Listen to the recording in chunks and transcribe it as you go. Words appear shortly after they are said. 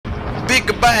Big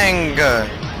Bang!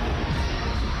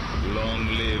 Long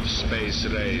live Space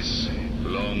Race.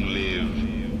 Long live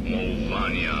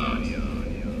Movania.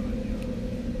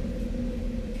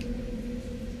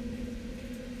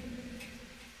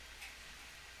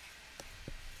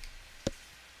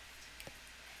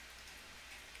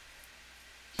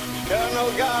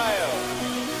 Colonel Guile,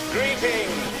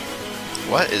 greetings.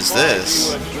 What is Why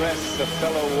this? do you address a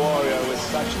fellow warrior with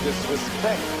such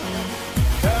disrespect?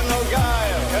 Colonel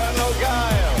Guile, Colonel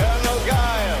Guile, Colonel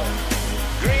Guile,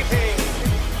 greetings.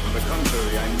 On the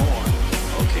contrary, I mourn.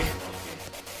 Okay.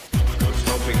 I was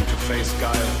hoping to face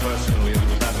Guile personally on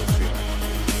the battlefield.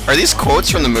 Are these quotes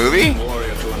from the movie?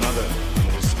 Warrior to another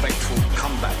in respectful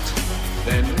combat.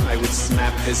 Then I would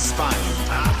snap his spine.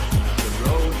 The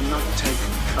road not taken.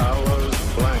 Carlos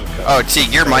Blanca. Oh, T,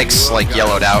 your mic's like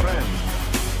yellowed out.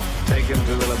 Take him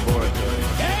to the laboratory.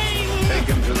 Take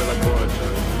him to the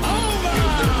laboratory. You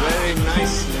did very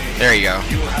nicely. There you go.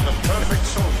 You have a perfect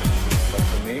soldier. But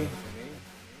for me,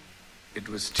 it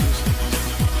was Tuesday.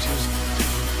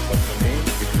 But for me,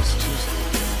 it was Tuesday.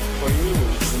 For you,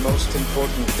 it's the most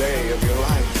important day of your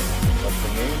life. But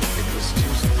for me, it was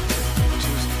Tuesday.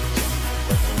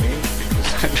 But for me, it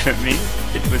was Tuesday. For me,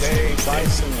 it was Day Tuesday.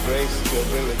 Bison graced your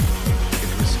village. It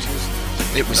was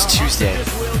Tuesday. It was Tuesday.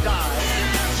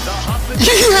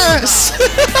 Yes!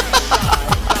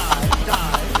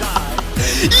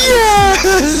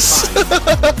 Yes!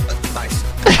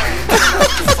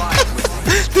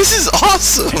 This is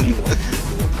awesome!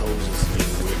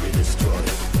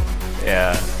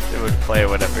 Yeah, it would play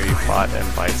whatever you fought in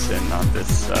Bison on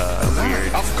this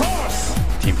weird Of course.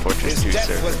 Team Fortress His 2 death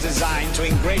server. was designed to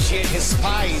ingratiate his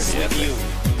spies with you.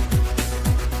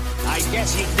 I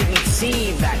guess you didn't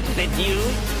see that, did you?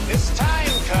 This time,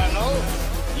 Colonel,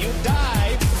 you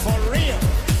died for real.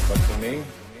 But for me,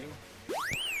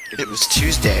 It was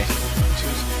Tuesday.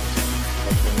 Tuesday.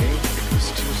 But for me, it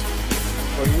was Tuesday.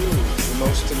 For you, it's the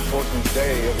most important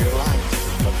day of your life.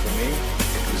 But for me,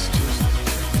 it was Tuesday.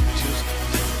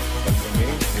 But for me,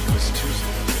 it was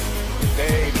Tuesday. The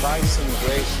day Bison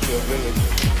graced your village.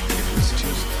 It was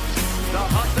Tuesday. The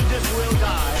hostages will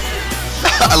die.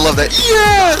 I love that.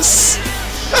 Yes!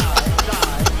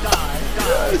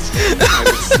 I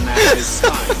would snap his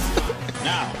spine.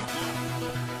 Now,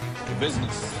 to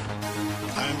business.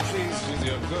 I'm pleased with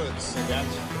your goods, Sagat.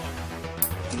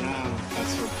 Now, as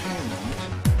for payment,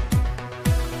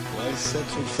 why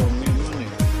settle for mere money?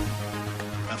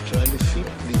 After I defeat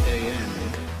the AN,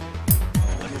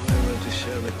 what if I were to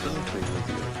share the country with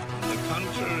you? On the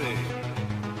contrary,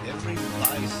 every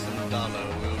bison dollar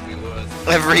will be worth...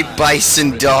 Every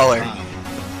bison dollar.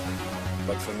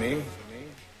 But for me,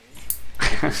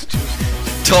 it was Tuesday.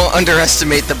 Don't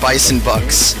underestimate the bison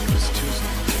bucks. It was Tuesday.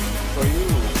 For you,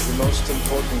 it's the most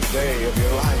important day of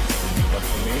your life. But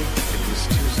for me, it was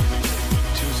Tuesday.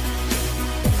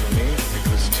 But for me, it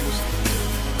was Tuesday.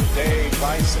 The day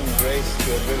Bison graced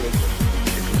your village.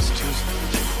 It was Tuesday.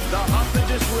 The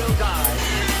hostages will die.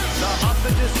 The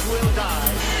hostages will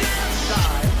die.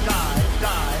 Die, die,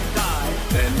 die, die.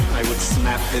 Then I would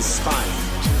snap his spine.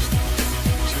 Tuesday.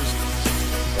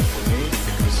 But for me,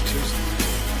 it was Tuesday.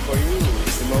 For you,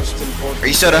 it's the most important. Are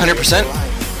you still at 100%? But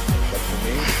for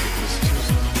me, it was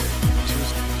Tuesday.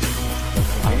 But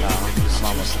for Oh me, no, it was I'm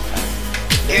almost Tuesday.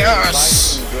 at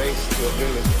Yes! Bison graced your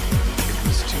village. It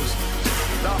was Tuesday.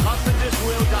 The hostages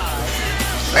will die.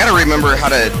 I gotta remember how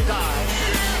to Die,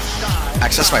 die.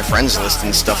 access my friends list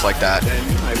and stuff like that. Then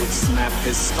I would snap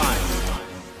his spine.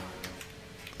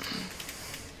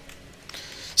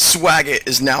 Swagit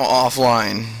is now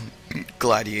offline.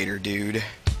 Gladiator dude.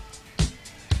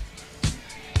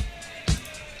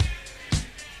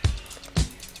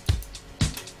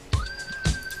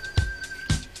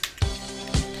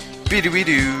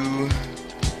 Bidoo-wee-doo.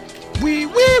 Wee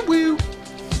wee woo.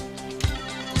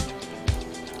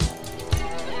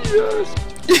 Yes.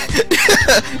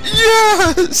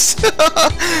 Yes. Oh,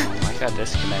 I got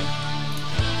disconnect.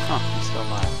 Huh, I'm still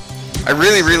alive. I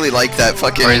really like that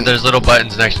fucking. Or there's little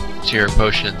buttons next to your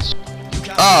potions.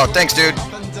 Oh, thanks, dude.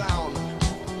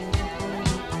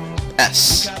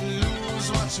 S.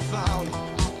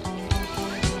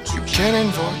 You can't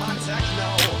invoke me.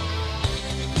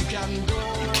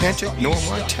 You can't ignore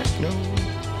my techno.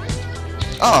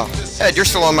 Oh, Ed, you're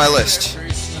still on my list.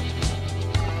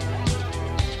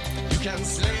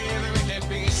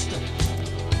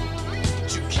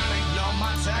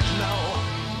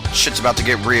 Shit's about to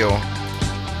get real.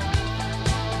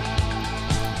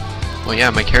 Well, yeah,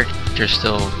 my character's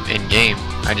still in game.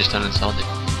 I just uninstalled it.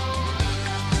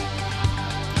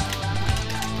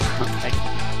 I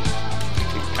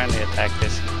keep trying to attack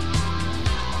this.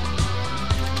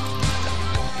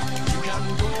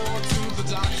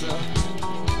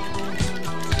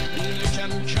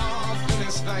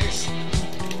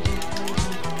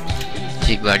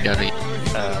 He lagged out of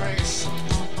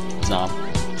No.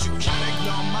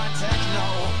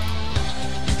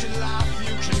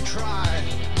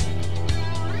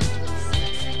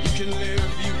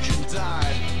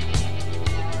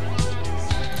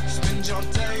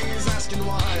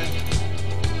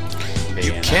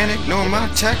 You can't ignore my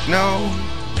techno.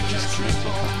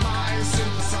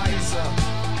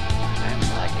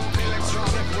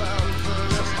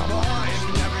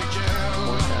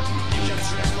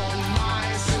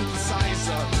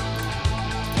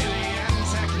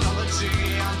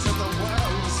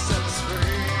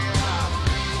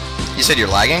 You said you're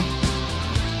lagging?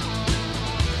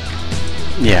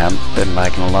 Yeah, I've been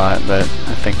lagging a lot, but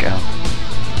I think I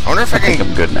wonder if I can.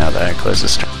 I'm good now that I closed the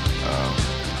stream.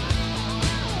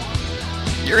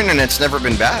 Your internet's never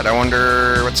been bad. I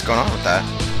wonder what's going on with that.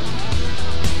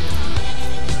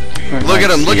 Look at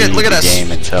him! Look at us! The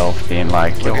game itself being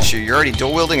like, look at you! You're already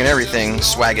dual wielding and everything.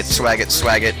 Swag it, swag it,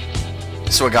 swag it.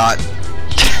 Swagot.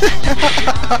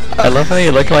 I love how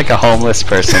you look like a homeless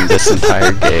person this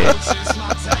entire game.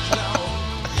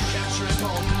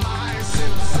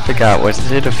 I forgot,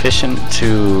 was it efficient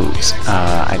to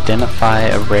identify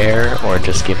a rare or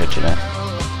just give it to them?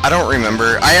 I don't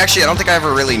remember. I don't think I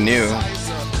ever really knew.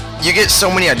 You get so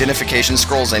many identification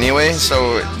scrolls anyway,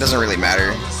 so it doesn't really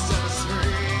matter.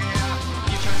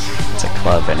 It's a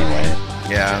club anyway.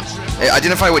 Yeah.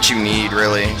 Identify what you need,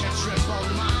 really.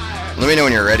 Let me know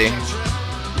when you're ready.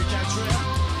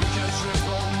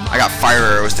 I got fire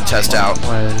arrows to test out.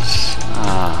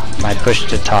 My push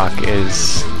to talk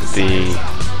is the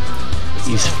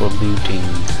useful looting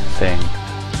thing.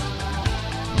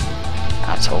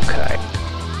 That's okay.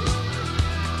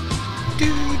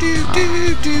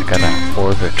 Got an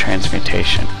orb of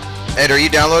transmutation. Ed, are you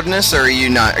downloading this, or are you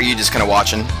not? Are you just kind of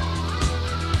watching?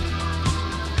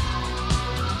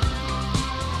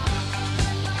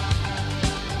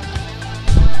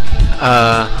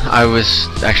 I was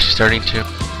actually starting to.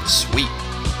 Sweet.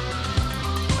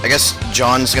 I guess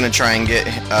John's gonna try and get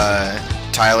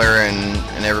Tyler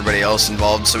and everybody else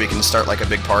involved so we can start like a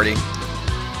big party.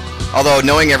 Although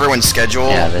knowing everyone's schedule,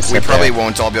 we probably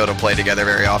won't all be able to play together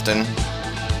very often.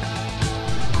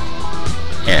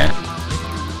 Yeah.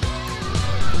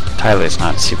 Tyler's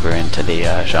not super into the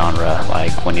genre.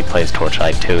 Like when he plays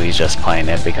Torchlight 2, he's just playing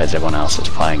it because everyone else is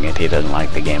playing it. He doesn't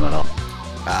like the game at all.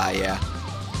 Yeah.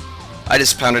 I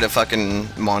just pounded a fucking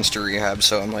monster rehab,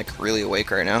 so I'm like really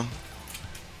awake right now.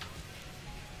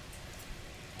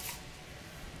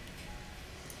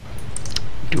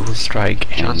 Dual Strike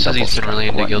and John says he's been really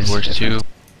into Guild Wars 2.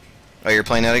 Oh, you're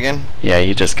playing that again? Yeah,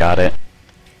 you just got it.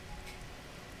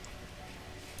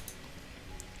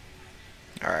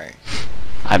 Alright.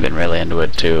 I've been really into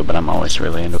it too, but I'm always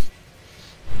really into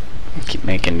it. Keep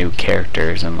making new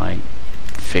characters and like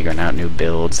figuring out new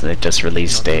builds. They just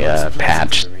released a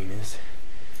patch.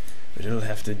 But it'll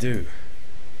have to do.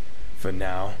 For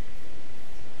now.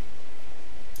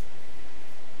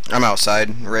 I'm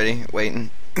outside, ready, waiting.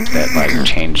 That like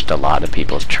changed a lot of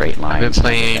people's trait lines. I've been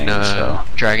playing so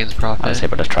Dragon's Prophet. I was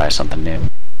able to try something new.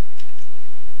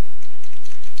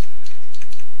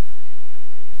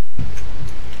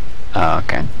 Oh,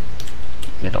 okay.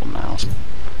 Middle mouse.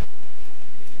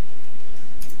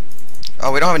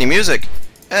 Oh, we don't have any music.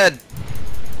 Ed.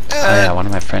 Oh yeah, one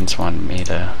of my friends wanted me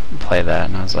to play that,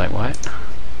 and I was like, what?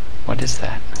 What is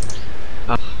that?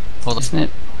 Hold on. Isn't it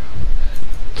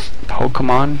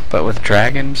Pokemon, but with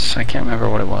dragons? I can't remember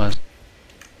what it was.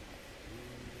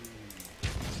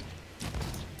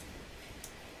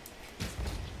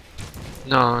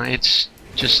 No, it's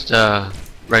just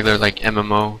regular like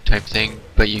MMO type thing,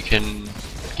 but you can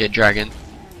get dragon.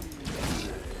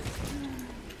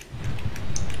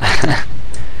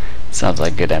 Sounds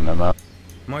like good MMO.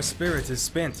 My spirit is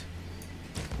spent.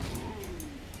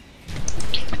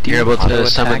 You're able to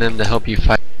summon them to help you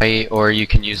fight, or you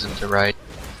can use them to ride.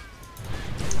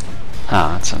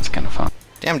 Oh, that sounds kind of fun.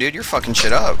 Damn, dude, you're fucking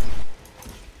shit up.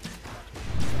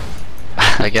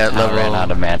 I got I ran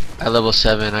out of man. At level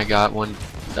 7, I got one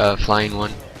flying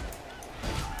one.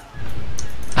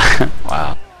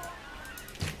 Wow.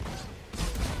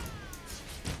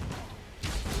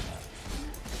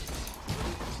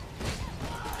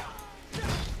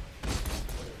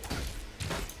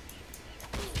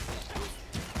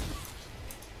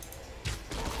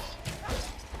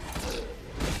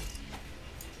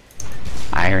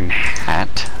 Iron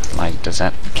hat? Like, does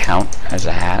that count as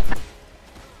a hat?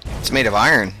 It's made of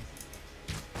iron.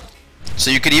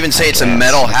 So you could even say it's a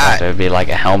metal hat. It would be like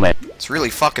a helmet. It's really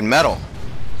fucking metal.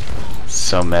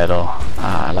 So metal.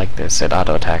 I like this. It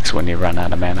auto attacks when you run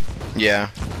out of mana. Yeah.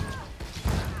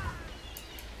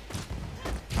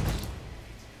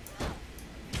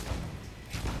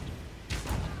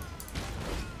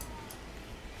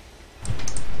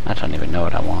 I don't even know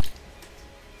what I want.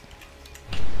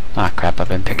 Ah, crap, I've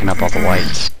been picking up all the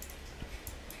whites.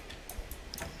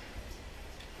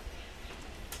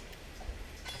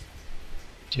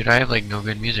 Dude, I have like no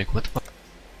good music. What the fuck?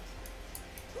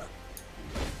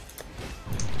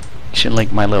 You should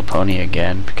link My Little Pony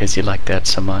again, because you like that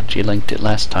so much. You linked it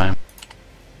last time.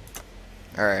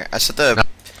 Alright, I set the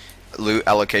loot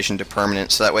allocation to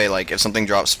permanent, so that way, like, if something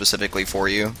drops specifically for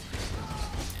you,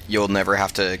 you'll never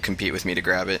have to compete with me to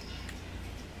grab it.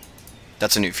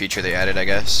 That's a new feature they added, I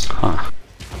guess. Huh.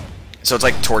 So it's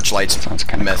like Torchlight's Sounds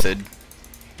kinda method.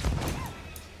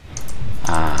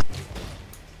 Ah.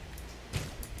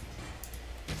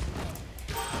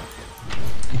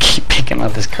 I keep picking all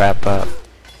this crap up.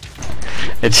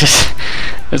 It's just,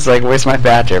 it's like, where's my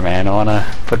badger, man? I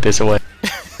wanna put this away.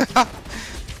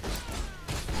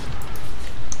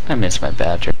 I miss my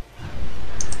badger.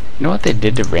 You know what they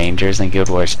did to Rangers in Guild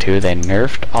Wars 2? They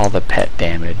nerfed all the pet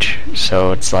damage.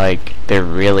 So it's like, they're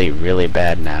really, really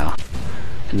bad now.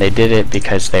 And they did it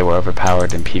because they were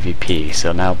overpowered in PvP.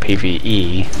 So now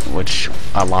PvE, which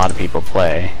a lot of people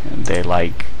play, they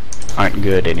like, aren't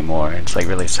good anymore. It's like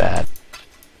really sad.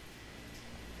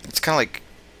 It's kind of like,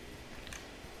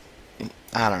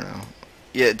 I don't know.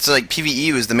 Yeah, it's like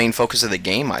PvE was the main focus of the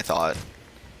game, I thought.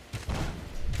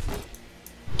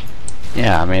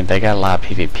 Yeah, I mean, they got a lot of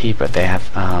PvP, but they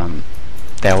have,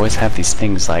 they always have these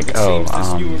things like, oh,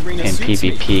 in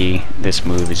PvP, this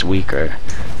move is weaker.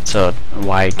 So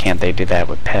why can't they do that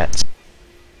with pets?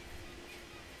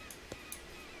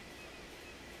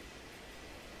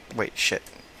 Wait, shit.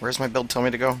 Where's my build tell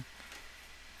me to go?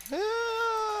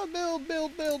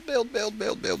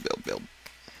 Build.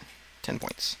 10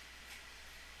 points.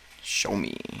 Show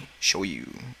me. Show you.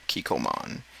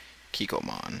 Kikomon.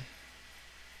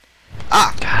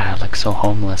 Ah! God, I look so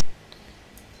homeless.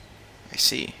 I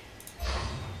see.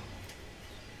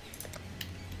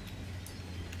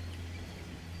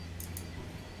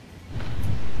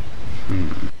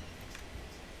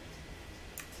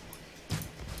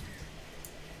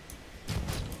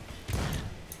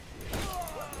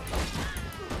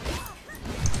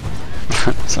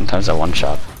 Sometimes I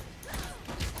one-shot.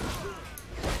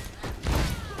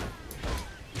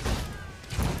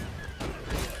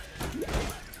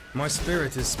 My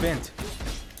spirit is spent.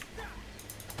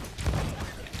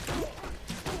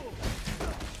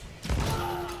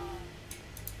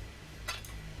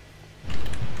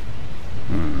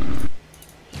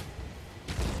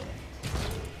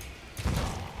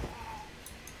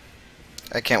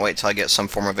 I can't wait till I get some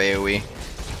form of AoE.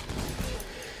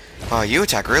 Wow, you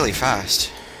attack really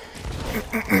fast.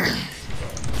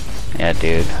 Yeah,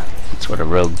 dude. That's what a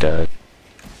rogue does.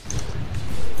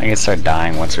 I can start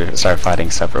dying once we start fighting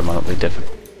stuff remotely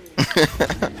difficult.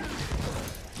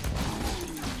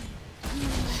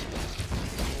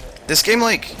 This game,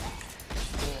 like,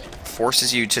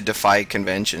 forces you to defy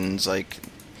conventions. Like,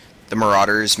 the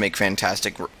Marauders make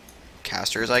fantastic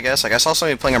casters, I guess. Like, I saw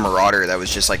somebody playing a Marauder that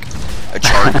was just like a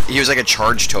charge. He was like a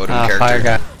charge totem character. Fire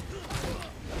guy.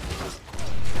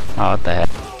 Oh, what the heck?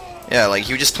 Yeah, like,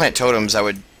 he would just plant totems that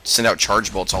would send out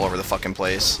charge bolts all over the fucking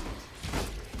place.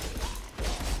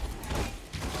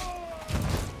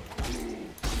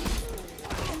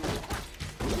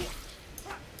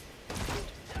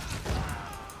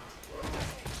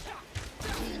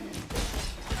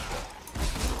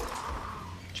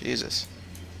 Jesus.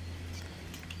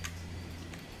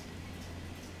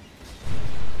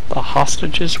 The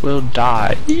hostages will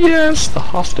die. Yes, the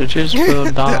hostages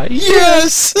will die.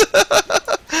 Yes!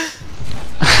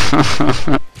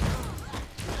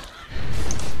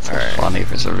 Alright. Funny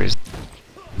for some reason.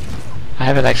 I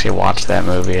haven't actually watched that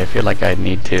movie. I feel like I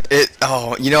need to.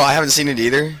 Oh, you know, I haven't seen it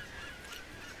either.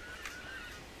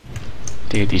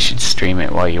 Dude, you should stream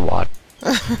it while you watch.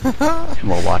 And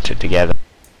we'll watch it together.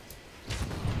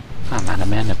 I'm out of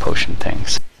mana potion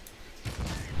things.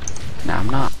 No, I'm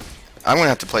not. I'm gonna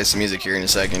have to play some music here in a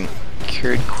second.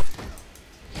 Cured.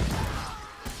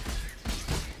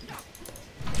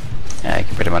 Yeah, I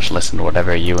can pretty much listen to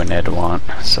whatever you and Ed want,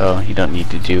 so you don't need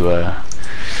to do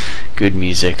good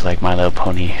music like My Little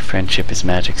Pony Friendship is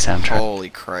Magic soundtrack. Holy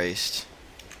Christ.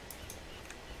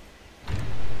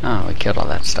 Oh, we killed all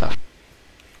that stuff.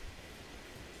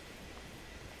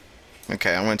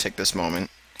 Okay, I'm gonna take this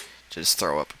moment. Just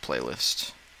throw up a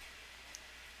playlist.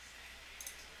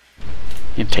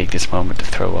 You take this moment to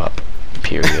throw up.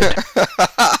 Period.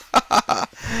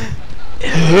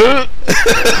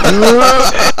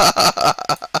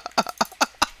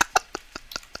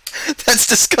 That's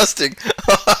disgusting.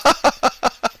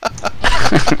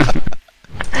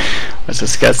 What's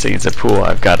disgusting is a pool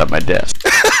I've got on my desk.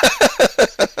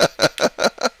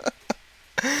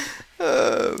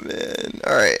 Oh man.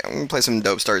 Alright, I'm gonna play some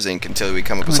Dope Stars Inc. until we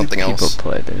come up with something People else.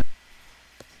 play this.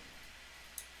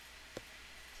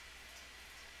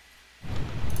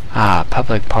 Ah,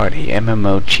 public party,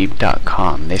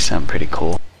 MMOcheap.com. They sound pretty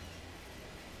cool.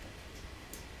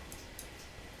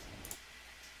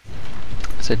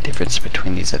 What's the difference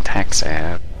between these attacks I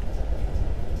have?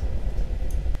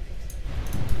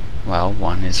 Well,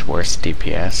 one is worse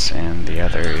DPS and the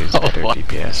other is better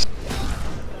DPS.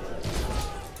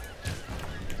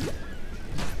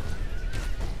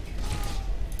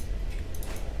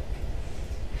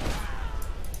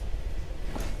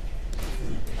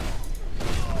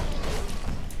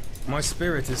 My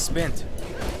spirit is spent.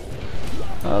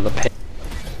 Oh, the pay.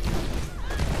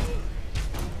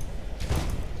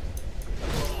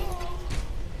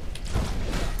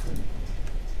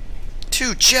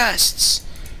 2 chests!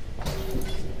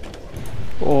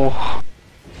 Oh.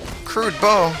 Crude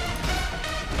bow.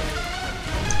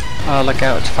 Oh, look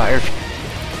out, it's fire.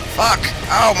 Fuck!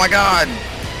 Oh my god!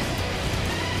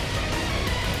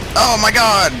 Oh my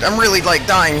god! I'm really like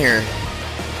dying here.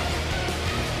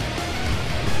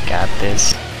 Got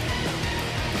this.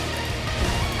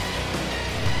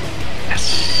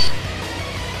 Yes.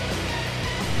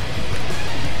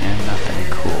 And nothing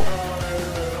cool.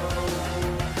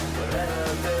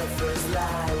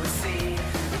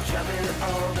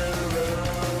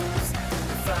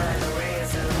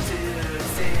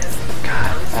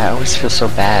 God, I always feel so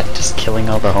bad just killing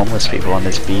all the homeless people on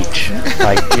this beach.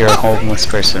 Like, you're a homeless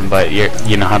person, but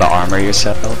you know how to armor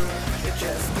yourself.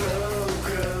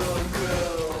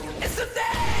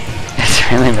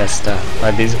 It's really messed up.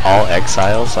 Are these all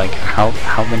exiles? Like, how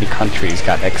many countries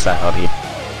got exiled here?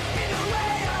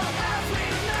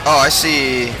 Oh, I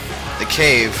see the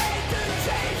cave.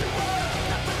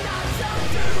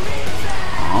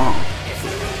 Oh.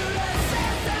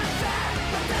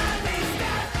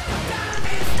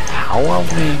 Power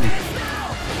wing.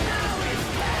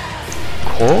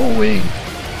 Coral wing.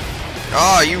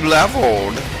 Oh, you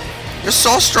leveled. You're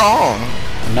so strong.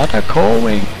 Another coral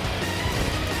wing.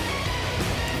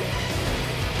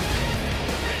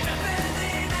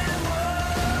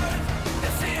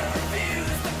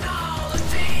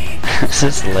 This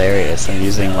is hilarious. I'm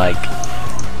using like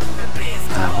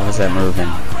what was that move in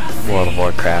World of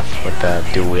Warcraft with the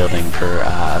dual wielding for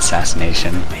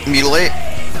assassination? Mutilate?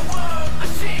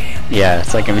 Yeah,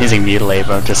 it's like I'm using mutilate,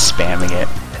 but I'm just spamming it.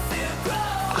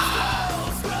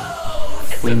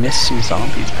 We missed some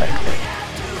zombies back there.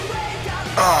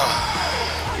 Oh,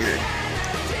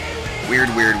 weird.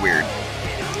 Weird.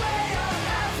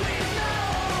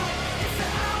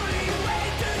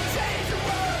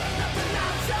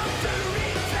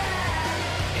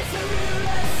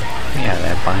 Yeah,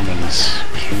 that binding's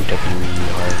QWERT.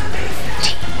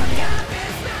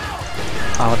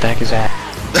 Oh, what the heck is that?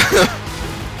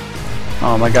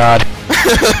 Oh my god.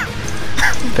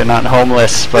 They're not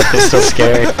homeless, but they're still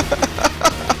scary.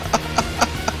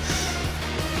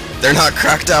 They're not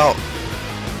cracked out.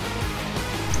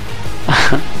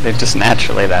 They're just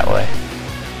naturally that way.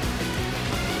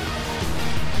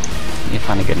 You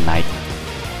find a good knight.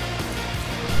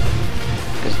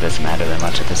 Because it doesn't matter that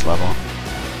much at this level.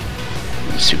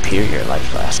 Superior life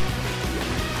flask.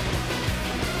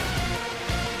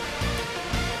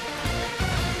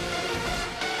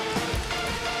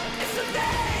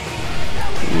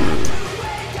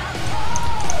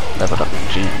 Leveled up the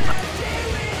gym.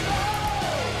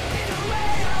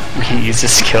 We can use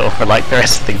this skill for like the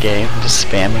rest of the game, just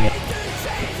spamming it.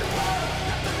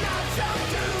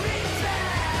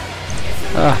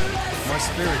 My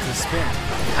spirit is spent.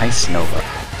 Ice Nova.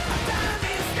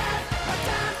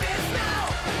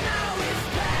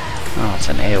 Oh, it's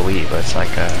an AoE, but it's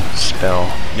like a spell.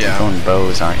 Yeah. You're going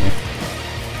bows, aren't you?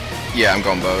 Yeah, I'm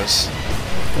going bows.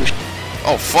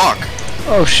 Oh, fuck.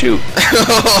 Oh, shoot.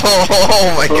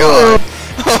 Oh my god.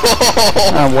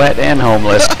 I'm wet and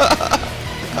homeless.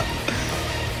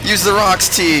 Use the rocks,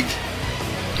 Teague.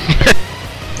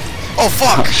 Oh,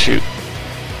 fuck. Oh, shoot.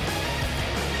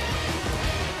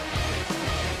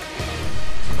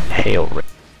 Hail.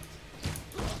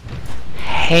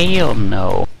 Hail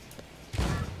no.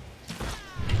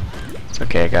 It's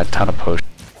okay, I got a ton of potions.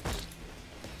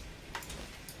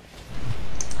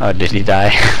 Oh, did he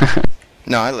die?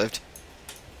 No, I lived.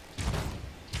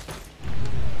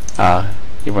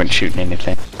 You weren't shooting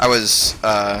anything. I was,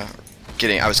 I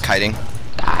was kiting.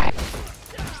 Die.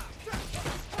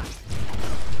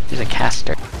 He's like,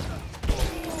 caster.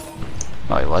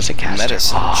 Oh, he was a caster.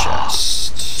 Medicine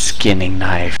chest. Skinning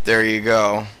knife. There you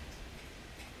go.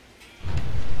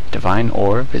 Divine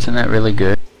orb, isn't that really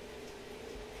good?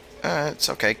 It's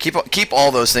okay. Keep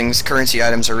all those things. Currency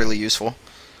items are really useful.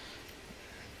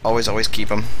 Always keep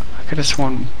them. I could have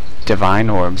sworn divine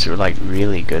orbs were like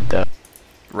really good though.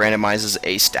 Randomizes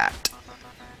a stat.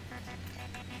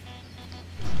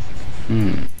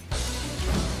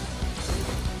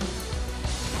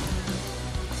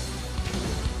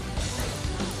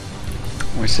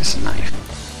 Where's this knife?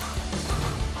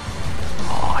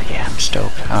 Oh yeah, I'm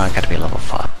stoked. Oh, I gotta be level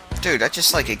 5. Dude, that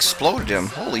just like exploded him.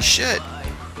 Holy shit.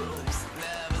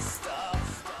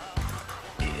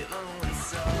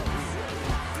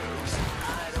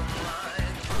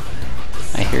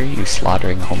 I hear you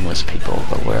slaughtering homeless people,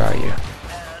 but where are you?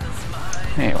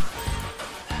 Hey.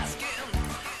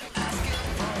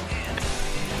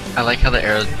 I like how the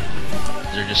arrows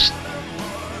are just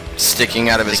Sticking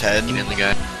out of his head. in the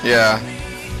guy. Yeah.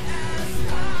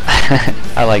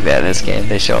 I like that in this game.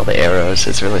 They show all the arrows.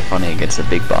 It's really funny against the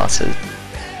big bosses.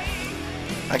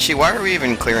 Actually, why are we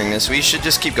even clearing this? We should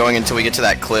just keep going until we get to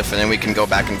that cliff, and then we can go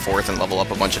back and forth and level up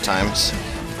a bunch of times.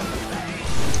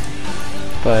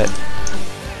 But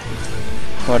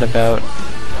what about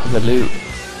the loot?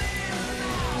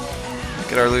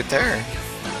 Get our loot there.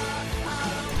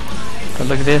 But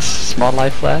look at this, small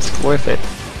life flask, worth it.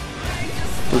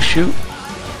 Oh shoot.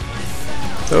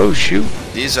 Oh shoot.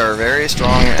 These are very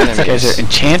strong enemies. These guys are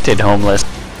enchanted homeless.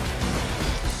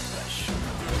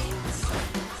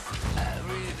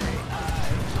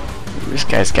 This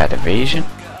guy's got evasion.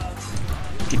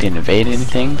 He didn't evade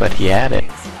anything, but he had it.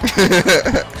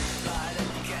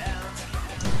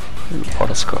 Ooh,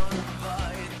 portal scroll.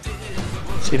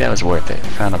 See, that was worth it.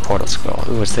 Found a portal scroll.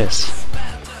 Ooh, what's this?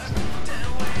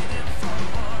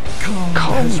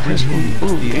 Calm has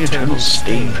removed the eternal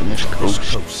stain from this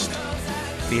coast.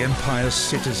 The Empire's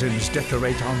citizens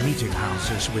decorate our meeting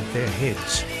houses with their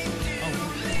heads.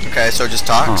 Okay, so it just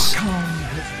talks?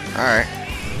 Huh. Alright.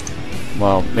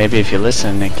 Well, maybe if you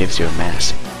listen, it gives you a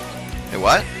mask. Hey,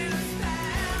 what?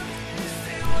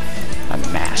 A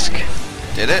mask.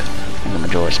 Did it? Like a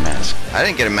Majora's mask. I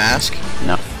didn't get a mask.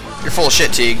 No. You're full of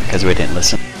shit, Teague. Because we didn't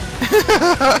listen.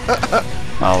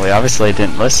 Well, we obviously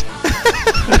didn't listen.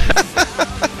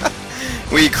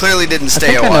 We clearly didn't I stay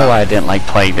think a I know while. why I didn't like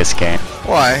playing this game.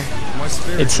 Why?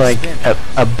 It's like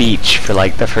a beach for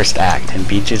like the first act, and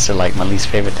beaches are like my least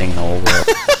favorite thing in the whole world.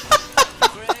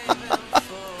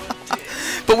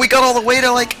 But we got all the way to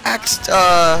like Act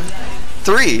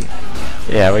 3.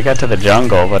 Yeah, we got to the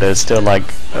jungle, but it's still like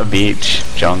a beach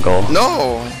jungle.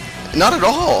 No, not at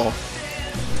all.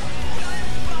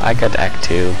 I got to Act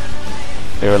 2.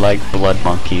 They were like blood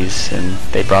monkeys, and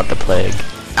they brought the plague.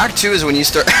 Act 2 is when you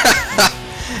start.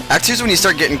 Act 2 is when you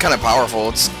start getting kind of powerful.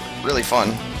 It's really fun.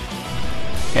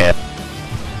 Yeah.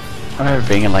 I remember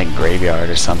being in like graveyard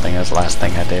or something. That was the last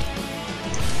thing I did.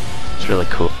 It's really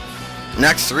cool. And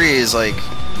Act 3 is like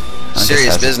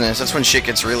serious business. That's when shit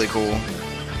gets really cool.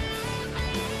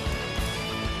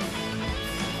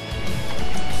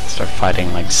 Start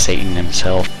fighting like Satan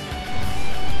himself.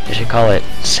 They should call it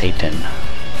Satan.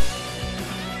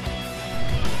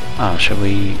 Oh, should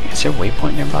we... Is there a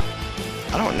waypoint nearby?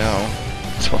 I don't know.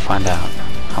 So we'll find out.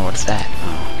 Oh, what's that?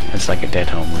 Oh, it's like a dead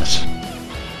homeless.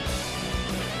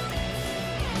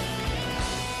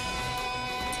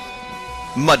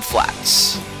 Mud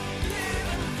flats.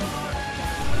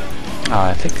 Oh,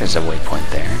 I think there's a waypoint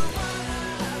there.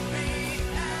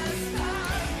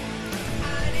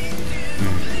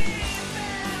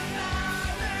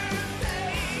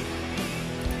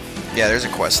 Yeah, there's a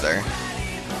quest there.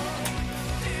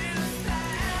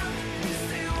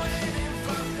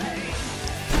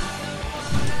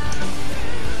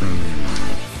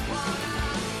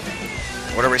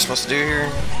 What are we supposed to do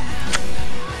here?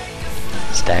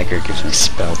 Stagger gives me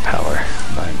spell power,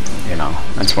 but, you know,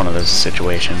 that's one of those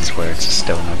situations where it's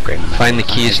still an upgrade. Find the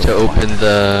keys to open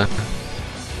the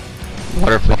We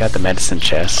waterfall. got the medicine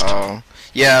chest. Oh.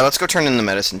 Yeah, let's go turn in the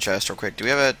medicine chest real quick. Do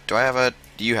you have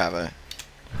a...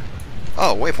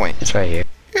 Oh, waypoint. It's right here.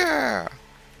 Yeah.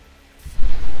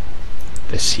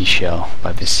 The seashell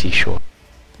by the seashore.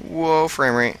 Whoa,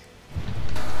 frame rate.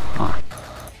 Huh.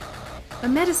 A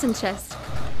medicine chest.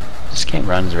 This game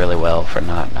runs really well for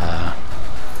not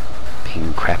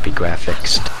being crappy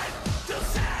graphics.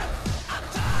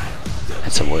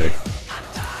 That's a word.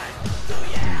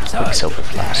 Quicksilver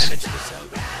flask.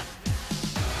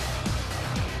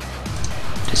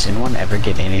 Does anyone ever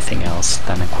get anything else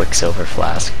than a Quicksilver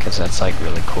flask? Because that's like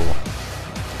really cool.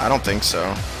 I don't think so.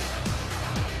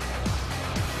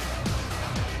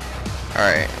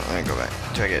 Alright, Let me go back.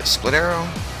 Do I get split arrow?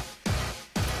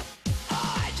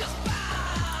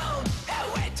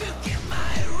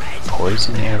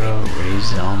 Poison arrow,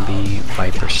 raise zombie,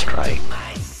 viper strike.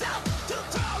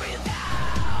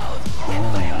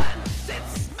 Oh,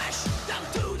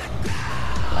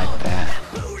 like that.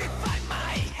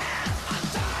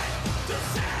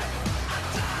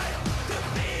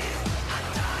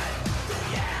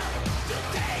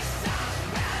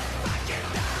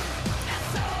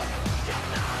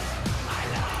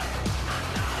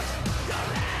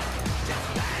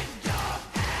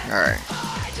 Alright.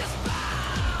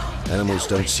 Animals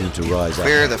don't seem to rise up.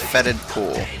 Clear the fetid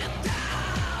pool.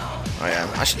 Oh yeah,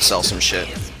 I should sell some shit.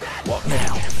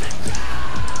 Yeah,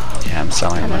 I'm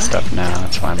selling my stuff now.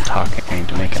 That's why I'm talking,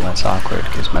 to make it less awkward,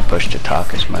 because my push to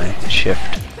talk is my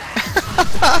shift.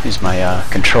 Use my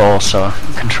control, so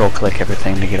control click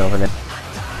everything to get over there.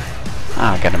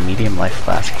 Ah, I got a medium life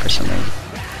flask for some reason.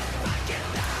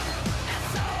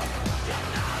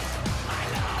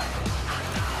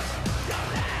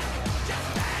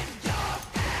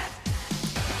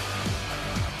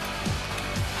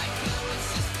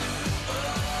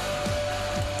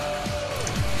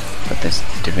 Put this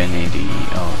divinity,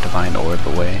 divine orb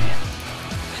away.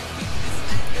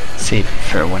 Save it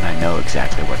for when I know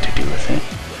exactly what to do with it.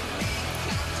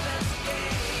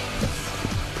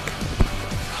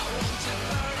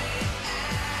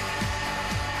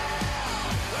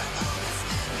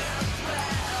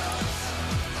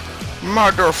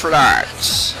 Murder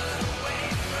flats.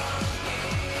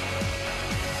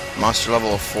 Monster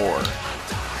level of 4.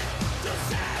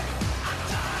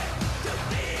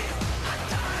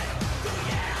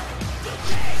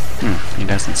 He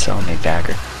doesn't sell me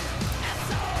dagger.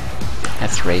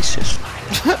 That's racist.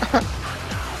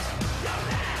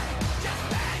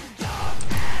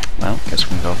 Well, guess we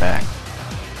can go back.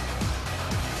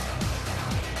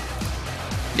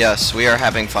 Yes, we are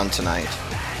having fun tonight.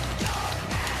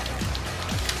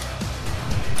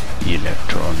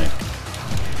 Electronic.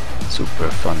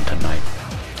 Super fun tonight.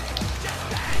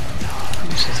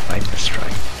 This is Viper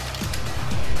Strike.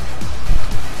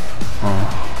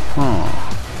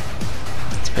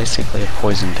 It's basically a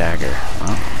poison dagger.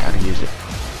 Well, gotta use it.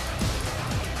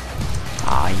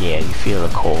 Ah, yeah, you feel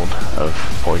the cold of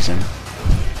poison.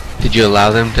 Did you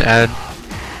allow them to add?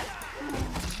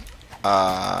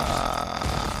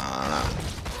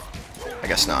 I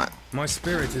guess not. My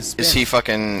spirit is Is he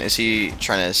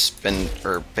trying to spin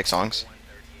or pick songs?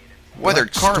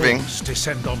 Weathered Black carving. storms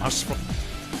descend on us from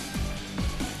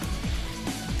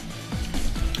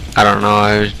I don't know,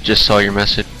 I just saw your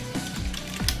message.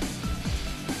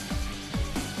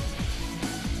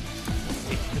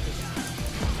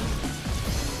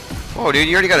 Whoa, dude,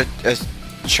 you already got a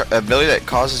ability that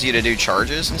causes you to do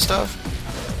charges and stuff?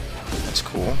 That's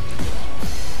cool.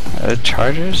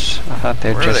 Chargers? I thought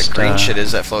they're Whatever just that green shit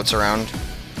is that floats around.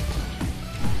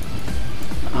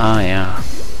 Oh yeah.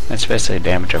 That's basically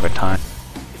damage over time.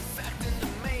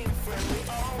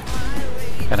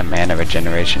 Got a mana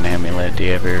regeneration amulet. Do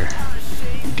you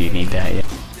need that yet?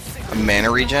 A mana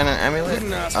regen amulet?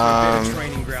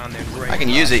 I can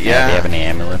use it, Do you yeah. have any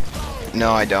amulet?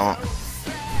 No, I don't.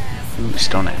 Ooh,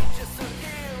 stone it.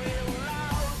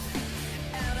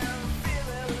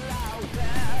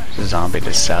 There's a zombie to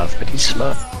the south, but he's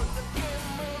slow.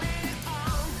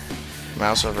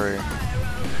 Mouse over here.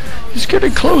 He's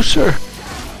getting closer.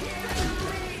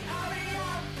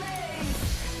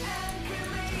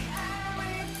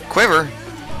 Quiver?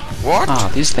 What? Oh,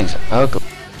 these things are ugly.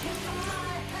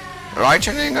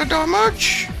 Lightning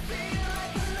damage?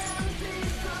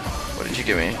 What did you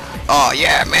give me? Oh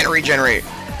yeah, mana regenerate.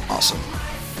 Awesome.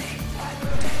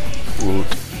 Woot.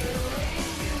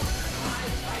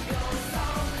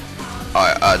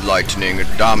 I add lightning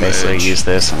damage. Basically use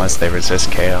this unless they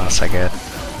resist chaos, I guess.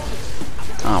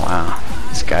 Oh wow.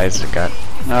 These guys have got...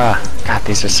 God,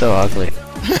 these are so ugly.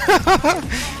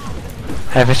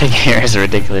 Everything here is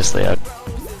ridiculously ugly.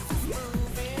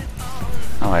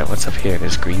 Oh wait, what's up here?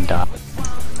 There's green dot.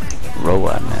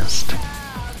 Roa nest.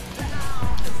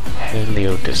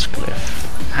 Heliodisclyph.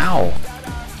 Ow!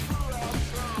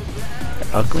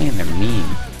 They're ugly and they're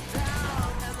mean.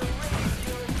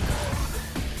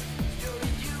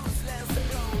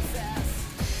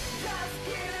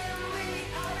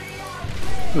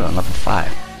 Ooh, I'm level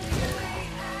 5.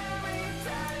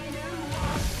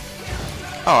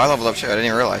 Oh, I leveled up too. I didn't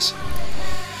even realize.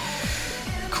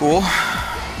 Cool.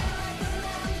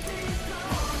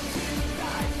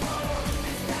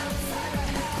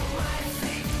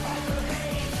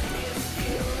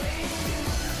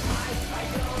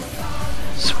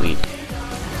 Sweet.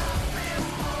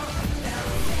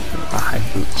 High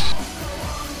boots.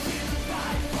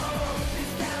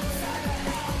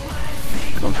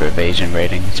 Going for evasion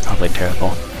rating. It's probably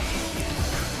terrible.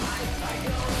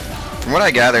 From what I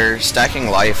gather, stacking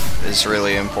life is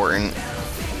really important.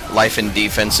 Life and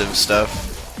defensive stuff.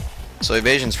 So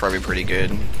evasion's probably pretty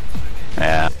good.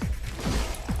 Yeah.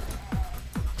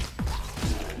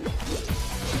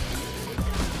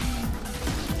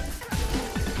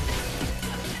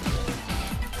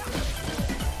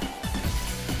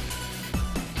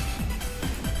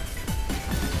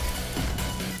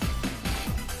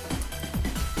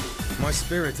 My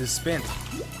spirit is spent.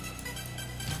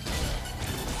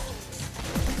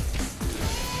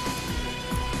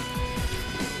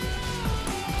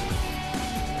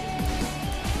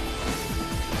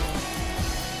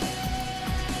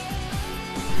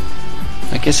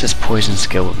 I guess his poison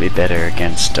skill would be better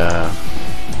against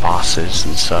bosses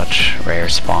and such, rare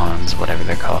spawns, whatever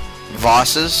they're called.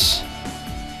 Vosses?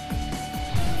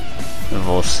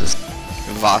 Volses.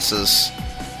 Vosses.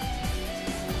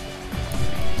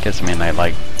 Guess I mean I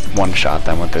like one-shot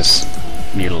them with this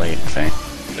mutilate thing.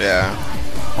 Yeah.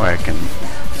 Where I can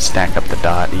stack up the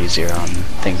dot easier on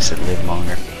things that live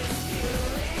longer.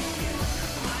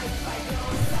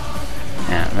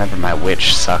 Yeah, I remember my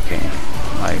witch sucking.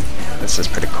 Like, this is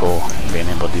pretty cool, being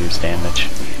able to use damage.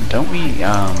 Don't we,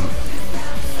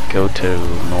 go to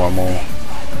normal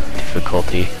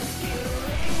difficulty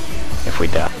if we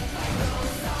die?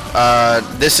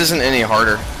 This isn't any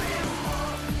harder.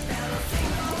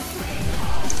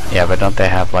 Yeah, but don't they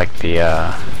have, like, the,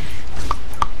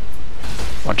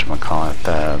 whatchamacallit,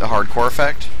 The hardcore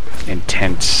effect?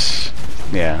 intense,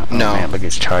 yeah. Oh, No. man, look at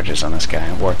his charges on this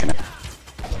guy, working it.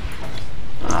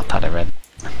 Oh, I thought I read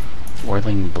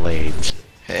Whirling Blades.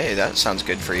 Hey, that sounds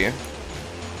good for you.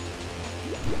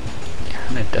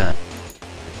 Kinda done.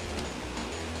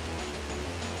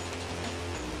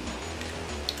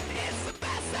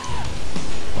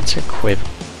 What's your quiver?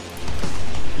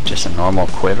 Just a normal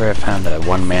quiver? I found a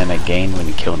 1 mana gain when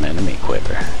you kill an enemy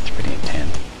quiver. It's pretty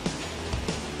intense.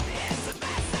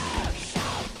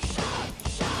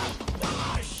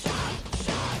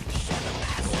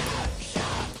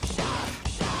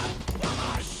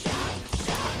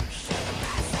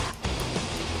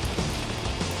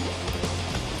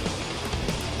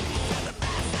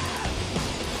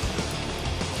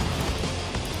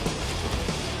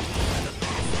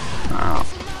 Oh.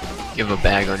 You have a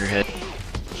bag on your head.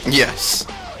 Yes.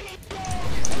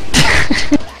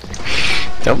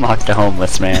 Don't mock the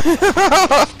homeless, man.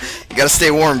 You gotta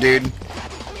stay warm, dude.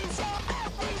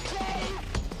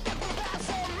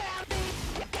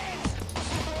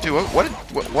 Dude,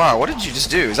 wow, what did you just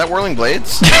do? Is that Whirling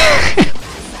Blades?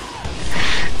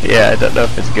 Yeah, I don't know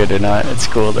if it's good or not. It's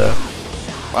cool though.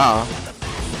 Wow.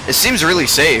 It seems really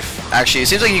safe, actually. It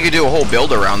seems like you could do a whole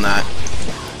build around that.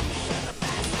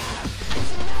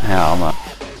 Yeah, I'm up.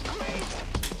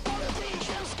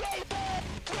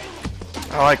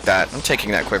 I like that. I'm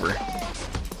taking that quiver.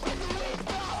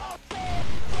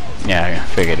 Yeah, I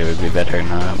figured it would be better than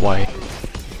white.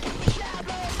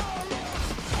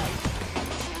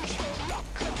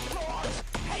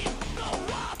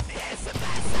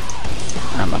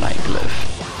 I'm a night glyph.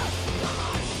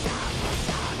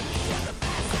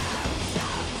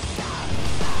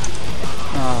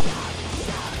 Oh.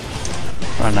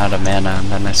 Run out of mana and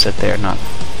then I sit there not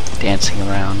dancing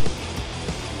around.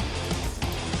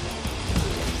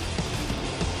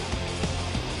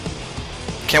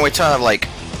 Can't wait till I have, like,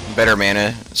 better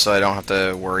mana, so I don't have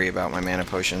to worry about my mana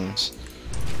potions.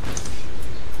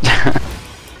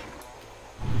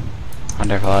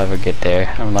 Wonder if I'll ever get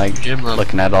there. I'm like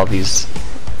looking at all these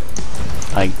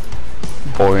like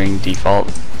boring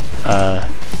default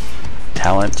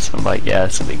talents. I'm like, yeah,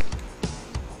 it's a big.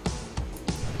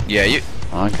 Yeah, you.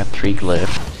 Oh, I got 3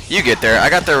 glyph. You get there. I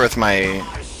got there with my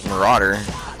Marauder.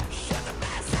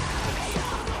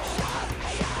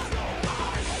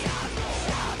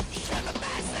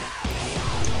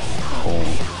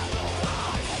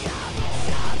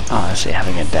 Oh, I see.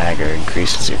 Having a dagger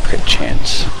increases your crit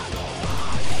chance.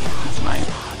 That's nice.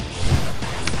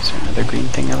 Is there another green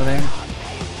thing over there?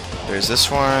 There's this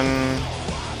one.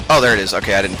 Oh, there it is.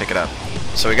 Okay, I didn't pick it up.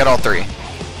 So we got all 3. I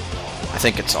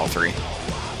think it's all 3.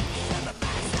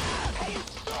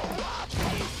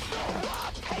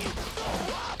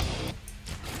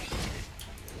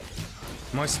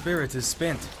 My spirit is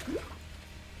spent.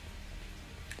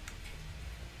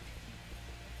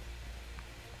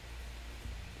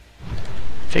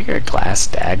 I figure a glass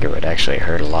dagger would actually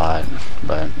hurt a lot,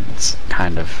 but it's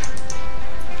kind of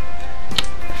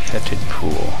fetid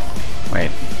pool.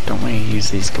 Wait, don't we use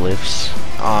these glyphs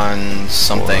on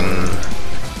something?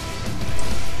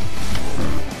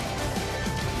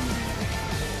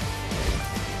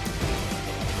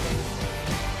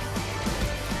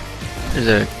 There's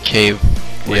a cave.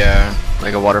 With Yeah.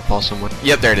 like a waterfall somewhere.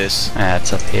 Yep, there it is. Ah,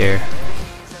 it's up here.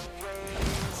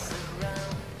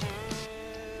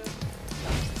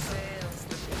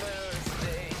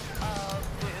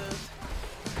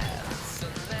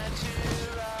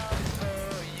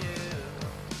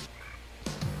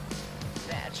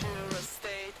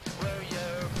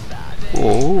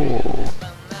 Oh.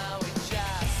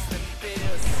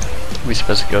 We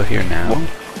supposed to go here now?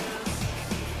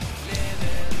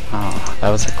 Oh, that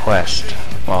was a quest.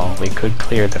 Well, we could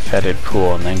clear the fetid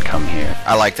pool and then come here.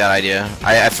 I like that idea.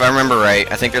 If I remember right,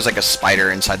 I think there's like a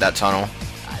spider inside that tunnel.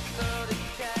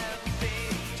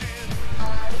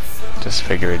 Just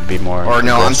figure it'd be more. Or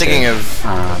no, I'm thinking of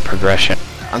progression.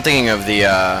 I'm thinking of the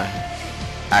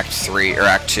Act 3 or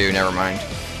Act 2. Never mind.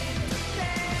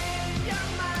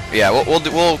 Yeah,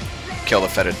 we'll kill the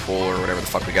fetid pool or whatever the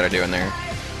fuck we gotta do in there.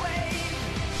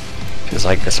 Feels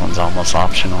like this one's almost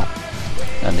optional.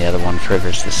 And the other one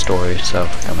furthers the story, so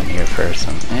come in here first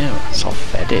and ew, it's all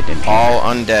fetid in here. All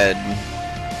undead.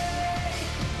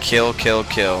 Kill, kill,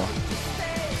 kill.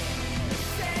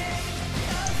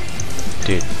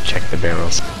 Dude, check the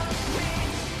barrels.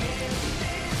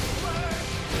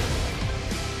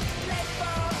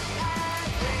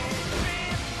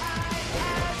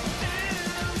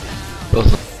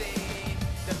 Both.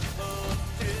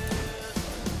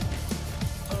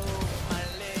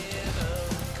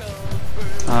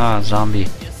 Ah, zombie.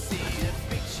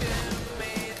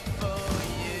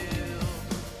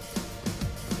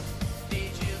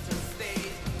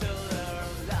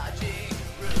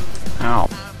 Ow.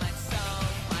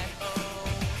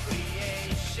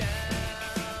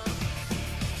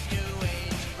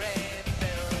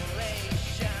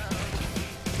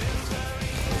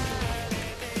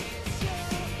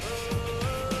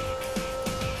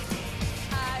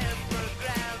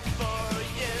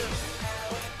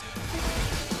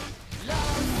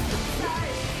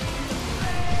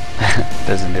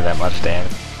 Doesn't do that much damage.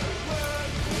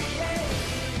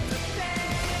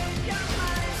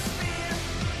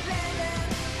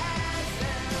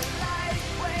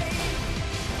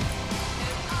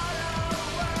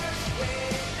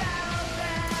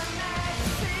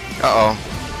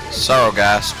 Uh-oh. Sorrow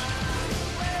gasp.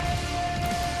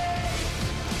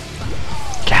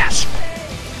 Gasp.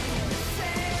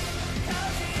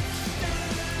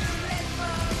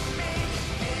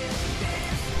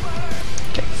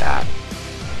 Take that.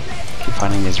 Keep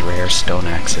finding these rare stone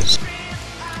axes.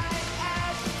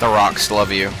 The rocks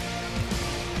love you.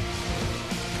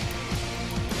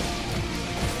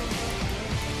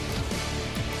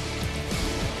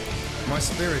 My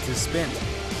spirit is spent.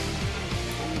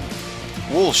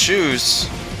 Wool shoes.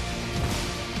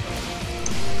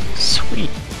 Sweet.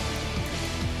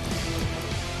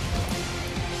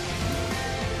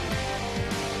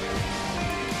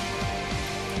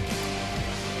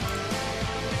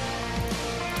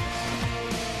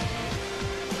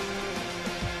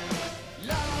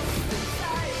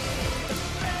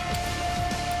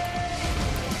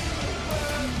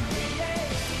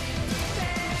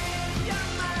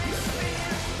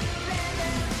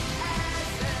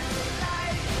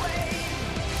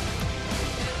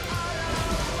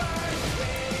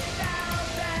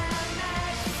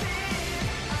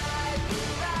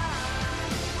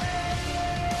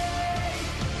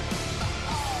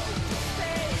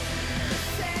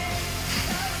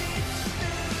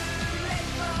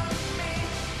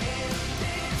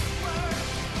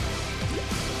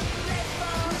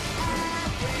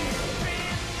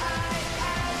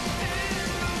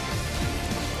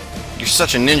 You're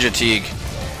such a ninja, Teague.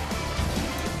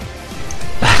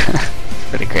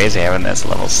 Pretty crazy having this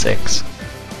level 6.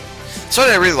 That's what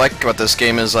I really like about this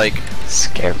game is like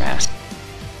Scare mask.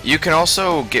 you can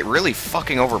also get really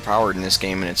fucking overpowered in this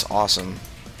game, and it's awesome.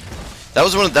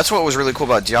 That's what was really cool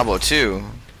about Diablo 2,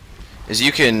 is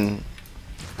you can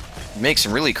make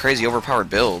some really crazy overpowered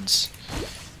builds,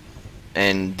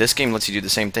 and this game lets you do the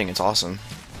same thing. It's awesome.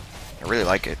 I really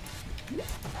like it.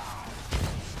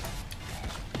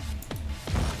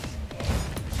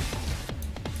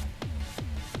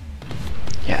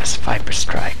 Yes, Viper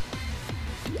Strike.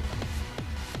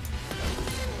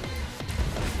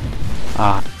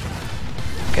 Ah.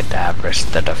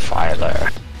 Cadavris the Defiler.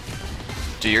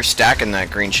 Dude, you're stacking that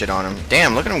green shit on him.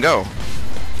 Damn, look at him go.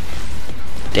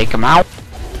 Take him out.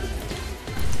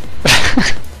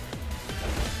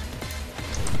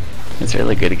 It's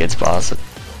really good against bosses.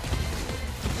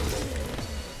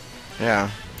 Yeah.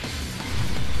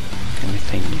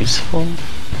 Anything useful?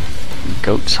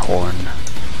 Goat's horn.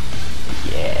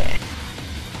 Yeah.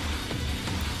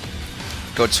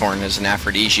 Goat's horn is an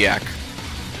aphrodisiac.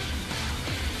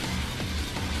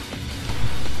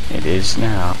 It is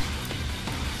now.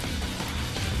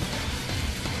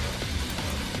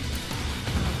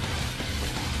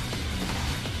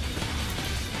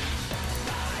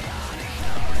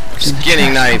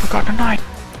 Skinning knife. I got a knife.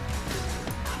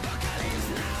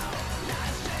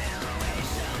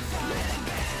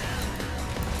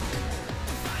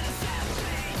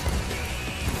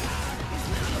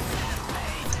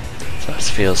 So this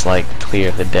feels like clear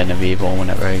of the den of evil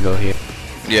whenever I go here.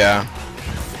 Yeah.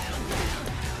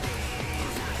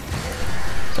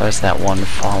 So there's that one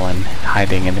fallen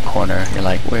hiding in the corner. You're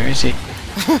like, where is he?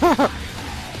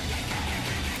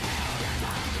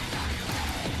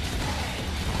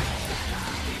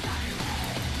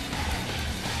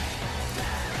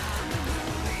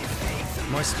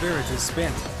 My spirit is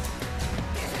spent.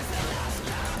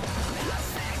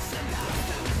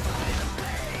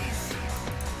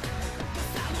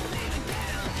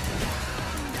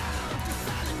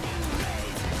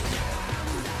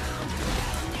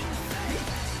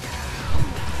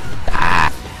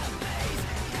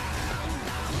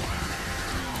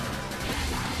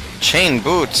 Chain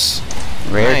boots.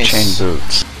 Rare Nice. chain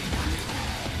boots.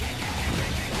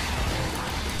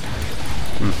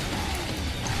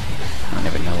 I don't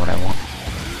even know what I want.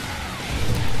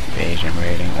 Evasion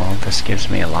rating. Well, this gives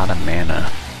me a lot of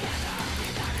mana.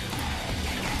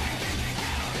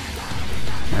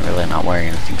 I'm really not wearing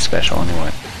anything special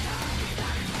anyway.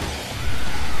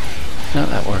 No,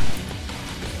 that worked.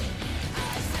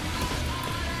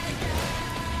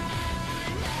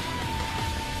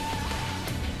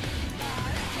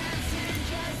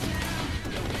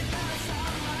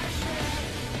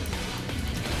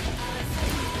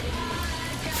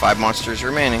 Five monsters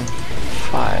remaining.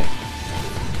 5,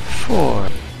 4.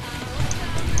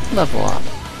 Level up.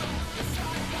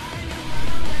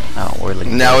 Oh, we're like.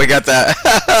 Now we got that.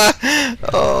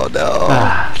 Oh no.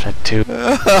 Ah, that 2.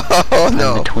 Oh And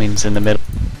no. the twins in the middle.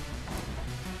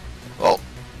 Oh,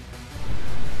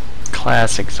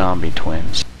 Classic zombie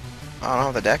twins. I don't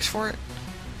have the dex for it.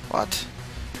 What?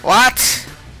 What?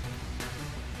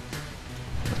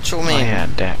 What you Oh mean? yeah,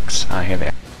 Dex. Oh, here they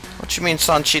are. What you mean,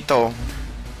 Sanchito?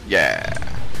 Yeah.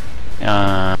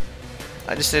 I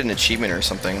just did an achievement or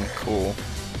something. Cool.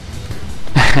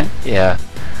 Yeah.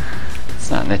 It's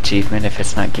not an achievement if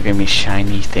it's not giving me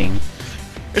shiny thing.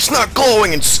 It's not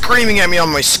glowing and screaming at me on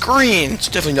my screen. It's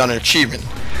definitely not an achievement.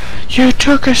 You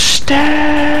took a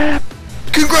step!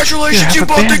 Congratulations, you You have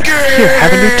a bought the banner. game! Here,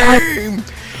 have a new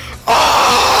type.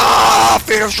 Ah,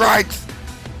 Fatal Strike!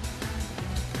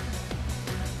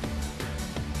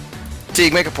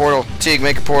 Teague, make a portal. Teague,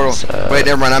 make a portal. So- Wait,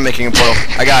 never mind. I'm making a portal.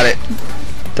 I got it.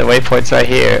 The waypoint's right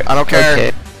here. I don't care.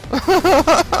 Okay.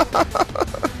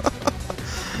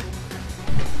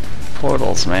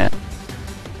 Portals, man.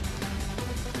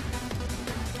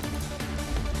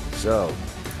 So,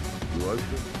 you open?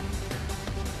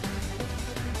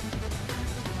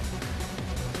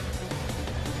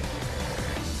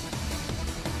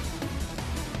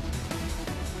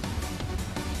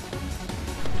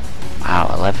 Wow,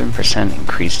 11%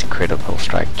 increased critical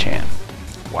strike chance.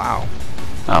 Wow.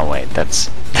 Oh wait, that's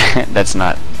that's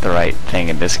not the right thing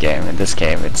in this game. In this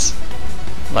game, it's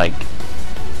like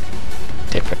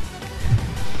different.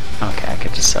 Okay, I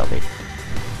could just sell these.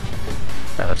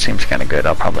 That seems kind of good.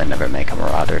 I'll probably never make a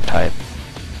Marauder type.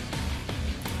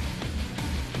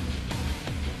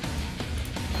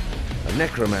 A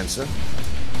necromancer?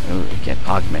 Ooh, you get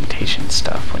augmentation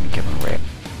stuff when you give them rare.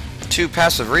 2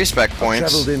 passive respec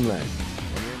points. Traveled inland.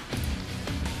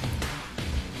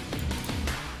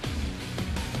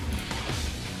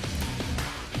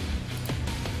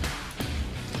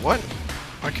 What?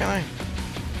 Why can't I?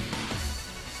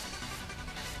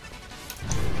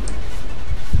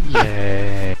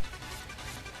 Yay.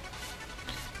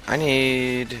 I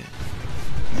need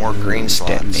more green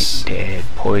Detonate slots. dead.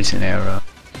 Poison arrow.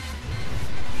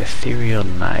 Ethereal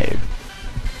knife.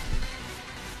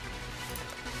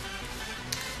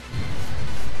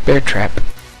 Bear trap.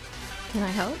 Can I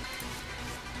help?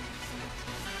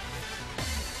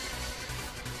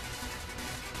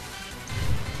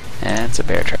 That's a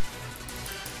bear trap.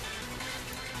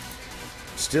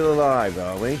 Still alive,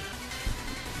 are we?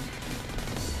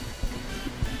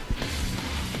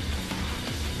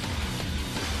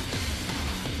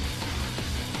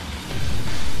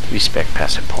 Respect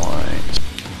passive points.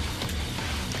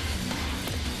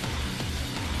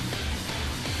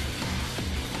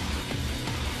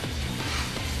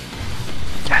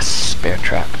 Yes, bear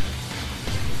trap.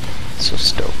 So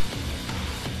stoked.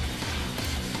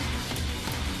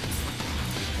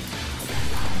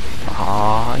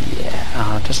 Aw,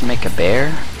 yeah. Doesn't make a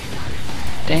bear?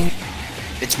 Dang it.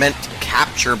 It's meant to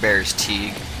capture bears,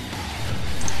 Teague.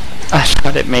 I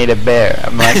thought it made a bear.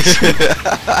 I'm like,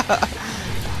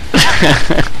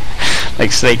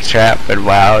 like snake trap, but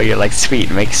wow, you're like sweet,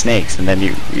 make snakes, and then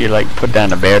you like put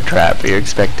down a bear trap, but you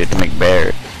expect it to make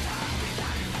bears.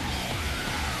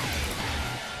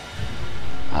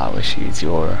 I wish you use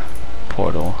your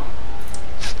portal.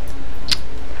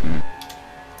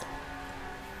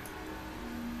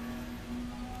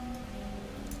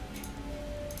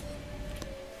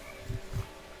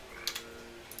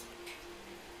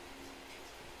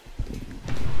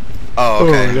 Oh,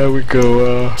 okay. Oh, there we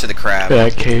go, to the crab.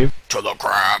 that cave. To the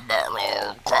crab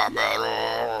battle, crab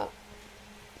battle.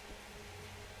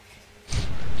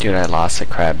 Dude, I lost a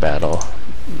crab battle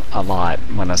a lot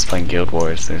when I was playing Guild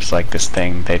Wars. There's like this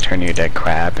thing, they turn you into a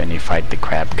crab and you fight the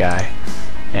crab guy.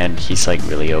 And he's like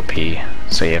really OP,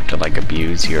 so you have to like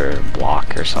abuse your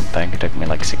block or something. It took me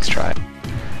like 6 tries.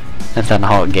 And then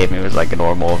all it gave me was like a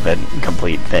normal event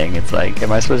complete thing. It's like,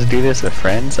 am I supposed to do this with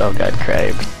friends? Oh god,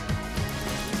 crabs.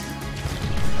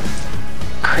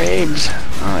 Crabs!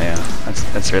 Oh yeah,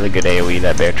 that's really good AoE,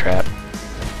 that bear trap.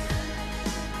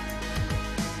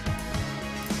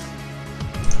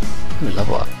 Ooh,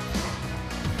 level up.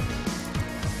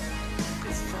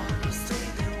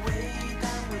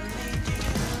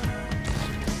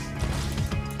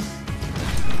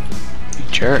 You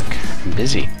jerk, I'm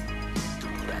busy.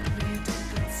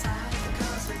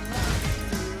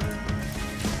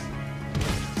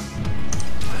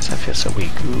 Why does that feel so weak?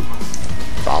 Ooh,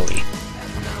 volley.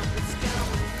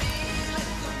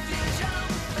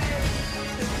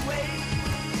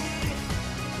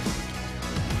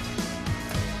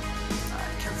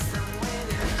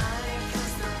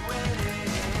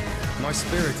 My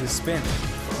spirit is spent.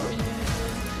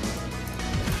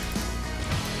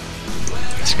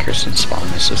 This cursed spawn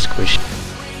is so squishy.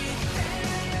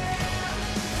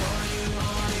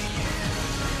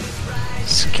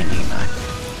 Skinny nut.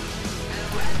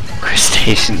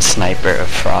 Crustacean sniper of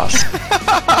frost.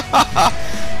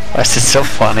 Why is it so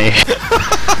funny?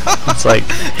 It's like,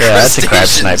 yeah, that's a crab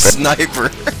sniper.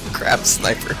 Crab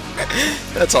sniper.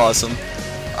 That's awesome.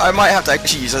 I might have to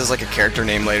actually use it as like a character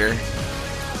name later.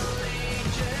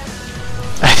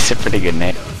 That's a pretty good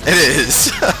name. It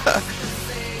is.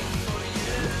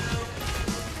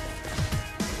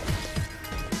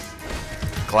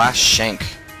 Glass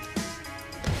shank.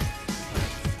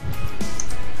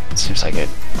 Seems like it,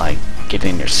 like, get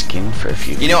in your skin for a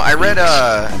few You know, I read, weeks.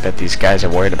 I bet these guys are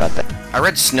worried about that. I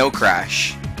read Snow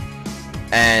Crash.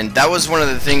 And that was one of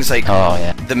the things, like, oh,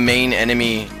 yeah. the main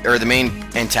enemy, or the main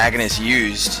antagonist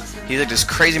used. He's like this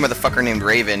crazy motherfucker named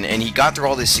Raven, and he got through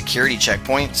all these security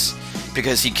checkpoints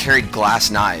because he carried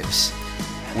glass knives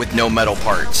with no metal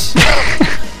parts.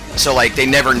 So like they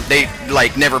never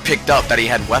picked up that he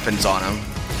had weapons on him.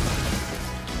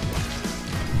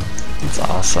 It's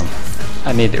awesome.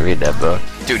 I need to read that book.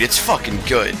 Dude, it's fucking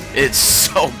good. It's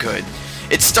so good.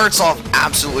 It starts off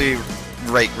absolutely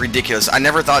ridiculous. I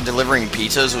never thought delivering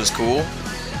pizzas was cool.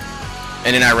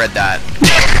 And then I read that.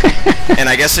 And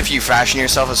I guess if you fashion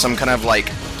yourself as some kind of like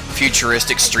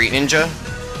futuristic street ninja,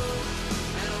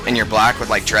 and you're black with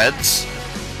like dreads,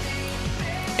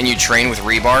 and you train with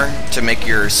rebar to make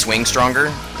your swing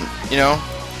stronger, you know,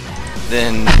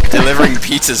 then delivering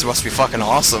pizzas must be fucking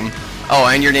awesome. Oh,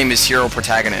 and your name is Hero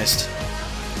Protagonist.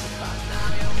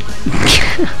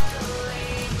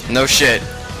 No shit.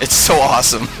 It's so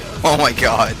awesome. Oh my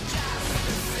god.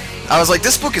 I was like,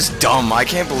 this book is dumb. I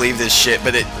can't believe this shit,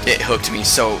 but it hooked me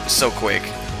so quick.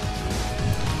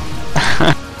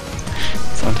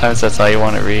 Sometimes that's all you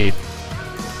want to read.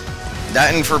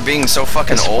 That, and for being so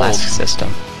fucking This old, flask system.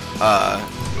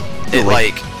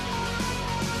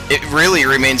 it really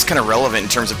remains kind of relevant in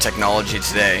terms of technology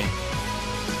today.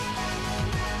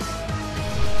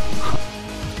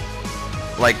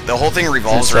 Like, the whole thing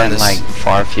revolves around this, like,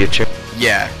 far future?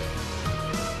 Yeah.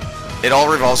 It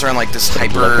all revolves around, like, this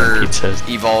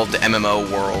hyper-evolved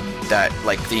MMO world that,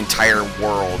 like, the entire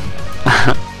world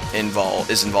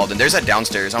is involved in. There's that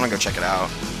downstairs. I'm gonna go check it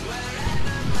out.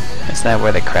 Is that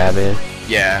where the crab is?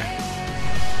 Yeah.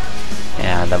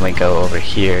 Yeah, then we go over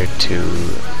here to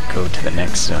go to the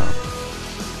next zone.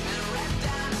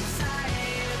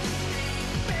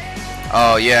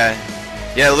 Oh, yeah.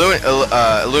 Yeah,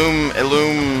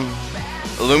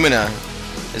 Illumina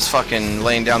is fucking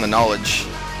laying down the knowledge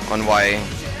on why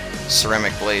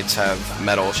ceramic blades have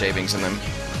metal shavings in them.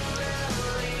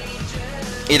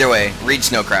 Either way, read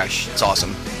Snow Crash. It's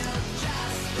awesome.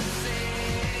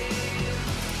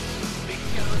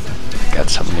 Got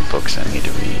so many books I need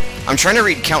to read. I'm trying to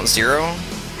read Count Zero,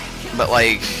 but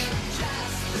like,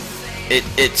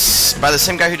 it's by the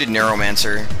same guy who did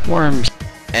Neuromancer. Worms.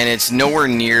 And it's nowhere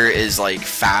near as like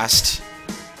fast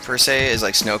per se is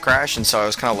like Snow Crash, and so I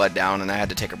was kind of let down, and I had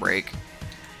to take a break.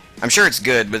 I'm sure it's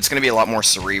good, but it's going to be a lot more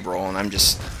cerebral, and I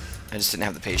just didn't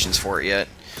have the patience for it yet.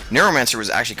 Neuromancer was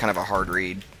actually kind of a hard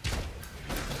read.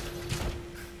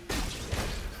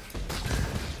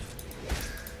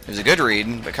 It was a good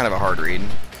read, but kind of a hard read.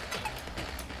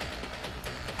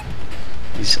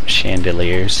 These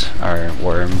chandeliers are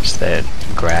worms that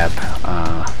grab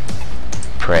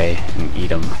prey and eat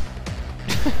them.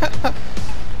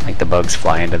 Like the bugs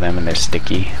fly into them and they're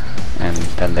sticky, and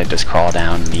then they just crawl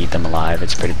down and eat them alive.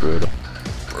 It's pretty brutal.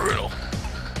 Brutal.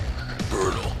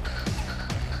 Brutal.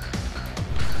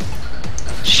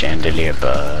 Chandelier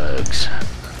bugs.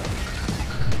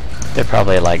 They're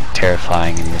probably like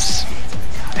terrifying in this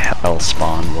hell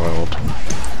spawn world.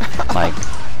 Like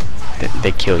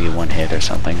they kill you one hit or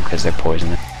something because they're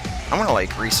poisonous. I'm gonna like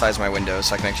resize my window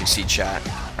so I can actually see chat.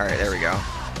 Alright, there we go.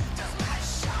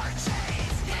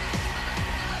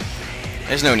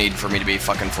 There's no need for me to be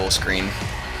fucking full screen.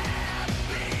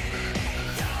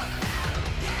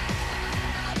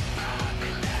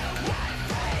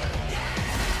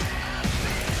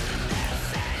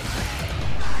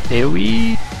 Here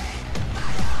we... I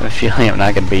have a feeling I'm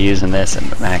not going to be using this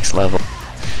at max level.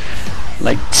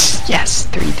 Like, yes,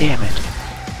 3 damage.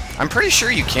 I'm pretty sure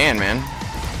you can, man.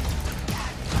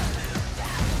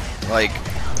 Like...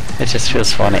 It just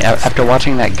feels funny. After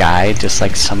watching that guy just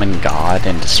like summon God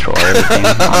and destroy everything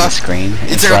on the screen,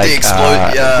 it's like,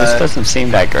 this doesn't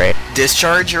seem that great.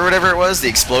 Discharge or whatever it was, the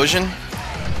explosion?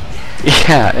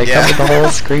 Yeah, it covered the whole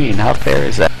screen. How fair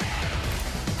is that?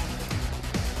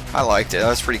 I liked it. That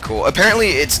was pretty cool. Apparently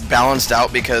it's balanced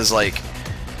out because like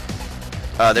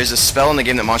there's a spell in the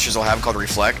game that monsters will have called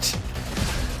Reflect.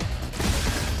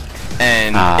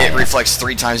 And it reflects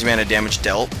 3 times the amount of damage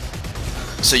dealt.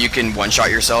 So you can one-shot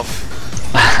yourself.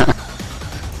 I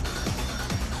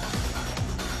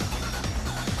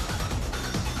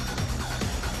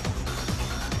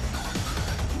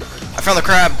found the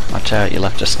crab! Watch out, you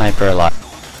left a sniper alive.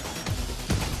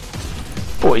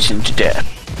 Poisoned to death.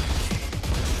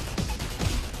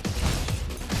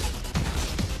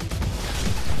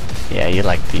 Yeah, you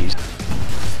like these.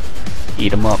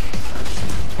 Eat 'em up.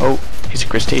 Oh, he's a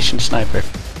crustacean sniper.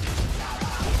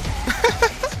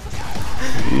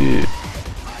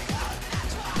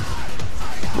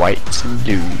 Whites and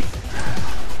blue.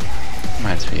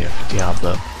 Reminds me of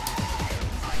Diablo.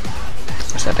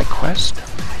 Is that a quest?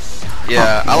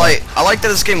 Yeah, I like that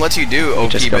this game lets you do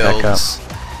OP builds.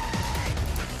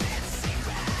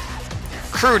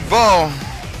 Crude bow.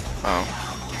 Oh,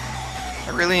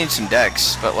 I really need some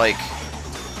decks, but like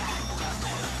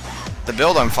the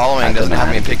build I'm following doesn't have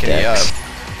me pick any up.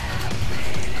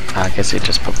 I guess it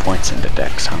just put points into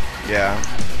decks, huh? Yeah.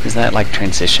 Is that like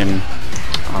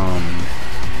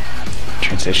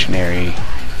transitionary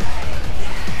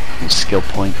skill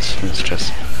points? It's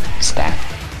just stat.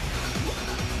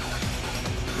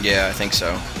 Yeah, I think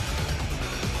so.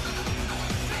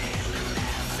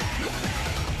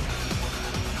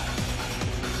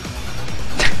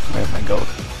 Where'd I go?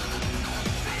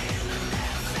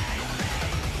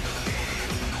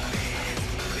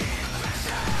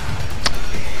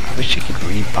 I wish you could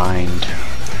rebind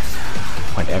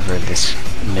whatever this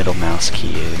middle mouse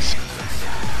key is.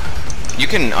 You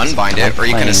can unbind it, or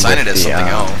you can assign it as something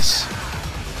else.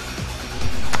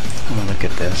 Oh, look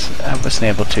at this. I wasn't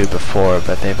able to before,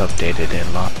 but they've updated it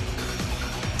a lot.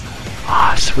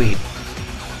 Ah, sweet.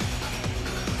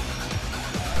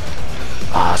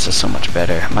 Ah, this is so much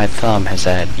better. My thumb has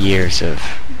had years of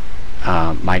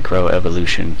micro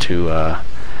evolution to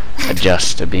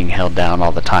adjust to being held down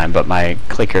all the time, but my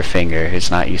clicker finger is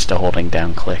not used to holding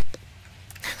down click.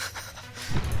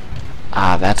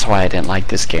 That's why I didn't like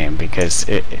this game, because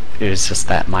it was just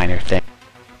that minor thing.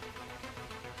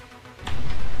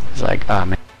 It's like, oh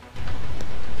man,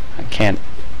 I can't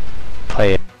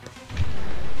play it.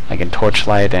 Like in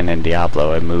Torchlight and in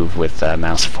Diablo, I move with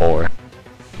mouse 4.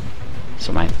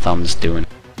 So my thumb's doing.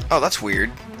 Oh, that's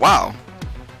weird. Wow.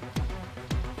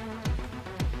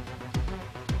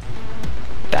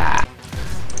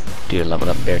 Dude, leveled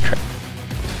up bear trap.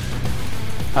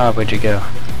 Oh, where'd you go?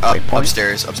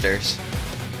 Upstairs, upstairs.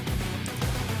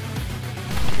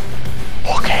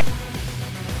 Okay.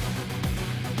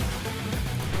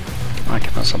 I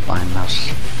can also bind mouse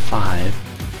 5.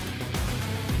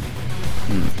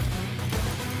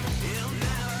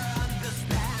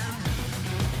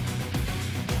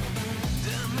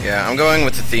 Yeah, I'm going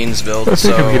with the Thenes build,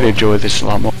 so I'm gonna enjoy this a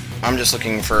lot more. I'm just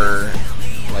looking for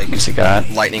like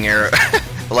lightning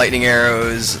lightning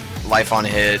arrows, life on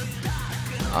hit.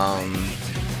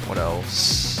 What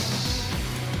else?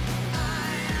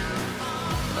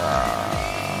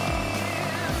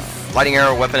 Lightning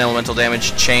arrow, weapon elemental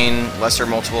damage, chain, lesser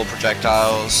multiple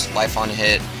projectiles, life on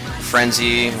hit,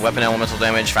 frenzy, weapon elemental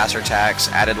damage, faster attacks,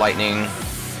 added lightning.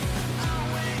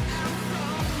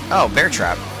 Oh, bear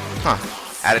trap. Huh.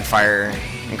 Added fire,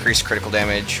 increased critical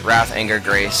damage, wrath, anger,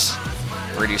 grace,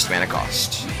 reduced mana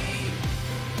cost.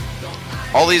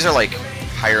 All these are like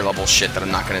higher level shit that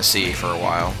I'm not gonna see for a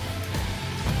while.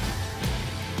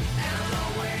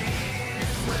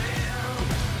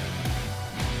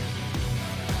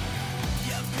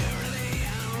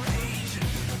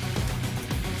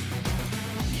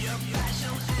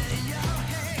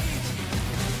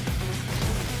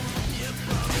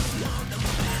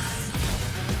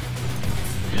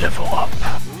 Level up.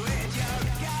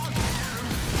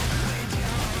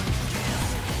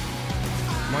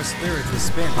 My spirit is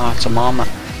spent. Oh, it's a mama.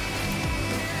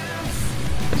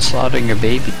 It's slaughtering your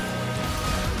baby.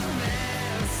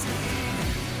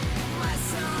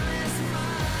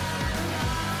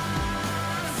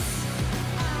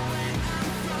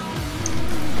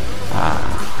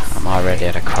 I'm already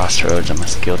at a crossroads on my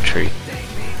skill tree.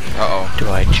 Uh-oh. Do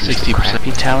I choose the 60%.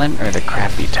 crappy talent or the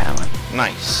crappy talent?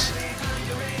 Nice.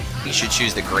 You should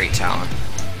choose the great talent.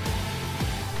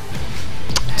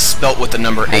 Spelt with the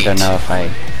number 8. I don't know if I...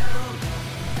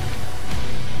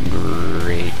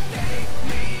 Great.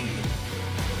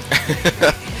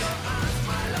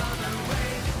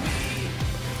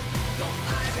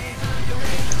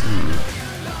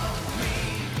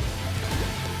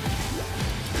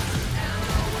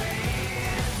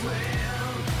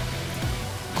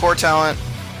 Core talent.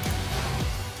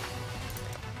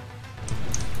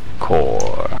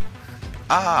 Core.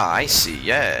 Ah, I see.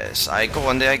 Yes. I go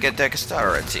and I get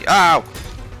dexterity. Ow!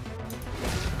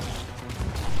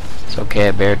 It's okay,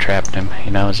 I bear trapped him. He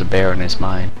now has a bear in his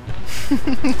mind.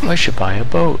 I should buy a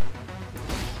boat.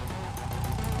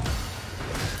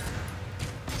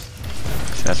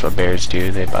 So that's what bears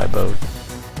do, they buy boats.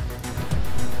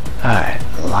 Alright,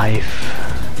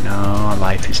 life. No,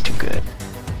 life is too good.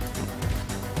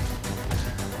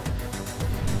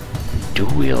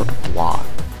 Dual wield block.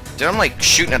 Dude, I'm like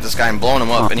shooting at this guy and blowing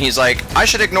him up, and he's like, I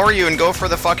should ignore you and go for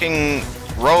the fucking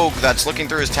rogue that's looking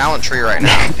through his talent tree right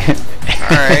now.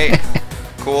 Alright.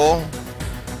 Cool.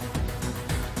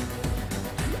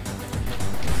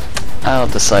 I'll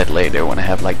decide later when I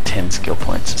have like 10 skill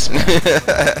points to spend.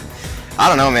 I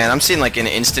don't know, man. I'm seeing like an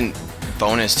instant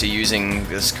bonus to using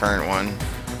this current one.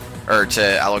 Or to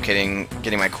allocating,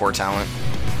 getting my core talent.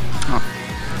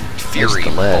 Fury There's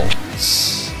the ledge.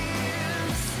 bolts.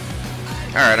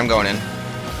 Alright, I'm going in.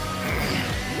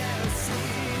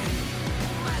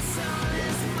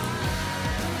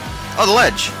 Oh, the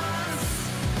ledge.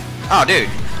 Oh, dude.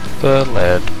 The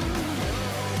lead.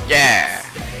 Yeah.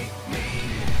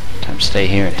 Time to stay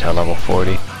here until level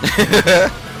 40.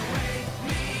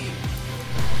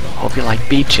 Hope you like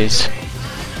beaches.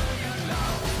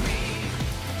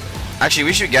 Actually,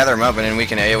 we should gather them up and then we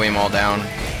can AoE them all down.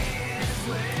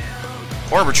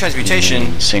 Orb of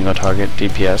Transmutation. Single target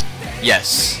DPS.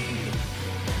 Yes.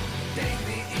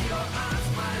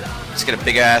 Let's get a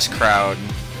big ass crowd.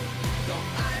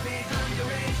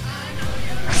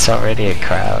 It's already a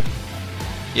crowd.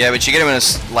 Yeah, but you get them in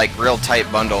a like real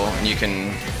tight bundle, and you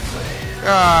can.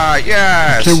 Ah,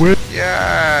 yes,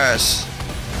 yes.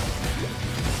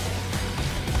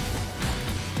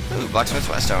 Ooh, Blacksmith's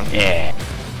Whetstone. Yeah.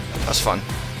 That's fun.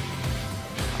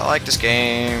 I like this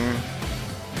game.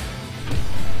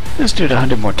 Let's do it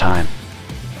 100 more times.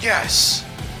 Yes.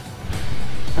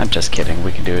 I'm just kidding.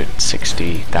 We can do it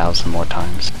 60,000 more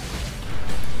times.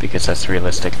 Because that's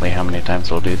realistically how many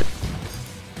times we'll do that.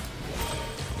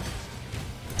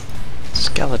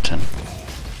 Skeleton.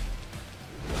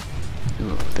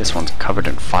 Ooh, this one's covered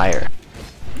in fire.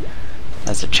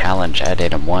 That's a challenge. Add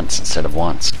him once instead of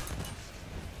once.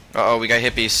 Uh oh, we got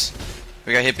hippies.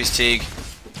 We got hippies, Teague.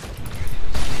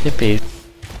 Hippies.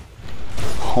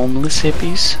 Homeless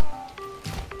hippies?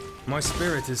 My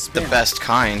spirit is The spent. best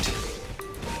kind.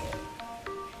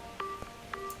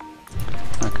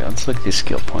 Okay, let's look at these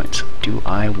skill points. Do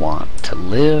I want to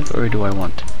live or do I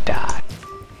want to die?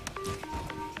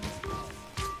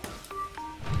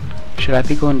 Should I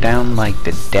be going down like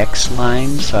the dex line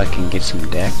so I can get some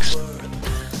dex?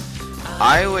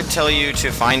 I would tell you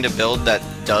to find a build that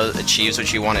achieves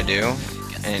what you want to do,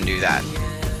 and do that.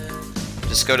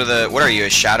 Just go to the. What are you? A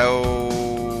shadow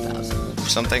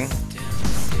something?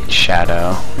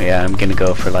 Shadow. Yeah, I'm gonna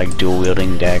go for like dual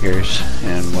wielding daggers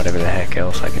and whatever the heck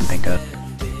else I can think of.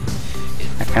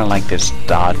 I kinda like this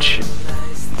dodge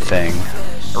thing.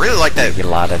 I really like that You get a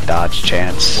lot of dodge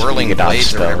chance. whirling You can dodge blades or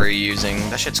spell. whatever you're using.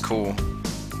 That shit's cool.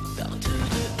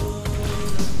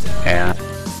 Yeah.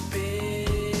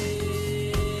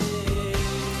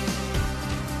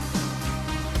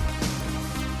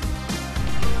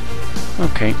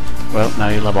 Okay, well, now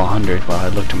you're level 100 while I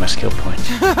looked at my skill points.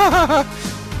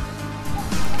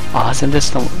 Oh, isn't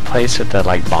this the place with the,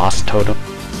 like, boss totem?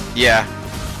 Yeah.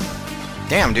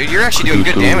 Damn, dude, you're actually doing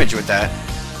good damage with that.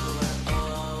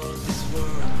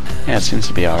 Yeah, it seems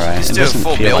to be alright. Just It do a doesn't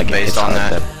full feel build like it based hits on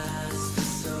hard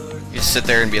that. You just sit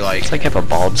there and be like, It's like I have a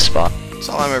bald spot. that's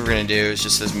all I'm ever gonna do is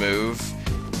just this move.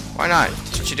 Why not?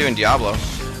 That's what you do in Diablo.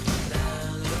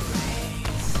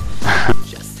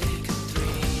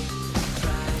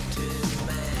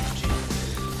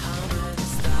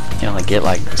 You only get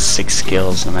like 6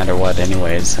 skills no matter what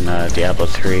anyways in Diablo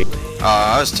 3.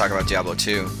 I was talking about Diablo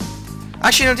 2.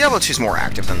 Actually, no, Diablo 2 is more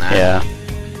active than that. Yeah.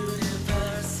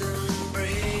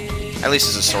 At least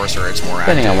as a sorcerer, it's more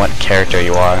active. Depending on what character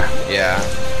you are. Yeah.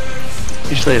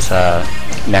 Usually as a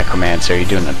necromancer, you're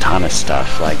doing a ton of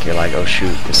stuff. Like, you're like, oh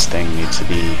shoot, this thing needs to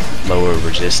be lower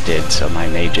resisted so my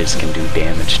mages can do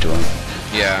damage to him.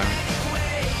 Yeah.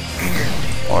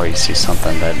 Or you see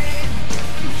something that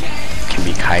can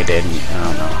be kited. I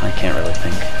don't know, I can't really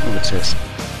think. What's this?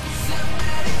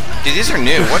 Dude, these are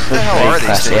new. What the hell are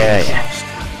these things?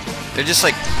 Yeah. They're just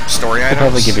like story They'll items.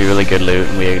 probably give you really good loot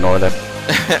and we ignore them.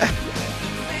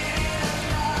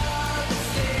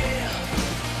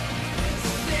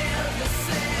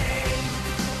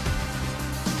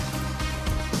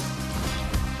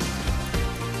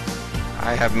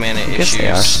 I have mana I issues. guess they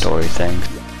are story things.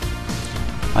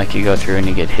 Like you go through and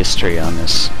you get history on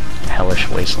this hellish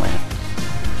wasteland.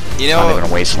 You It's not know, even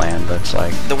a wasteland, but it's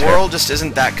like... the world just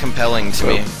isn't that compelling to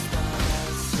me.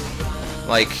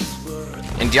 Like,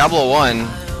 in Diablo 1,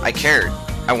 I cared.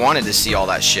 I wanted to see all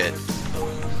that shit.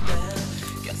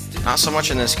 Not so much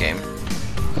in this game.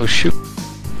 Oh shoot.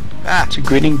 Ah! It's a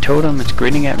grinning totem, it's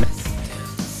grinning at me.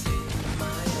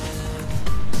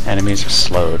 Enemies are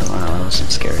slowed. Wow, that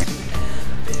wasn't scary.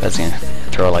 That's gonna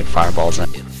throw like fireballs in.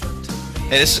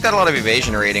 Hey, this has got a lot of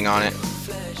evasion rating on it.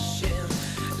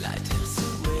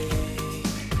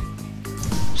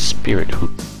 Spirit hoop.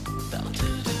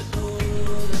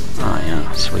 Oh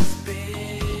yeah, sweet.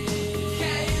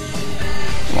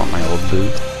 Want my old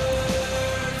boot?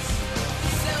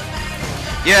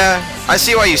 Yeah, I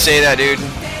see why you say that, dude.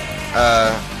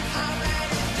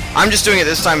 I'm just doing it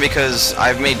this time because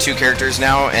I've made 2 characters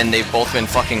now, and they've both been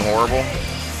fucking horrible.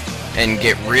 And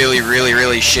get really, really,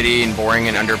 really shitty and boring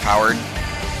and underpowered.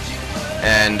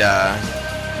 And,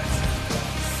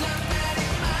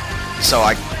 so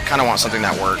I kind of want something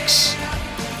that works.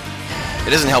 It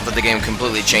doesn't help that the game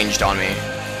completely changed on me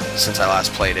since I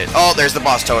last played it. Oh, there's the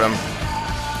boss totem.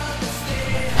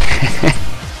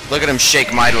 Look at him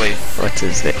shake mightily. What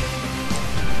is it?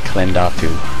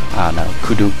 Klendathu. Ah no,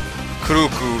 Kudu.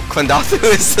 Kuruku. Klendathu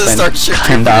is the starship.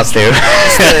 Klendathu.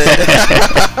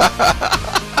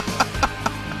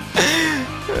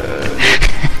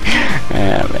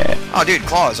 Yeah, man. Oh, dude,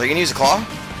 claws. Are you gonna use a claw?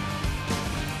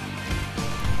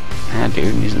 Ah,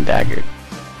 dude, I'm using dagger.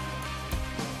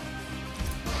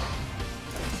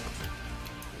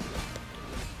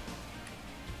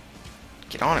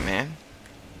 Get on it, man.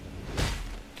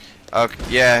 Okay,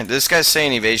 yeah, this guy's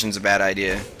saying evasion's a bad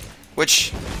idea.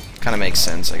 Which kind of makes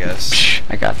sense, I guess. Psh,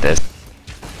 I got this.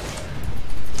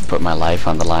 Put my life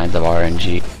on the lines of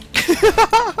RNG.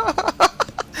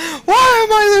 Why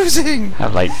am I losing? I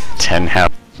have like 10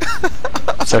 health.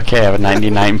 It's okay, I have a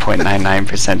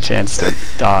 99.99% chance to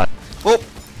dodge. Oh,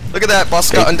 look at that.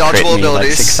 Boss got They undodgeable crit me like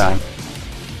abilities. 6 times.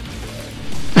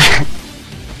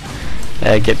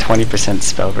 Yeah, I get 20%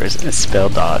 spell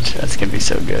dodge. That's gonna be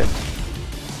so good.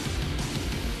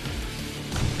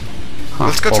 Huh,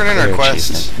 Let's go full turn in our player quest.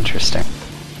 achievement. Interesting.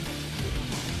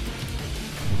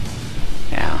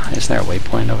 Yeah, isn't there a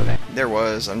waypoint over there? There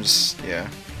was. I'm just, yeah.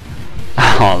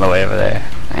 All the way over there.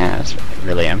 Yeah, it's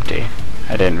really empty.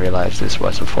 I didn't realize this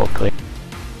was a full clear.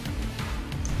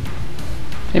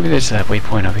 Maybe there's a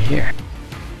waypoint over here.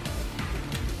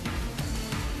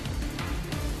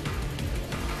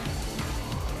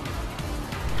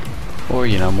 Or,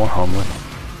 you know, more homewood.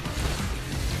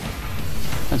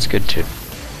 That's good too.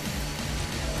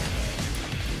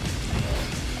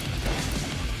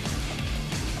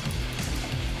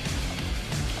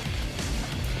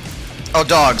 Oh,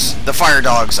 dogs. The fire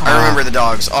dogs. I remember the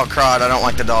dogs. Oh, crud. I don't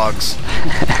like the dogs.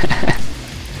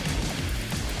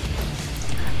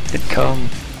 It come.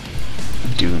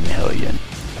 Doom Hellion.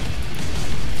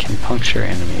 Can puncture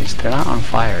enemies. They're not on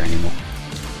fire anymore.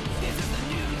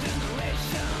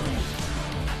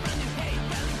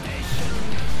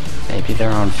 Maybe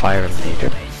they're on fire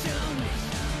later.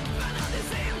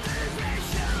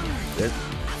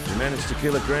 You managed to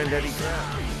kill a granddaddy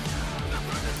crab.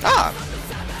 Ah.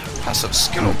 Passive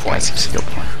skill Oh, point. passive skill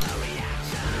point.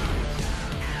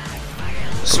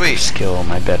 Sweet. Skill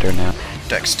am I better now?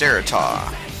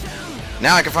 Dexterita.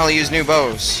 Now I can finally use new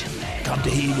bows. Come to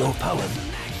heal your power.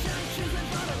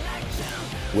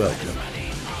 Welcome.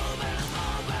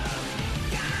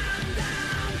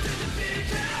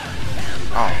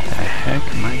 Oh. The heck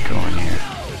am I going here?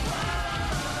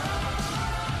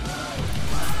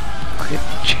 Crit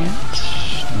chance?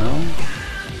 No?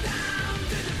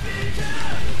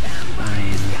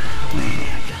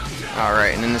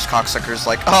 Alright, and then this cocksucker's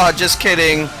like, oh, just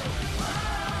kidding.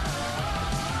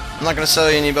 I'm not gonna sell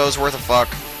you any bows worth a fuck.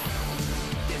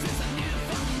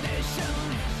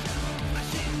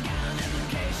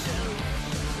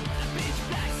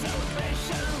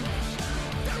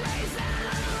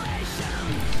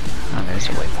 Oh, there's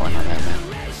a waypoint on that map.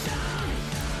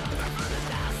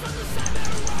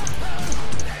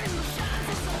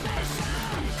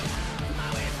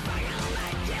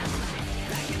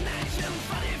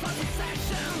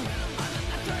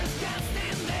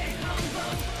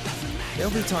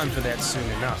 There'll be time for that soon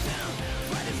enough.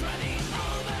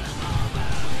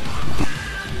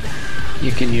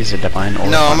 You can use a divine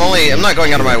orb. No, I'm not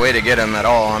going out of my way to get them at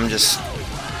all. I'm just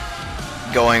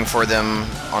going for them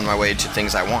on my way to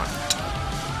things I want.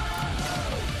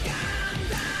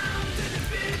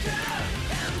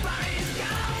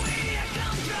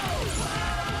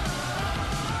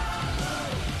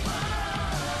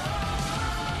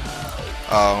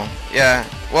 Oh, yeah.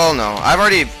 Well, no.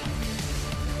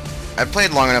 I've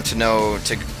played long enough to know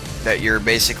that you're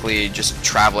basically just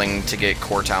traveling to get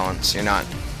core talents. You're not...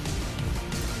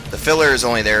 The filler is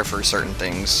only there for certain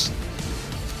things.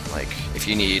 Like, if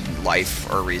you need life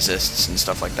or resists and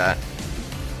stuff like that.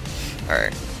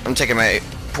 Alright. I'm taking my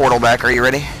portal back. Are you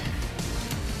ready?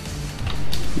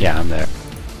 Yeah, I'm there.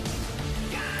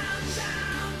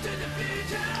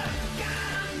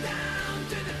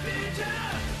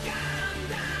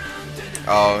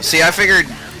 Oh, see, I figured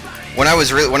when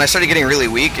I started getting really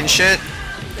weak and shit,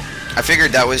 I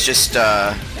figured that was just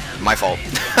my fault.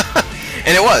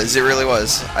 And it really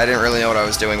was. I didn't really know what I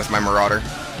was doing with my Marauder.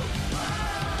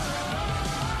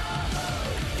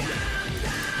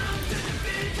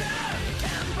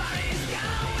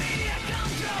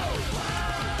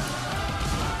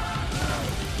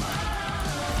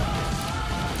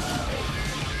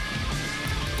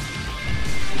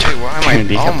 Dude, why am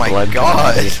I? Oh my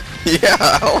god!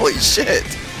 Yeah, holy shit!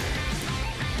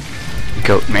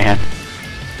 Goat man.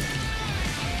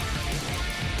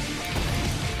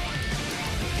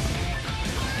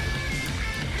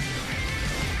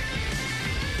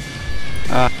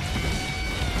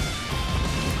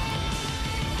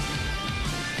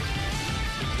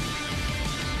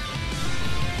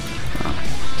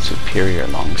 Superior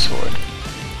longsword.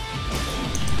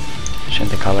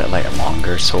 Shouldn't they call it like a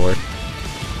longer sword?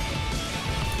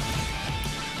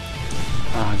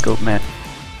 Goat man.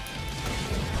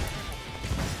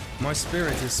 My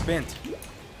spirit is spent.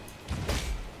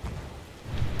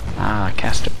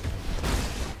 Caster.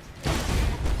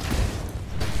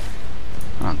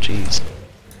 Oh, jeez.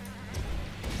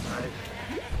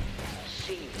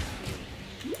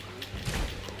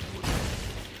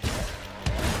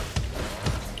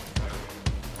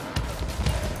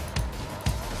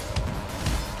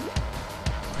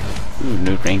 Ooh,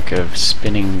 new rank of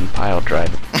spinning pile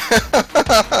driver.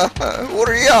 What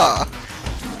are ya?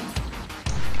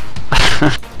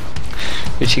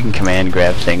 Wish you can command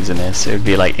grab things in this. It would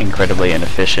be like incredibly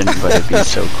inefficient, but it'd be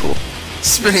so cool.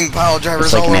 Spinning pile drivers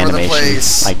It's like all an over the animation,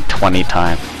 place. like 20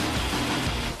 times.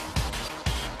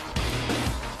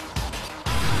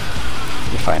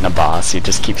 You find a boss, you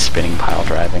just keep spinning pile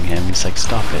driving him. He's like,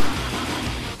 stop it.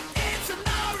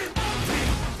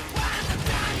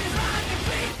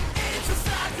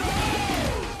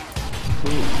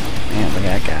 Ooh, man, look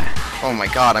at that guy. Oh my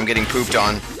god, I'm getting pooped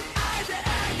on.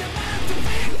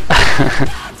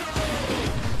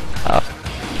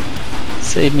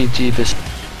 Save me, Jeebus.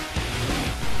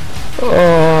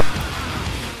 Oh.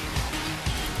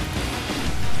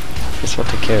 Guess we'll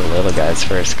take care of the little guys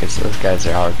first, because those guys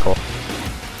are hardcore.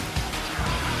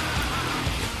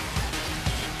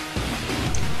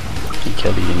 Can you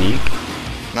kill the unique?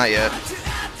 Not yet.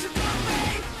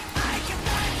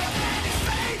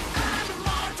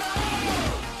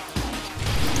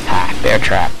 Ha, bear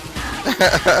trap.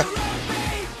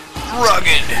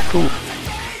 Rugged. Cool.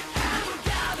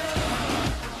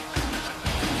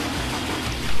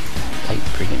 Light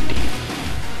Brigandine.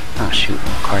 Oh shoot,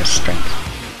 requires strength.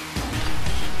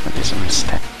 What is my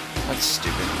stat? That's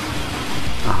stupid.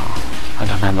 Oh, I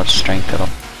don't have much strength at all.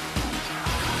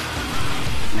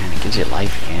 Man, it gives you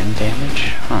life and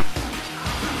damage? Huh.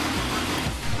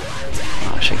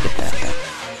 Oh, I should get that then.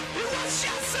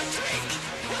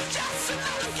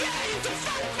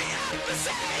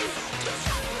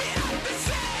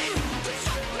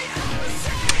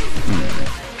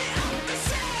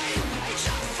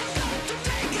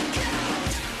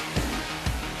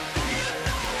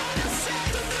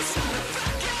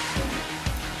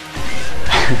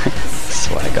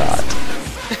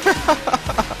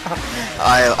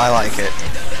 I like it.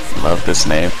 Love this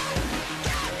name.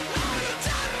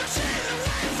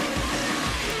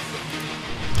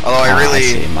 Although I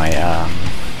see my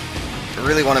I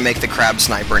really want to make the crab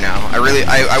sniper now.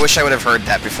 I wish I would have heard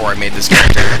that before I made this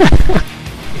character.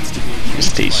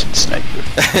 station sniper.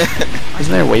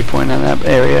 Isn't there a waypoint on that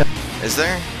area? Is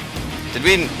there? Did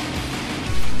we?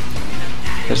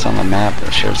 There's on the map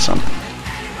that shows something.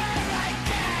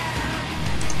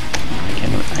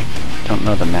 I don't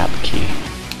know the map key.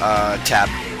 Tab.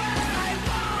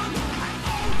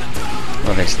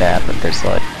 Well, there's that, but there's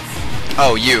like...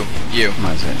 Oh, you.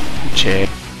 What is it? J.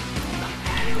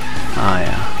 Oh,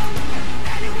 yeah.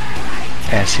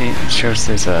 Yeah, see, it shows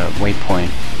there's a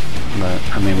waypoint, but,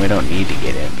 I mean, we don't need to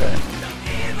get it, but...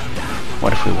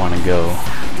 What if we want to go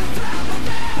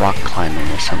rock climbing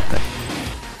or something?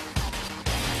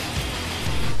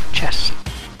 Chest.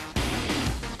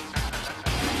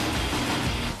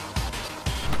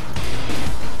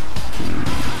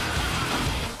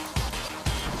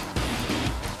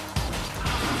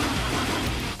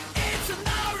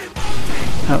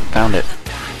 Oh, found it.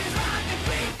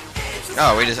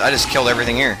 Oh, I just killed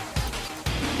everything here.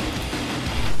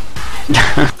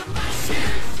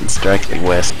 It's directly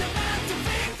west.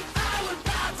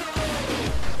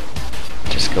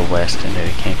 Just go west and then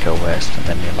you can't go west and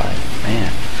then you're like, man,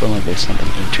 if only there's something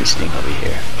interesting over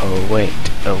here. Oh wait,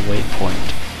 a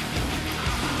waypoint.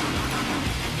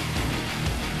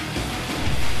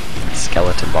 The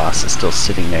skeleton boss is still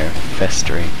sitting there,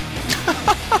 festering.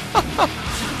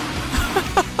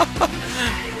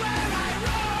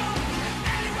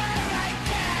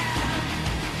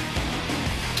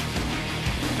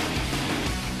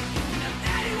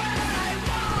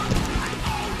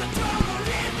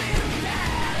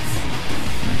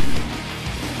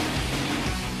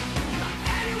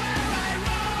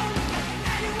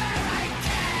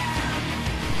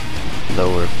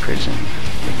 Lower prison,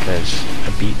 because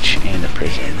a beach and a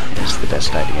prison is the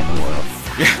best idea in the world.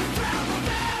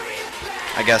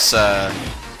 I guess,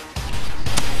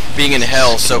 being in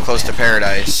hell so close to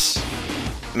paradise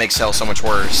makes hell so much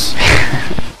worse.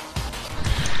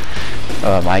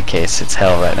 Oh, in my case, it's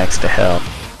hell right next to hell.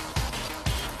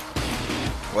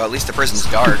 Well, at least the prison's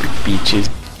dark. Beaches.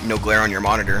 No glare on your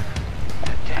monitor.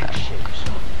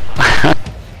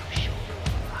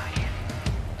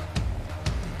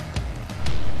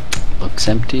 Looks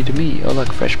empty to me. Oh,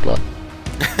 look, fresh blood.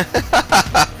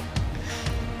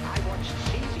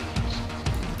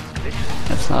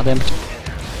 That's not empty.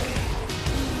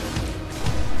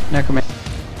 Necroman.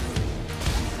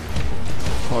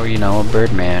 Or, you know, a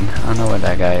birdman. I don't know what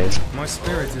that guy is. My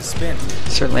spirit is spent.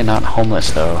 Certainly not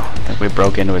homeless, though. I think we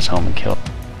broke into his home and killed.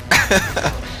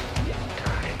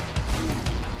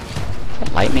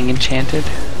 Lightning enchanted?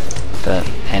 The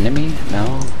enemy?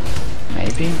 No?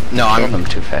 Maybe? No, I I'm... killed him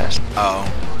too fast. Oh.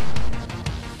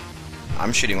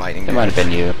 I'm shooting lightning. It might have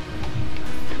been you.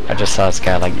 I just saw this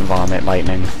guy, like, vomit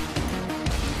lightning.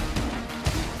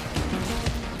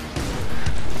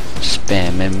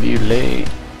 Spam emulate.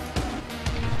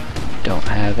 Don't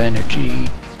have energy.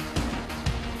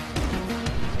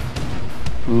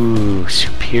 Ooh,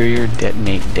 superior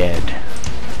detonate dead.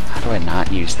 How do I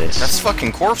not use this? That's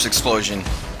fucking corpse explosion.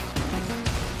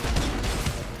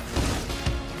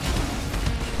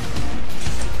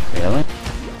 Really?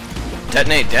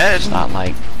 Detonate dead? It's not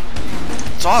like...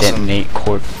 It's awesome. Detonate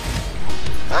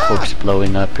corpse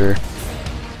blowing up here.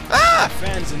 Ah!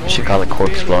 I should call it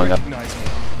corpse blowing up.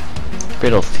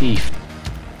 Brittle thief.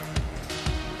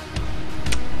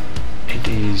 It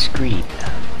is green.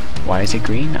 Why is it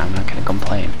green? I'm not gonna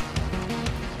complain.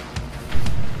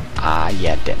 Ah,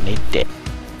 yeah, detonate dead.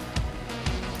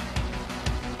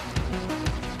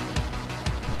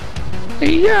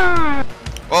 Yeah!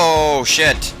 Oh,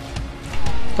 shit.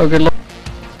 Oh, good luck.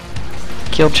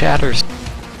 Kill chatters.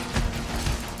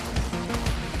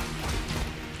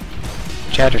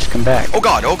 Chatters, come back. Oh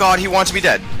god, he wants me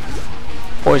dead.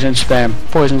 Poison spam,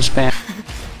 poison spam.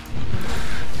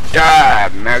 Die,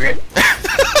 maggot.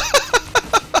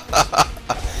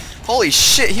 Holy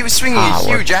shit, he was swinging a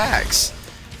huge axe.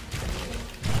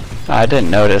 I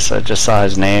didn't notice, I just saw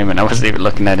his name and I wasn't even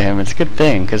looking at him. It's a good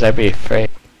thing, because I'd be afraid.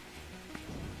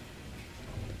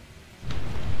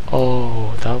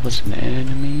 Oh, that was an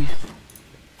enemy?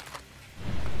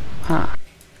 Huh.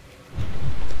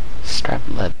 Strap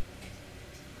lead.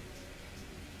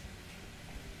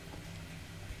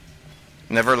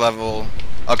 Never level...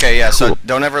 Okay, yeah, so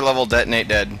don't ever level detonate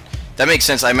dead. That makes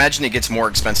sense. I imagine it gets more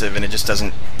expensive and it just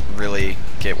doesn't really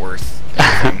get worth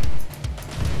anything.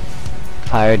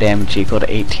 Fire damage equal to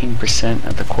 18%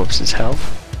 of the corpse's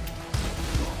health.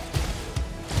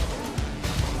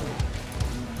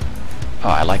 Oh,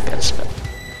 I like that spell.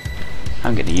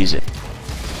 I'm gonna use it.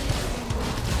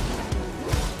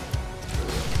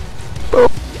 Boom.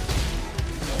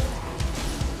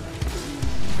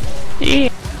 Yeah.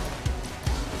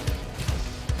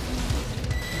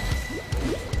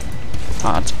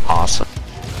 Oh, that's awesome.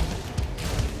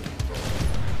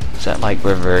 Is that like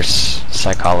reverse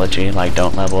psychology? Like,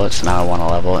 don't level it, so now I want to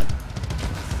level it.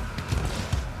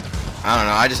 I don't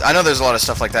know. I know there's a lot of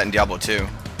stuff like that in Diablo 2.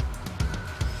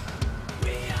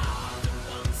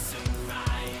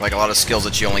 Like a lot of skills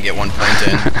that you only get 1 point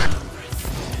in.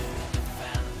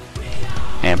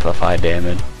 Amplify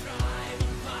damage.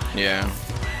 Yeah.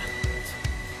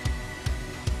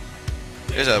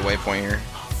 There's a waypoint here.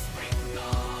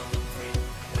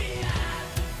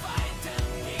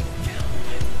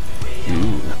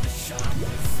 Ooh.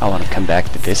 I want to come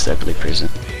back to this ugly prison.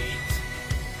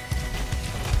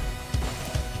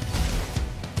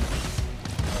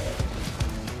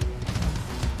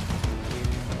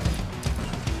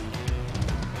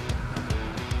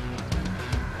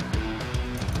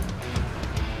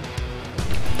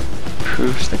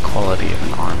 Improves the quality of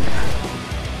an armor.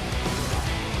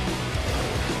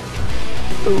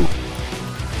 Ooh.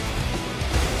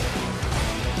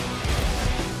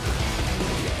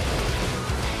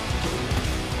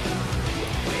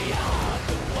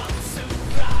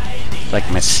 Like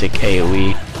my sick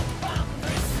AoE.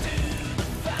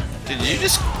 Did you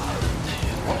just...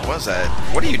 What was that?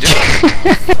 What are you doing?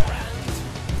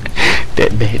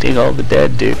 Detonating all the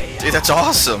dead, dude. Dude, that's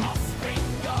awesome.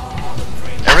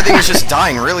 Everything is just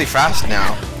dying really fast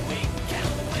now.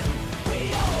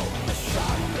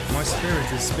 My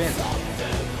spirit is spent.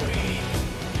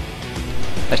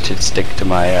 I should stick to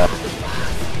my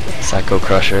Psycho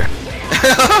Crusher.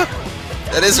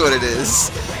 That is what it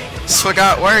is.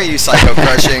 Swagat, why are you Psycho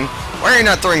Crushing? Why are you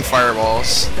not throwing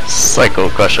fireballs? Psycho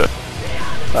Crusher.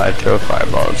 I throw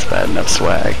fireballs, bad enough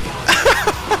swag.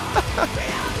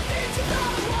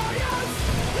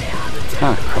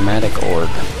 Huh, chromatic orb.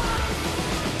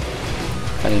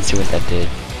 I didn't see what that did.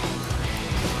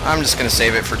 I'm just gonna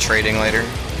save it for trading later.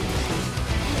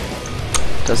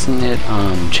 Doesn't it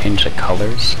change the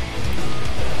colors?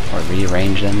 Or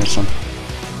rearrange them or something?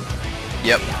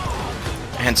 Yep.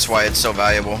 Hence why it's so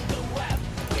valuable.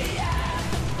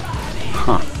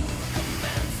 Huh.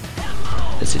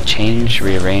 Does it change,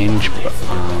 rearrange?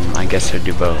 I guess it would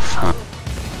do both, huh?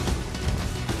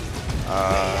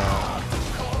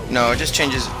 No, it just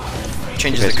changes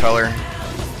the color.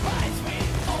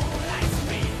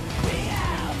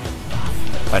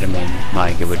 But I mean,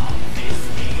 like, it would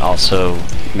also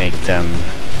make them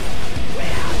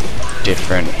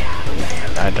different.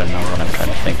 I don't know what I'm trying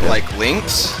to think of. Like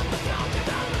links?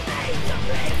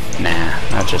 Nah,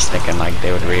 I was just thinking like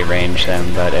they would rearrange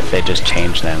them, but if they just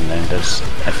change them, then it does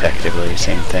effectively the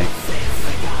same thing.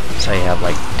 So you have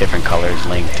like different colors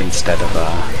linked instead of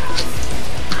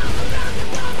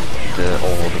the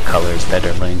old colors that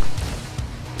are linked.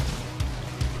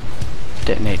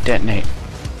 Detonate, detonate.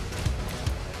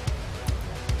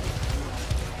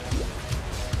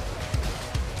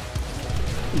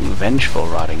 Ooh, vengeful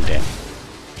rotting damage.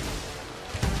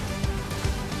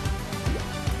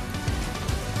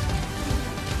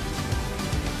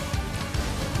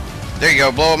 There you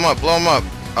go, blow them up, blow them up.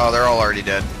 Oh, they're all already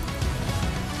dead.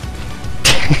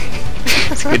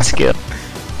 It's a good skill.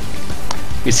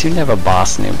 We seem to have a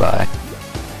boss nearby.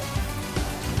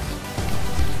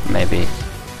 Maybe.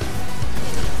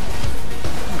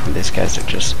 These guys are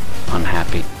just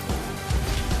unhappy.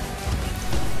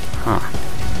 Huh.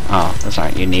 Oh, those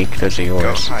aren't unique, those are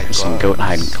yours. There's some goat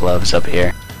hide gloves up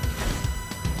here.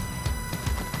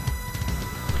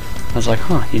 I was like,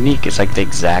 huh, unique. It's like the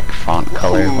exact font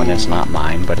color when it's not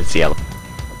mine, but it's yellow.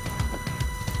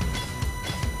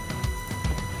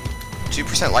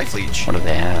 2% life leech. What do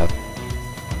they have?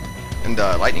 And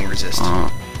lightning resist.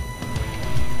 That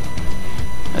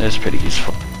is pretty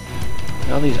useful. Look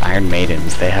at all these Iron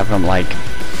Maidens, they have them like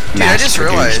Dude, I just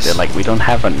realized. They're like, we don't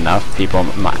have enough people,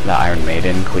 the Iron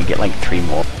Maiden, can we get like 3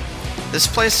 more? This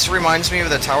place reminds me of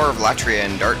the Tower of Latria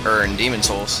in Demon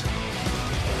Souls.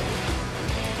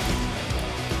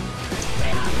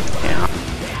 Yeah.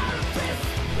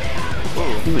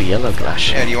 Ooh, yellow glass.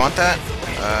 Yeah, do you want that?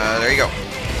 There you go.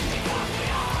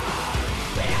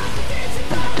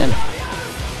 Then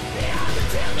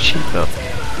Chico.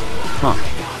 Huh.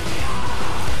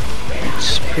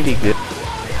 It's pretty good.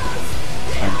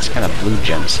 It's got a blue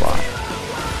gem slot.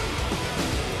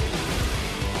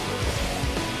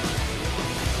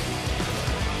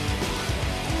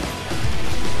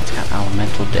 It's got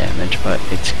elemental damage, but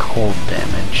it's cold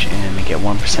damage, and we get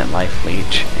 1% life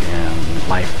leech and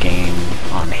life gain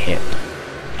on hit.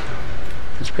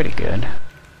 It's pretty good.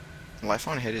 Life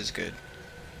on hit is good.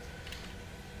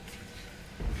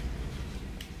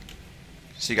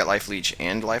 So you got life leech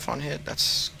and life on hit?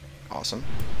 That's awesome.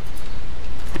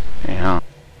 Yeah.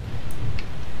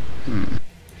 Seem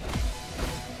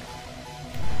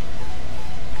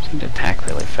to attack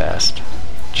really fast.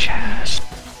 Chest.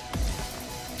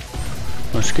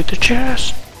 Let's get the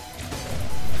chest.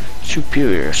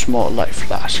 Superior small life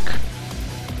flask.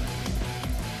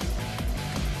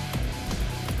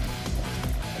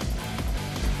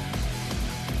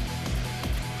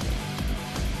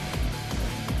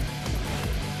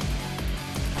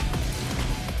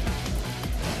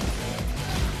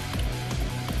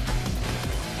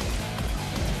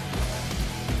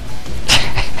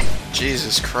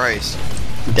 Jesus Christ.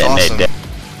 Detonate Awesome.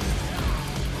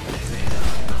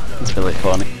 It's really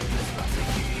funny.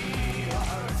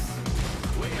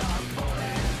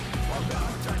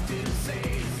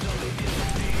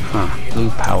 Huh, blue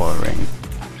power ring.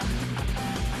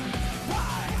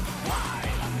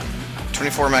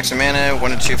 24 max mana,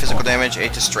 1 to 2 physical damage,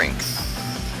 8 to strength.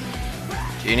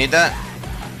 Do you need that?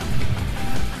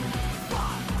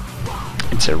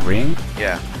 It's a ring?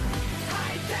 Yeah.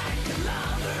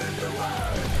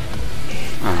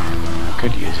 I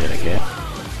could use it again.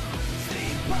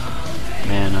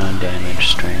 Mana, damage,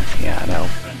 strength, yeah, that'll...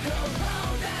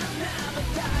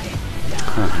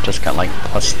 Huh, I just got like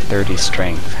plus 30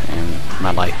 strength, and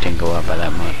my life didn't go up by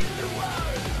that much.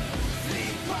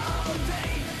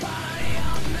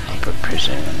 Upper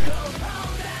prison.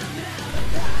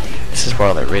 This is where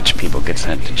all the rich people get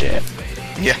sent to jail.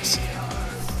 Yes.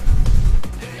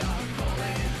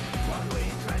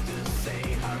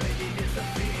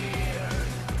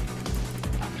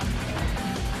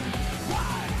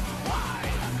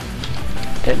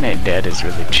 Detonate Dead is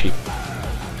really cheap.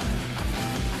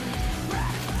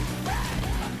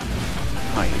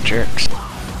 Oh, you jerks.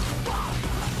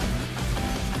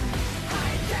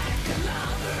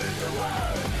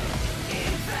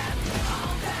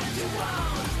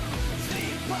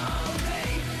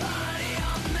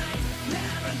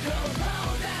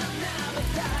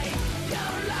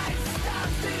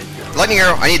 Lightning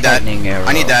arrow, I need that. Lightning arrow.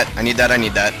 I need that. I need that. I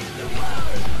need that.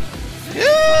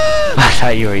 Yeah. I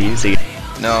thought you were using it.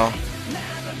 No.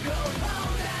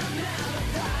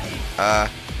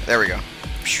 There we go.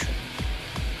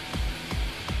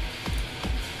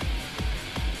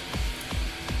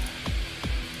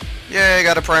 Yay,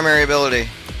 got a primary ability.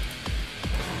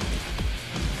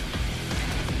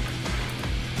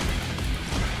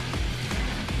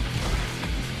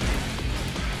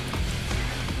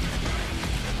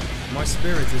 My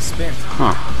spirit is spent.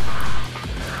 Huh.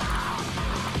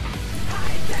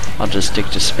 I'll just stick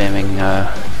to spamming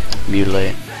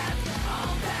Mutilate.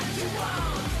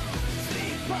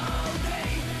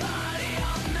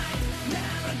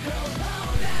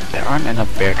 There aren't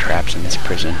enough bear traps in this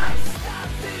prison.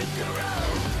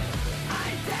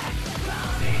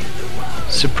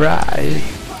 Surprise!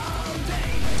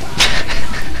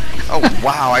 Oh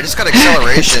wow, I just got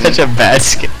acceleration. Such a bad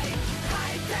skin.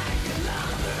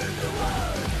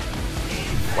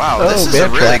 Wow, Oh, this is bear a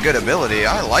really trap. good ability.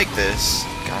 I like this.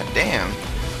 God damn.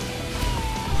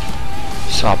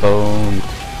 Sawbone.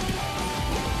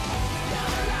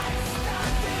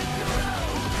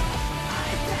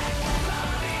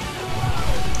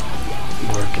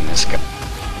 Working this guy.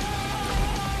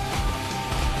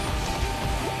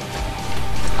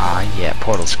 Ah, yeah,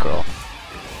 portal scroll.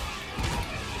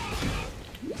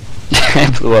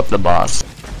 I blew up the boss.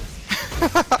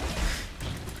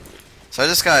 So I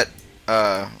just got,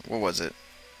 what was it?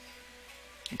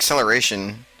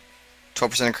 Acceleration.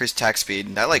 12% increased attack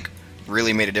speed. That, like,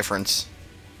 really made a difference.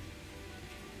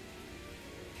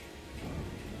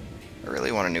 I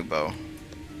really want a new bow.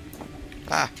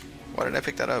 Ah, why did I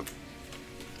pick that up?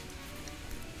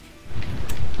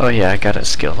 Oh yeah, I got a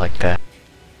skill like that.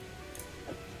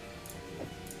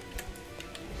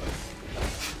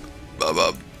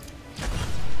 Bub.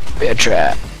 Bear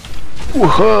trap.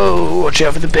 Whoa! Watch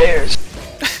out for the bears.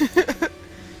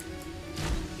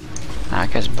 Ah,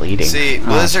 that guy's bleeding. See, Oh,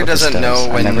 Blizzard that's what doesn't this does.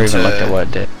 know when I never even to- looked at what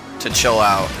it did. To chill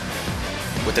out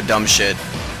with the dumb shit.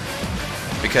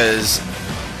 Because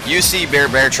you see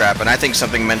bear trap, and I think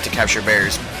something meant to capture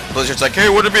bears. Blizzard's like, hey,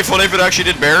 wouldn't it be funny if it actually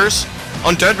did bears?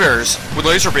 Undead bears with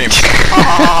laser beams.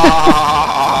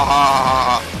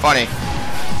 Funny.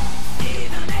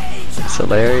 It's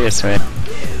hilarious, man.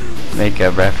 Make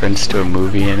a reference to a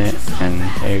movie in it, and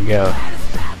there you go.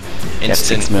 Got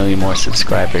Instant. 6 million more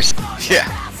subscribers. Yeah.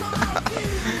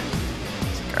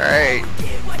 Alright.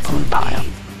 Bone pile.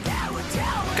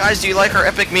 Guys, do you like our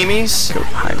epic memes? Go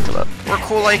hide the look. We're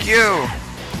cool like you.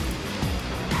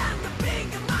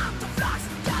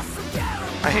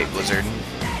 I hate Blizzard.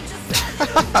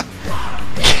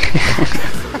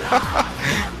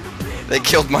 They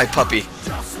killed my puppy.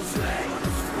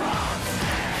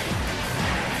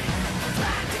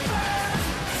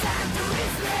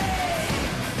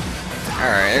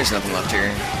 Alright, there's nothing left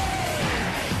here.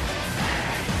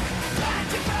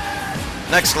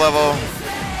 Next level.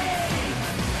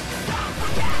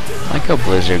 Like how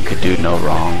Blizzard could do no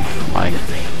wrong, like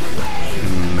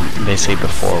basically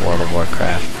before World of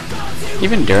Warcraft.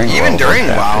 Even during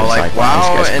WoW, like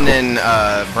WoW wow, and then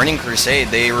Burning Crusade,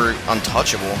 they were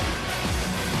untouchable.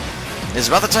 It's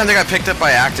about the time they got picked up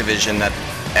by Activision that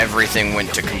everything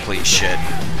went to complete shit.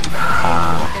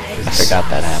 I forgot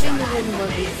that happened.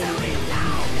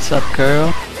 What's up,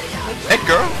 girl? Hey,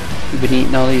 girl. You been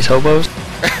eating all these hobos?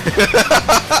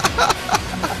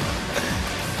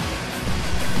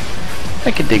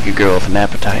 I could dig a girl with an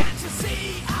appetite.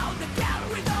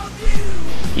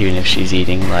 Even if she's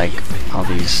eating, like, all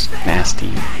these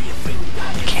nasty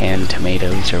canned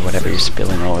tomatoes or whatever you're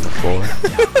spilling all over the floor.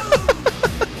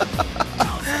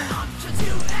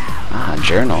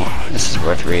 Journal. This is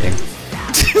worth reading.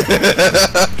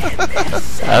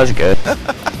 That was good.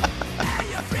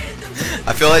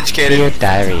 I feel educated. Dear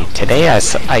diary, today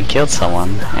I killed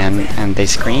someone, and they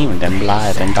screamed in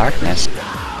blood and darkness.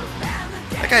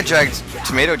 That guy dragged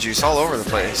tomato juice all over the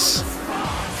place.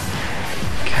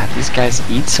 God, these guys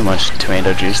eat so much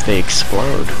tomato juice they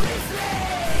explode.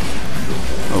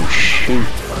 Oh shoot.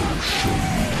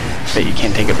 Bet you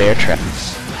can't take a bear trap.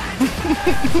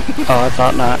 Oh, I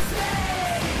thought not.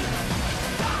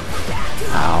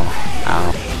 Ow.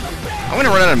 Ow. I'm gonna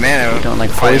run out of mana You don't like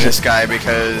fighting poison? this guy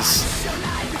because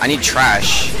I need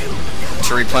trash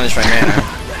to replenish my mana.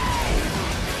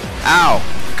 Ow!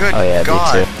 Good Oh yeah,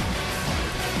 God. me too.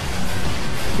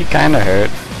 He kinda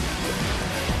hurt.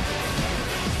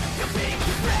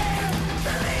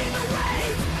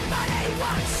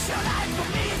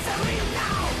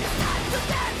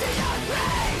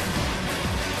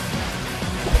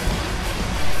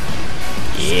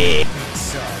 Yeah.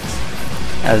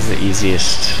 That was the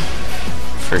easiest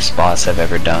first boss I've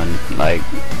ever done. Like,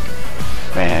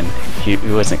 man, he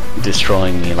wasn't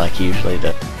destroying me like he usually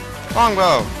does.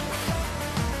 Longbow!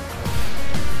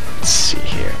 Let's see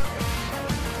here.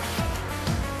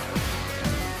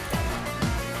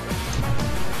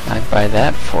 I'd buy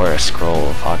that for a scroll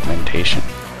of augmentation.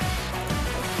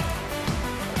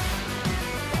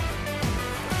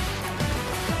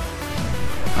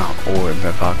 Oh, orb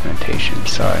of augmentation,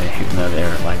 sorry, even though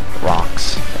they're like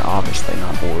rocks, they're obviously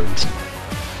not orbs.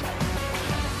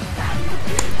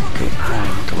 Good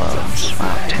iron gloves.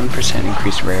 Wow, 10%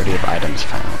 increased rarity of items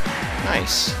found.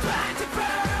 Nice.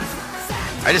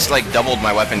 I just like doubled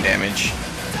my weapon damage.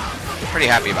 Pretty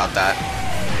happy about that.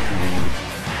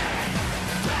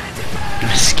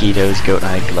 Mosquitoes, goat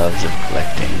eye gloves of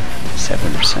collecting.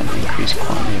 7% increased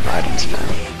quantity of items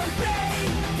found.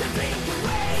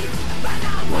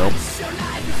 Well,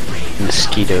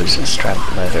 mosquitoes and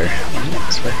strapped leather. What the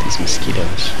heck's with these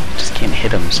mosquitoes? Just can't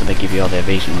hit them, so they give you all the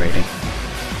evasion rating.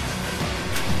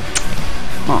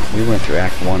 Oh, we went through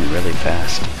Act 1 really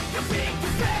fast.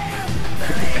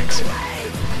 Exit.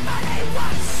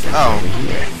 Oh, Over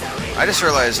here. I just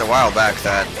realized a while back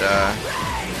that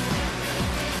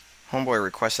Homeboy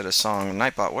requested a song.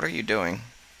 Nightbot, what are you doing?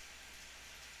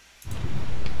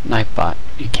 Nightbot,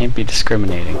 you can't be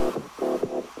discriminating.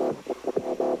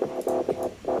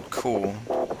 Cool.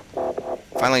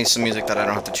 Finally some music that I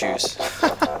don't have to choose.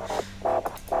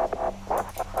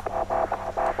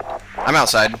 I'm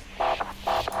outside.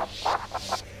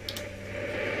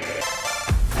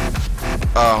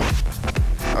 Oh.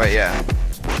 Oh wait, yeah.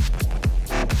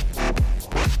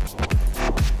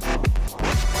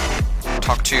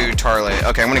 Talk to Tarley.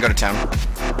 Okay, I'm gonna go to town.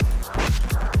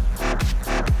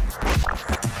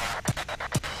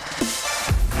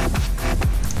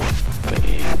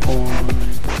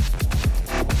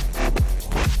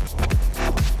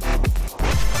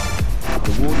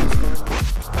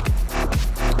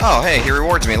 Oh, hey, he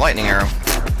rewards me, lightning arrow.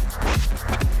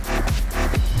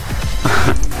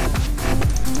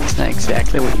 That's not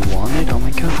exactly what you wanted? Oh my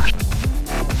gosh.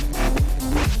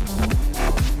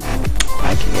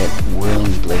 I can get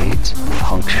whirling blades,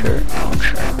 puncture,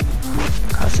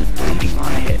 causes bleeding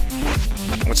on hit.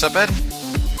 What's up, Ed?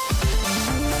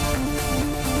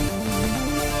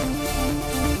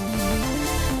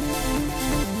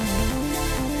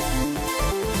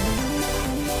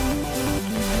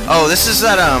 Oh, this is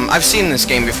that, I've seen this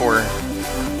game before.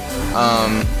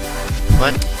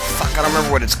 What? Fuck, I don't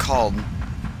remember what it's called.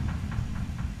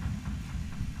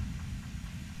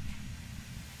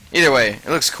 Either way, it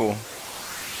looks cool.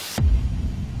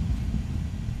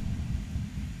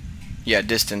 Yeah,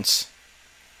 distance.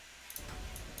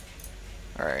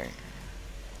 Alright.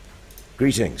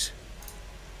 Greetings.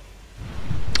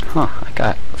 Huh, I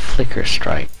got Flicker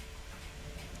Strike.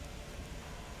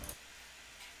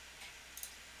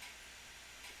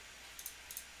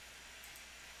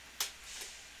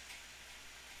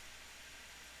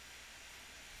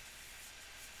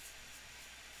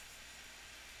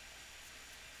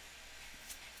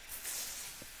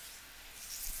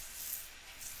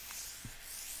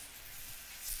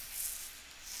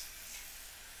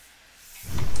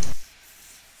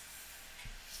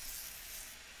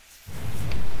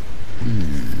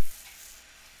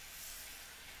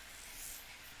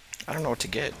 I don't know what to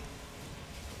get.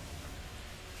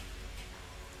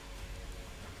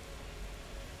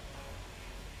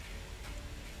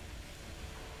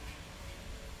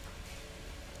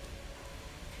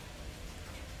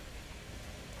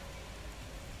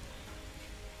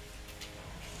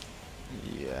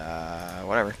 Yeah,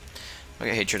 whatever. I'll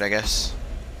get hatred, I guess.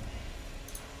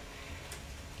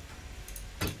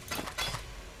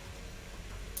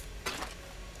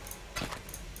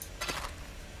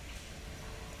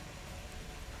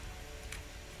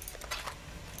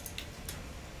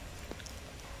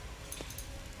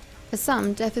 For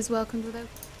some, death is welcomed with open.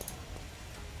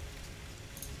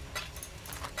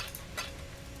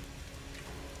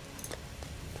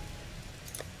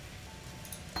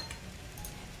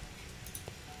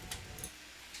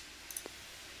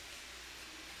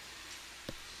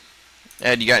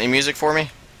 Ed, you got any music for me?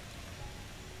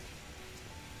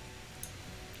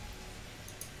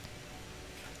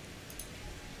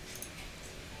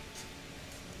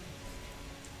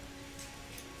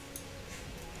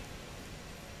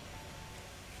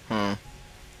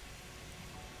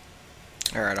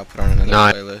 Alright, I'll put on another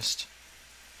playlist.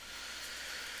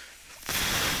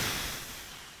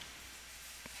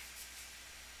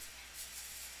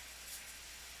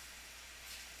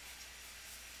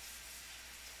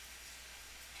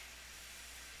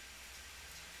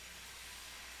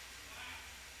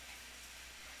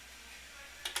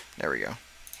 There we go.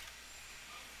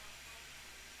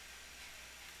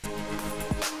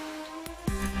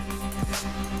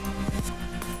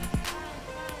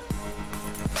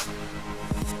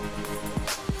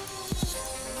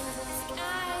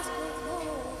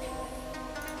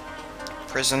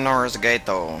 Prisoner's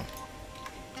Gato.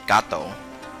 Gato.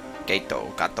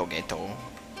 Gato. Gato. Gato.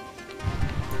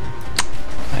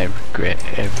 I regret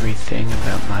everything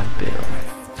about my build.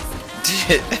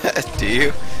 Do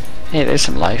you? Hey, there's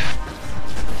some life.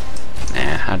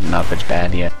 Nah, I don't know if it's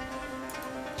bad yet.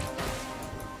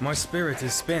 My spirit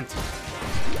is spent.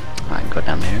 I can go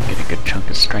down there and get a good chunk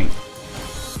of strength.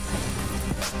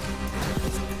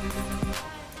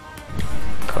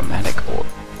 Chromatic orb.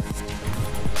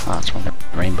 Oh, it's one of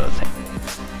the rainbow thing.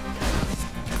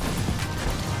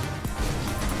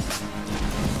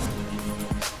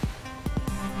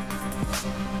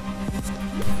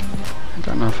 I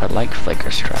don't know if I like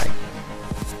Flicker Strike.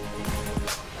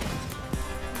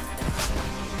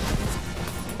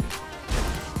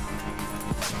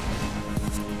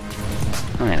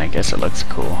 I mean, I guess it looks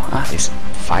cool. Ah, these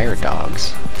fire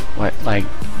dogs. What, like,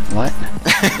 what?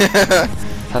 I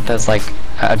thought that's like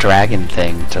a dragon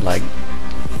thing to like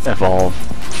evolve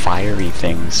fiery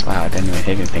things. Wow, I didn't even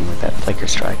hit anything with that Flicker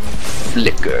Strike.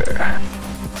 Flicker.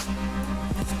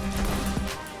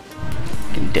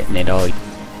 Can detonate all.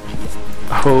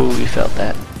 Oh, you felt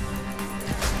that.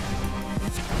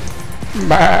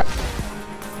 Bah.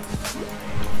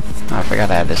 Oh, I forgot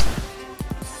I had this.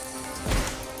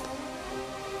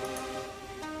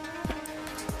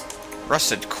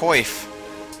 Rusted coif.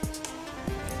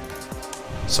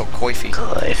 So coify.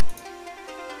 Coif.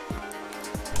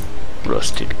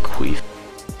 Rusted queef.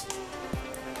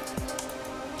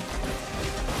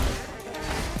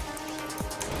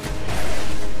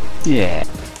 Yeah.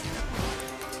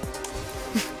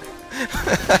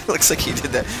 Looks like he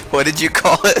did that. What did you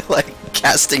call it? Like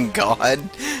casting God?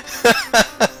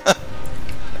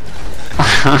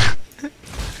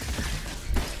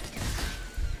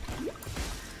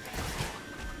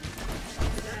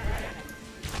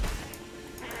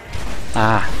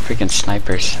 Ah, freaking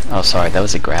snipers. Oh, sorry, that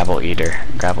was a gravel eater.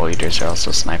 Gravel eaters are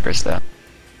also snipers, though.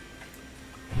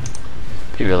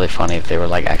 It'd be really funny if they were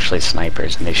like actually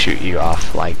snipers and they shoot you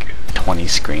off like 20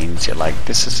 screens. You're like,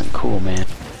 this isn't cool, man.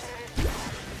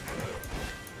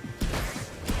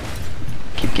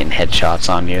 Keep getting headshots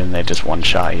on you and they just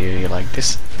one-shot you. You're like,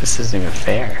 this isn't even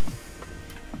fair.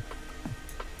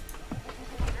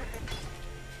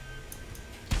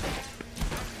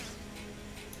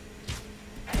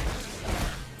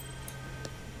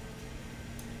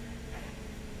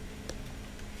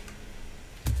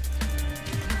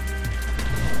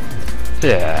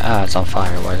 Yeah, it's on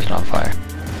fire. Why is it on fire?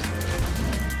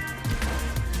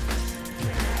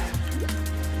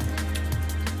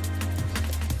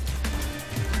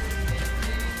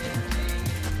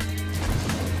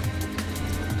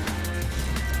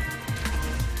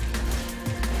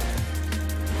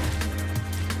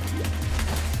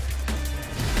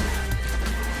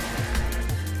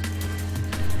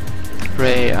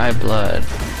 Ray, I blood.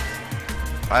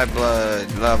 I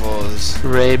blood levels.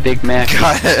 Ray, Big Mac.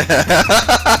 Got it.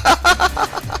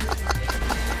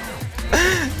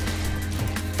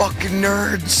 Fucking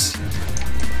nerds.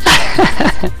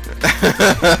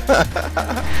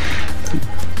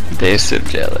 They're so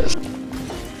jealous.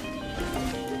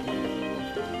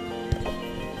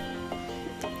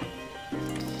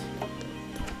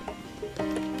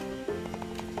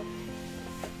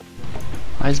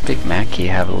 Why does Big Mackey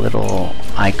have a little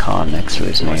icon next to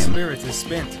his My name? spirit is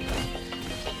spent.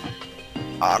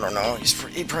 I don't know.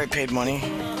 He probably paid money.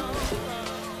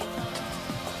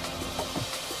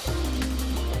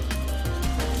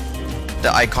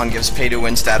 The icon gives pay to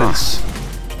win status. Huh.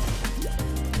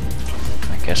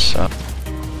 I guess so.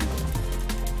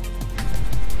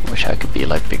 Wish I could be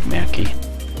like Big Mackey.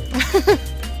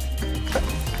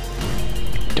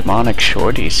 Demonic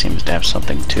Shorty seems to have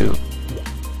something too.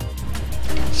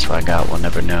 So I got, we'll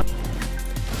never know.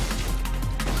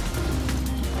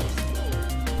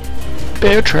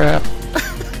 Bear trap.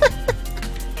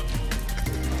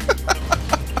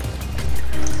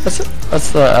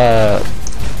 What's the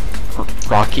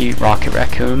Rocket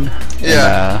Raccoon?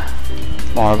 Yeah.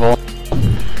 In, Marvel.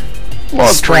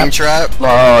 Log Spring trap.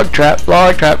 Log trap.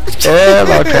 Log trap. Yeah,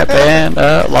 log trap and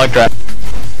log trap.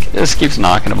 This keeps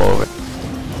knocking him over.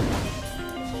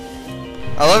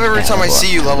 I love every time I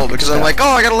see you level because I'm like, oh,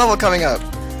 I got a level coming up.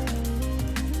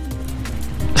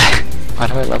 Why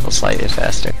do I level slightly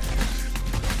faster?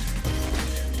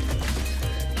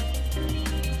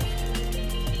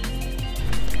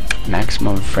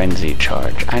 Maximum frenzy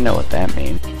charge. I know what that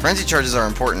means. Frenzy charges are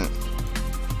important.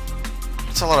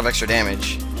 It's a lot of extra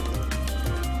damage.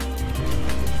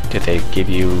 Do they give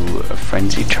you a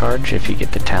frenzy charge if you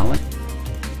get the talent?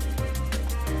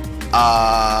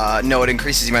 No, it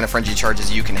increases the amount of frenzy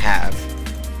charges you can have.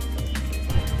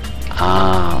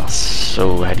 Ah,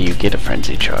 so how do you get a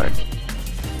frenzy charge?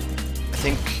 I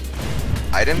think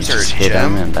items You or just hit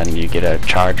gem? them and then you get a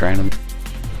charge random.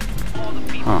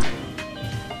 Huh.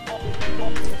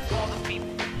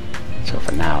 So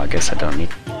for now, I guess I don't need.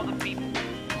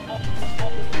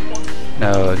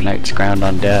 No, ignites ground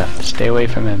on death. Stay away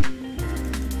from him.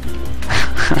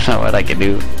 I don't know what I can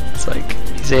do. It's like,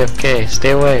 he's AFK,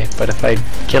 stay away. But if I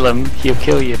kill him, he'll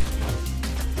kill you.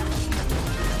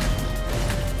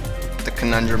 The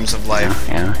conundrums of life.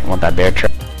 Yeah, you want that bear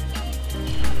trap?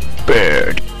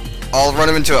 Bird. I'll run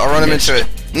him into it. I'll run him into it.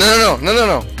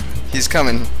 No. He's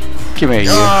coming. Come here, you.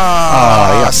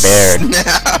 Oh, you got bared.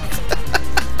 Snap.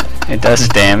 It does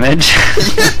damage.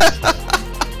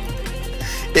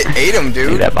 It ate him, dude.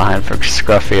 Leave that behind for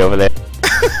Scruffy over there.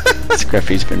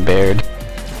 Scruffy's been bared.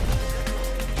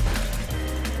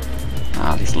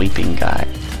 Ah, this leaping guy.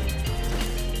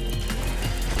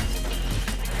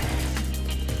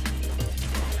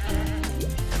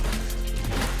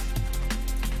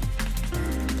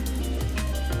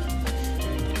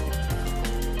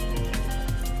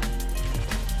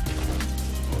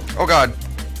 Oh god.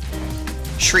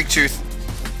 Shriek Tooth.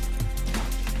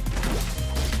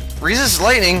 Resist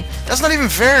lightning? That's not even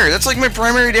fair. That's like my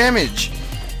primary damage.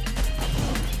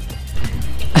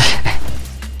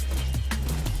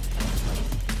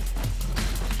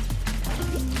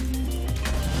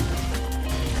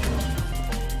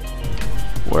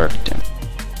 Worked him.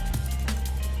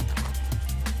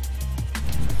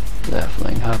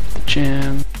 Leveling up the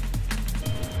gym.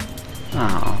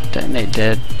 Oh, Detonate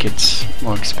Dead gets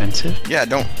more expensive. Yeah,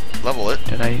 don't level it.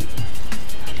 Did I?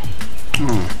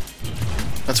 Hmm.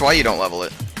 That's why you don't level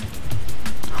it.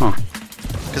 Huh.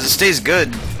 Because it stays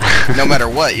good no matter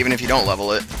what, even if you don't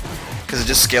level it. Because it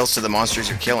just scales to the monsters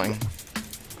you're killing.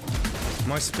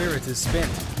 My spirit is spent.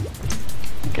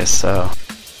 Guess so.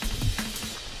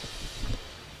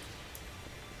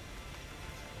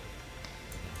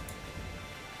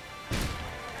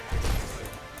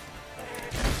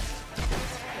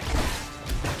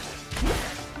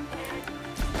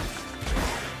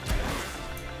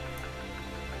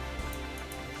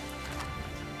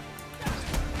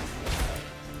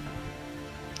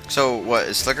 So what,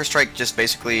 is Flicker Strike just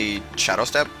basically Shadow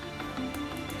Step?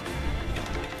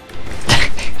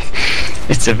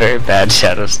 It's a very bad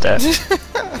shadow step.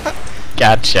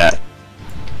 Gotcha.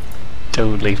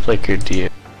 Totally flickered to you.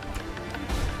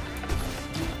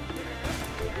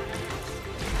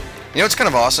 You know what's kind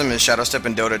of awesome is Shadow Step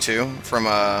in Dota 2 from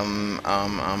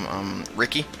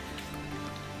Ricky.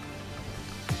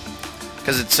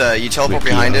 Because it's you teleport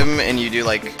behind him and you do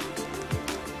like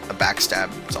a backstab.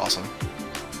 It's awesome.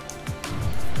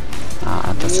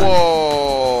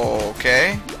 Whoa.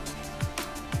 Okay.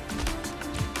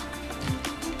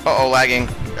 Uh-oh, lagging.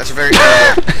 That's very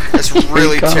terrible. That's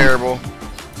really terrible.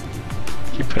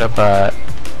 He put up a...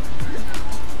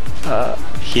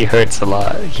 he hurts a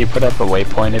lot. He put up a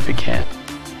waypoint if he can.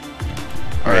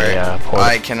 Alright,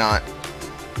 I cannot.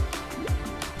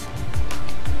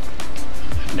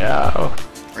 No.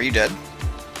 Are you dead?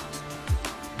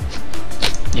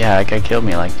 Yeah, that guy killed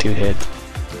me like 2 hits.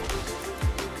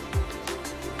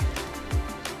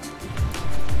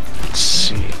 Let's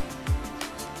see.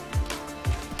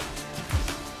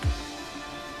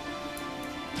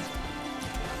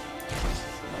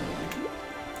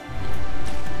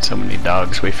 So many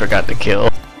dogs we forgot to kill.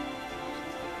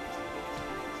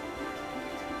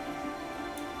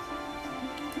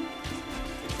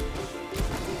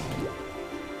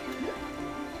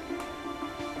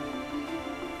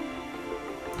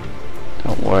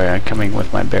 Don't worry, I'm coming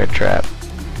with my bear trap.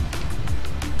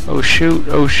 Oh shoot,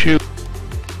 oh shoot.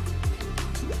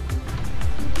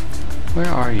 Where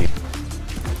are you?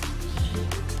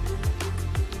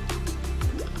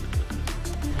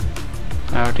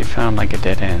 I already found like a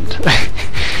dead end.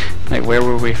 Like where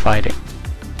were we fighting?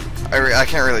 I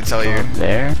can't really tell you.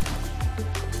 There?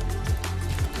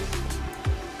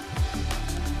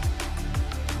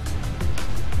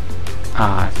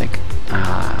 I think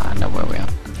I know where we are.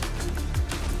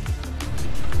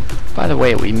 By the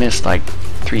way, we missed like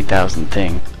 3,000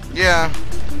 things. Yeah.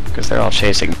 Because they're all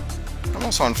chasing. I'm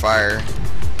also on fire.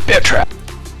 Bear trap.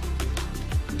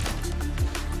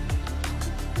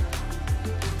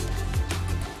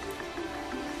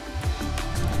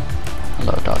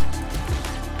 Hello, dog.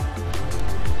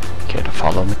 Care to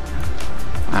follow me?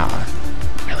 Wow,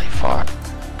 really far.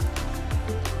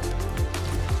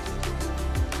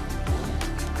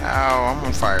 Ow, I'm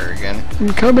on fire again.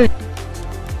 I'm coming.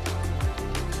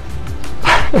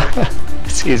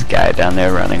 See his guy down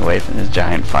there running away from his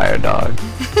giant fire dog.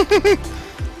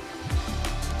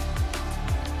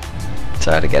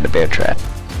 So I had to get a bear trap.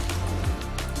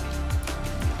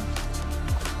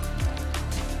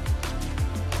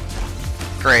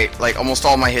 Great, like almost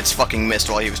all my hits fucking missed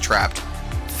while he was trapped.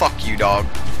 Fuck you, dog.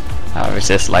 I'll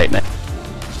resist lightning.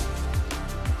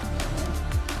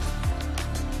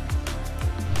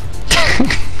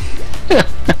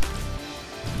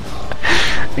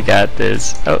 We got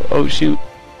this. Oh shoot.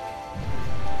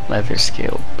 Leather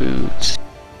scale boots.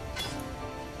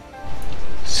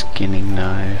 Skinning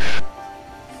knife.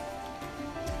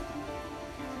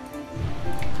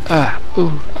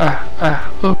 Ooh.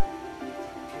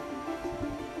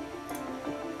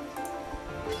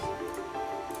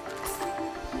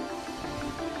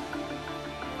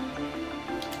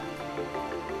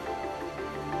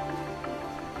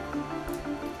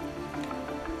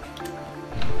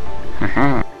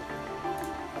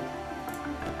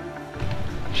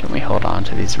 Shouldn't we hold on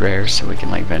to these rares so we can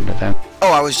like vendor them?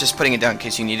 Oh, I was just putting it down in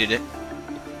case you needed it.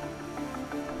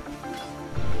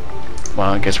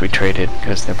 Well, I guess we traded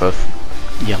because they're both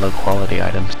yellow quality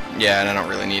items. Yeah, and I don't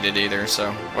really need it either,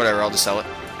 so whatever, I'll just sell it.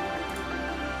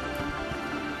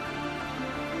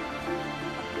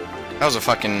 That was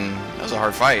a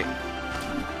hard fight.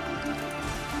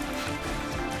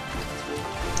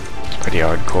 It's pretty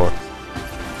hardcore.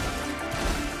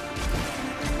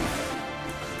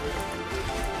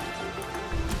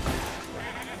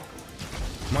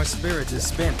 My spirit is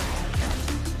spent.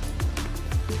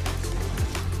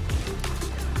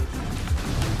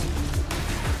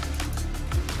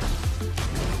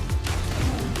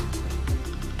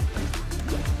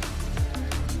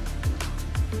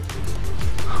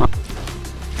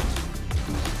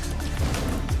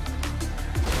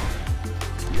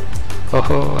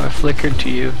 Oh, I flickered to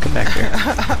you. Come back here.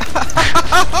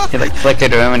 He like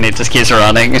flickered to him and he just keeps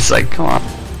running. It's like, come on.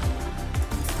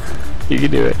 You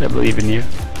can do it. I believe in you.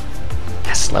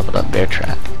 Yes, leveled up bear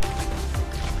trap.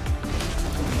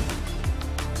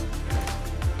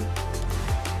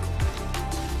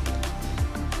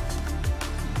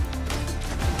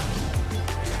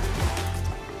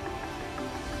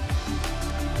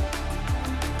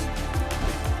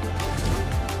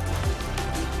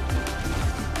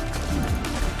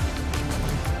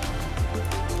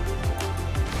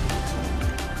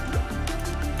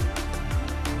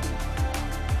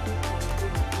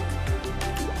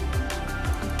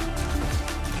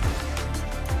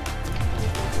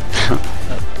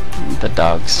 The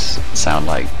dogs sound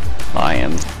like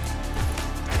lions.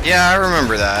 Yeah, I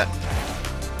remember that.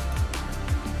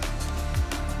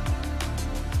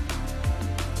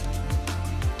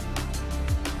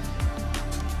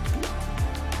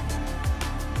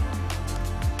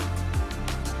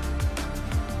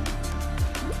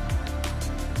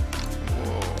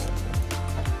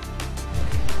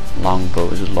 Longbow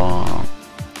is long.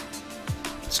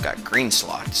 It's got green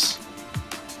slots.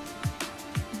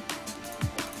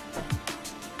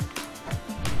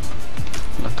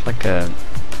 Look like a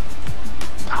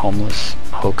homeless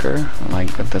hooker,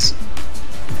 like with this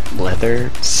leather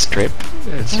strip.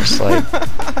 It's just like,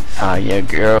 ah, yeah,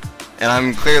 girl. And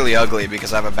I'm clearly ugly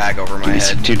because I have a bag over my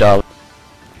head. $2.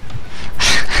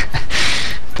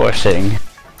 Poor thing.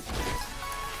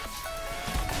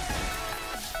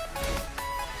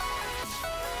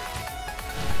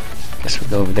 Guess we'll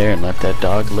go over there and let that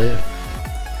dog live.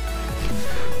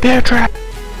 Bear trap!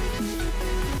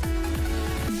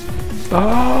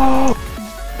 Oh!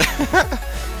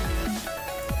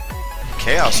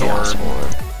 Chaos Orb.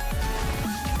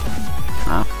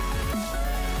 Huh?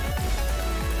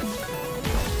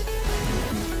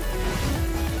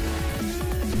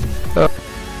 Oh.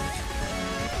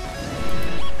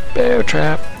 Bear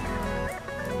trap.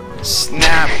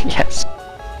 Snap. Yes.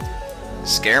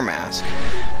 Scare mask.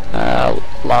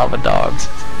 Lava dogs.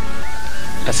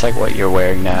 That's like what you're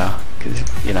wearing now,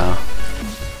 cause you know.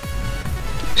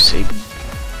 You see.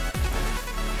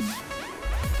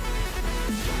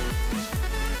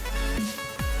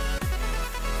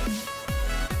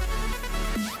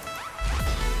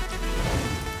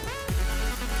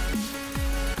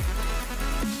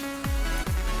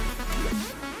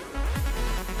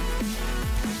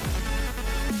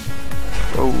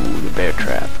 Oh, the bear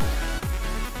trap.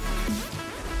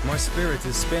 My spirit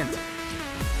is spent.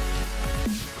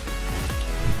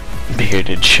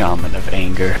 Bearded shaman of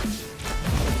anger.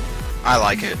 I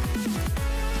like it.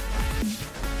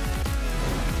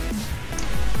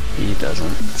 He doesn't.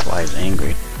 That's why he's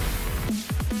angry.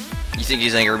 You think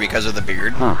he's angry because of the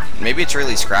beard? Huh. Maybe it's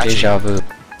really scratchy. Deja vu.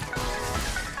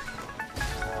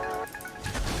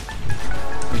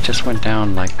 We just went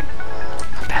down like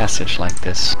a passage like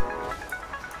this.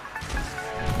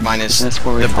 Minus Isn't this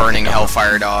where we the fought burning the dog?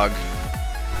 hellfire dog.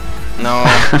 No.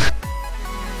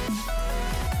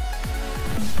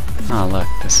 Oh look,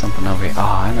 there's something over here. Oh,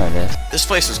 I remember this. This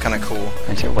place was kind of cool.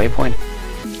 Is your waypoint?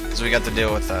 Because we got to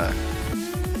deal with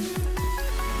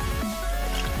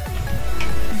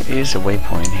Here's a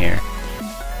waypoint here.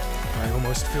 I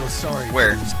almost feel sorry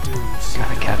Where? for these dudes.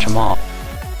 Gotta catch them all.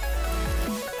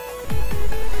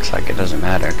 Looks like it doesn't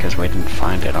matter because we didn't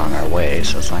find it on our way,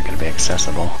 so it's not gonna be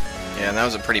accessible. Yeah, and that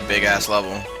was a pretty big ass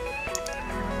level.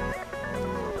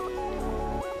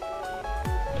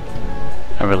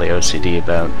 I'm really OCD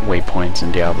about waypoints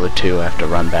in Diablo 2. I have to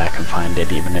run back and find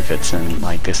it, even if it's in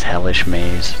like this hellish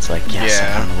maze. It's like, yes, Yeah.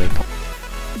 I found the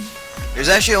waypoint. There's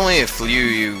actually only a few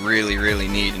you really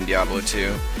need in Diablo 2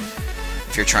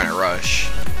 if you're trying to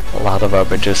rush. A lot of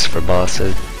them are just for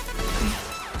bosses.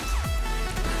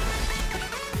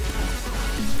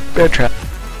 Bear trap.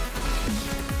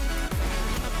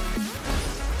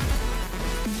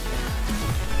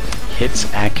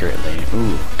 Hits accurately.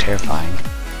 Ooh, terrifying.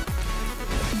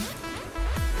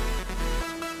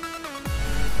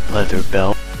 Leather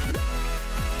belt.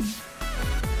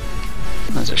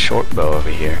 There's a short bow over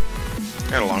here.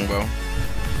 Got a longbow.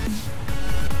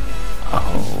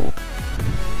 Oh.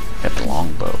 Got the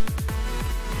longbow.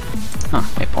 Huh,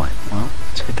 waypoint. Well,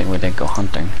 it's a good thing we didn't go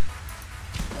hunting.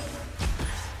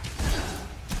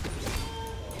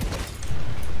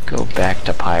 Go back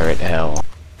to pirate hell.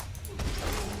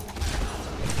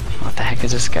 What the heck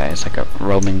is this guy? It's like a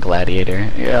Roman gladiator.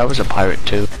 Yeah, I was a pirate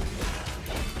too.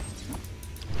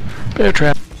 Bear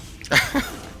trap.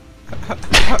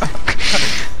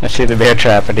 I see the bear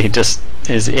trap and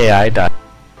his AI died.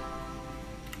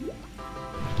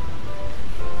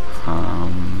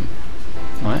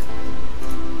 What?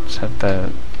 Is that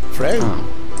the... Friend,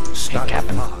 Oh, stuck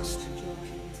Captain. fast.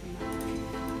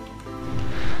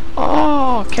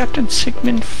 Oh, Captain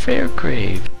Sigmund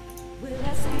Fairgrave.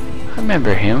 I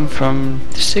remember him from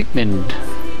the Sigmund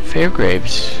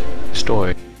Fairgrave's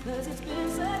story.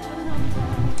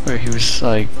 Where he was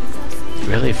like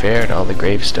really fair at all the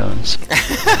gravestones.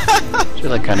 It's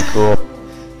really kind of cool.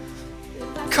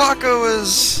 Kako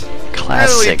was really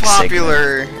Classic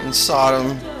popular in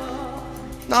Sodom.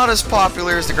 Not as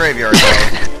popular as the graveyard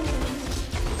though.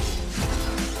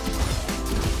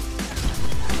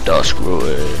 Dusk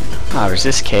Ruin. Ah,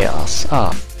 resist chaos.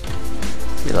 Ah,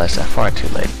 realized that far too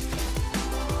late.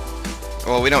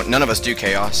 Well, none of us do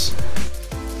chaos.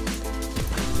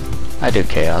 I do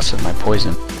chaos with my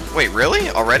poison. Wait, really?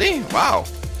 Already? Wow.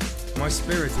 My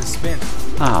spirit is spent.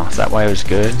 Oh, is that why it was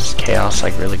good? Is chaos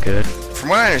like really good? From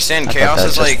what I understand, I thought chaos that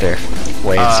was is just like their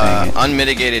way of saying it.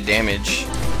 unmitigated damage.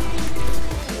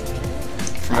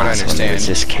 From what I So when they understand.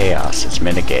 resist chaos, it's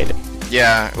mitigated.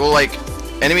 Yeah, well, like,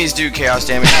 enemies do chaos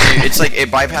damage. It's like, it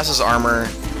bypasses armor.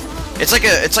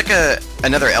 It's like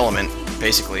another element,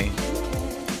 basically.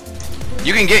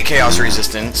 You can get chaos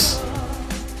resistance,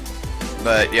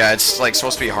 but yeah, it's like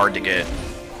supposed to be hard to get.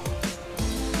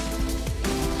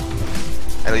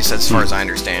 At least as far as I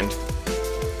understand.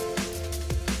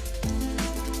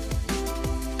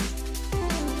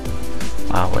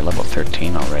 Wow, we're level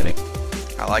 13 already.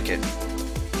 I like it.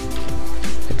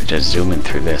 Maybe just zooming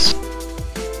through this.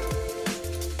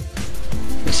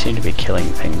 We seem to be killing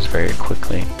things very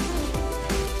quickly.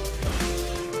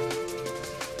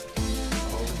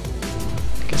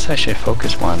 Guess I should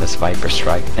focus more on this Viper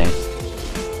Strike thing.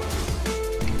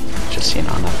 Just, you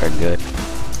know, not very good.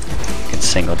 It's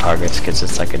single targets because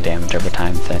it's like a damage over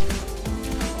time thing.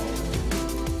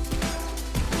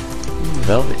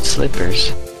 Velvet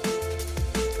slippers.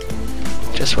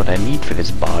 Just what I need for this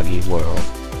boggy world.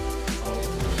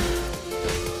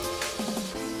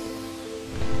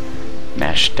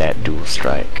 Mash that dual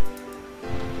strike.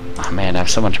 Oh man, I have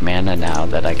so much mana now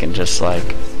that I can just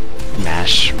like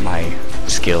mash my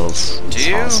skills. It's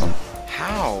awesome.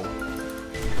 How?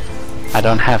 I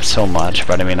don't have so much,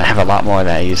 but I mean I have a lot more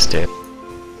than I used to.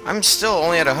 I'm still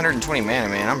only at 120 mana,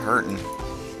 man. I'm hurting.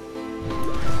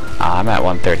 I'm at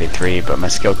 133, but my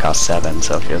skill costs 7,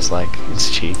 so it feels like it's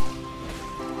cheap.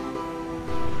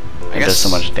 It does so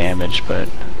much damage, but...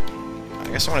 I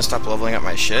guess I want to stop leveling up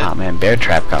my shit. Oh man, Bear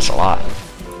Trap costs a lot.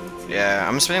 Yeah,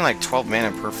 I'm spending like 12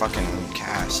 mana per fucking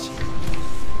cast.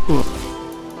 Ooh.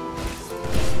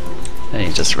 Then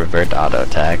you just revert to auto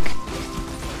attack.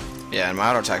 Yeah, and my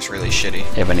auto attack's really shitty.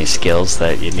 You have any skills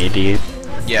that you need to use?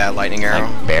 Yeah, lightning arrow.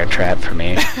 Like Bear Trap for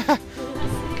me.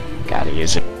 Gotta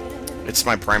use it. It's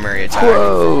my primary attack.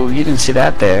 Whoa, you didn't see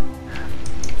that there.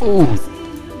 Ooh.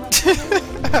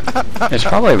 It's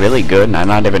probably really good and I'm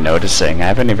not even noticing. I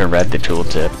haven't even read the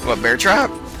tooltip. What, Bear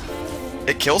Trap?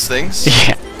 It kills things.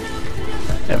 Yeah.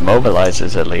 It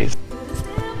mobilizes at least.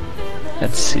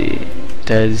 Let's see.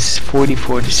 Does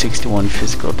 44 to 61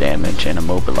 physical damage and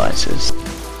immobilizes.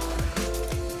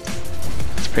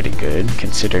 That's pretty good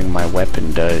considering my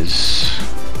weapon does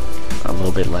a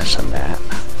little bit less than that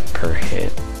per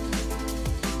hit.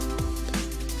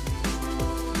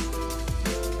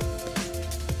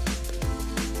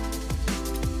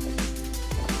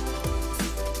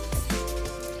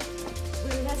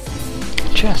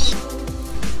 Chest.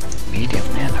 Medium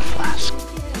mana flask.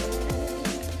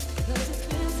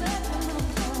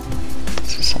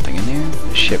 Is there something in there?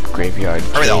 The ship graveyard.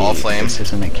 Probably the all flame. This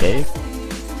isn't a cave.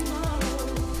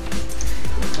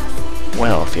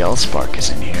 Well, if the Allspark is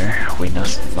in here, we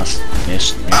must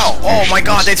miss. Oh my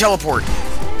god, they teleport!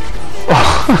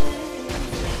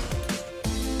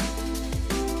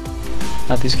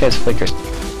 Now these guys flicker.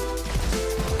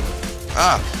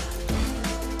 Ah.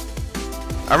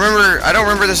 I don't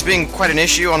remember this being quite an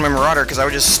issue on my Marauder because I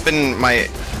would just spin my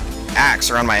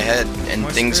axe around my head and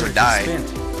things would die.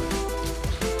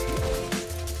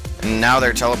 And now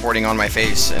they're teleporting on my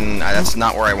face and that's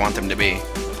not where I want them to be.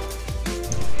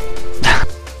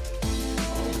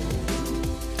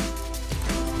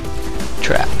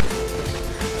 Trap.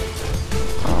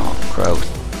 Oh, gross.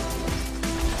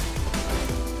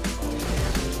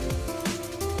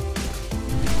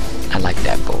 I like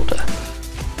that boulder.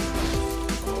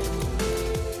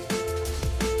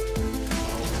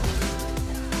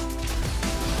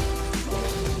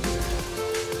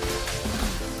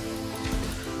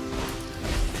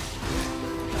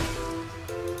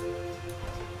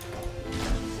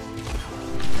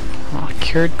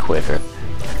 Cured quiver.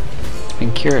 It's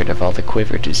been cured of all the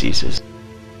quiver diseases.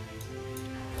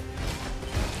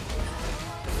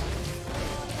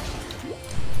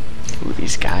 Ooh,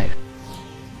 these guys.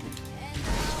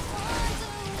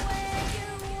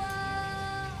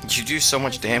 You do so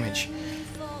much damage.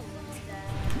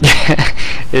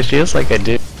 It feels like I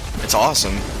do. It's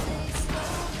awesome.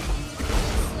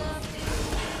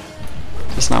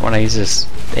 Just not when I use this.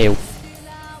 Hey.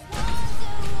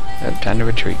 Time to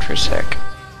retreat for a sec.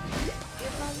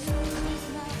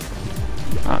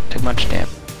 Oh, too much damage.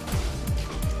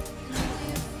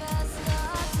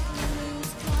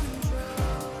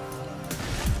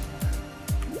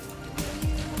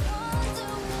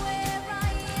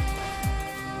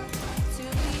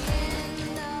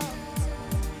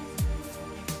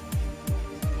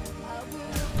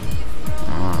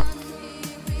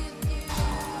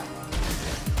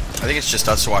 I think it's just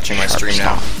us watching my stream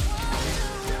now.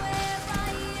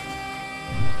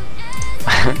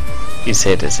 You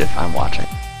say it as if I'm watching.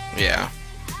 Yeah.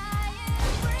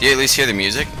 Do you at least hear the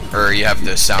music? Or you have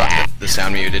the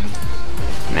sound muted?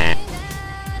 Nah.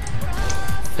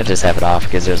 I just have it off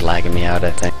because it was lagging me out,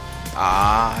 I think.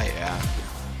 Ah, yeah.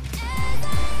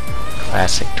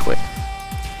 Classic Twitch.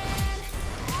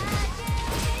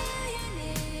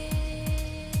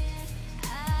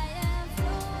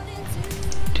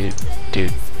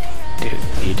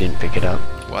 pick it up.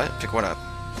 What? Pick what up?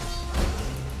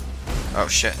 Oh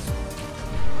shit.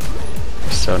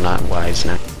 So not wise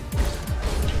now.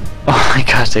 Oh my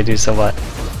gosh, they do so much.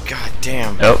 God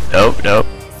damn. Nope, nope, nope.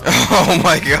 Oh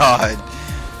my god.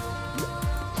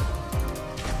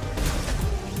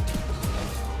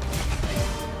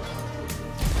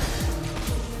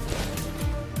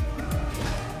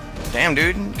 Damn,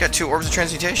 dude. You got 2 orbs of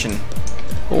transmutation.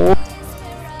 Oh.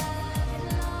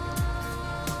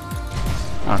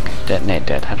 Okay, detonate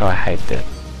dead. How do I hide that?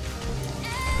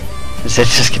 Is it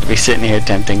just gonna be sitting here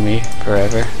tempting me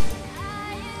forever?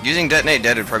 Using detonate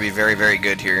dead would probably be very, very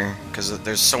good here, because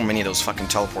there's so many of those fucking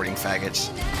teleporting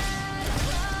faggots.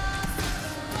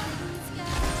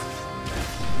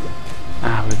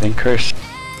 Ah, we've been cursed.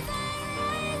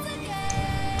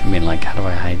 I mean, like, how do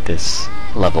I hide this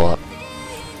level up?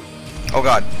 Oh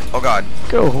god. Oh god.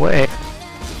 Go away.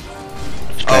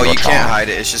 Oh, you can't hide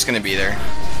it. It's just gonna be there.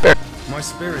 My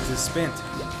spirit is spent.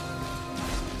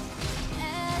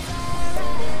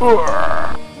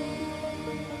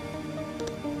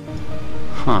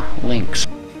 Huh, links.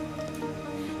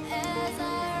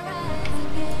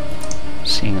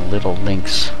 Seeing a little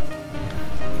links.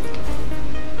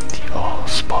 The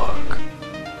Allspark.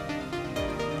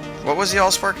 What was the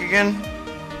Allspark again?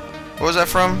 What was that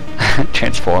from?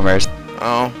 Transformers.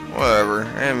 Oh, whatever.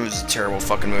 It was a terrible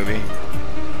fucking movie.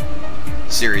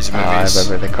 Series of movies. I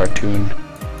remember the cartoon.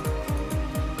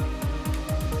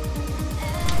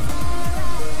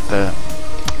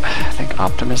 I think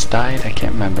Optimus died? I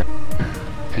can't remember.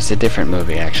 It was a different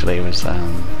movie, actually. It was, I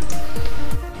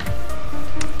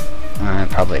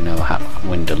probably know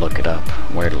when to look it up,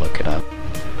 where to look it up.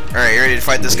 Alright, you ready to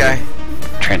fight this guy?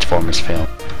 Transformers film.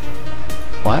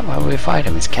 What? Why would we fight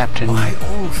him? He's Captain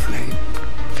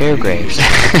Fairgraves.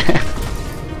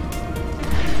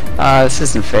 This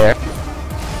isn't fair.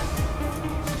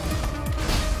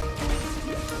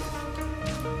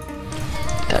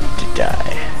 Time to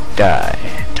die.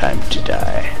 Die. Time to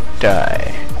die.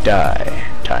 Die. Die.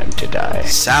 Time to die.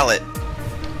 Salad.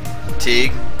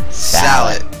 Teague.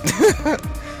 Salad.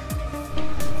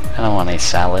 I don't want any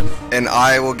salad. And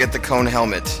I will get the cone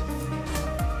helmet.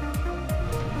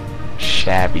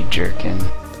 Shabby jerkin.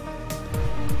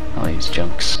 All these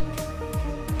junks.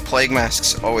 Plague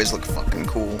masks always look fucking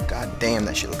cool. God damn,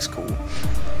 that shit looks cool.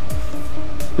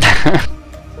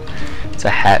 It's a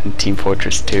hat in Team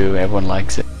Fortress 2. Everyone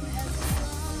likes it.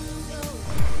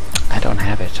 I don't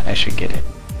have it. I should get it.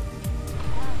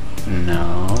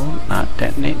 No, not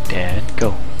detonate dead.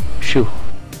 Go. Shoo.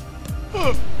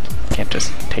 Can't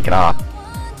just take it off.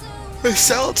 The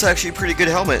Salad's actually a pretty good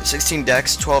helmet. 16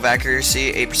 dex, 12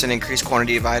 accuracy, 8% increased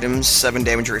quantity of items, 7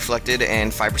 damage reflected,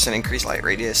 and 5% increased light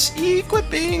radius.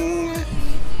 Equipping!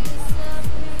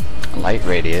 Light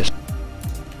radius.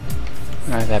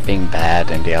 That being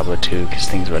bad in Diablo 2 because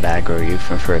things would aggro you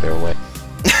from further away.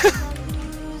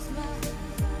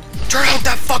 Turn out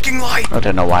that fucking light! I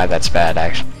don't know why that's bad,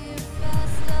 actually.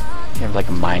 You have like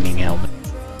a mining helmet.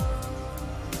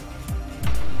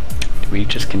 Do we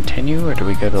just continue, or do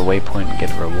we go to the waypoint and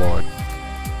get a reward?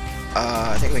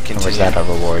 I think we continue. Or was that a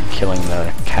reward, killing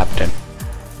the captain?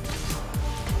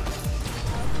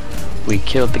 We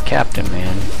killed the captain,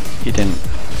 man. You didn't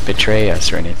betray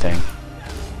us or anything.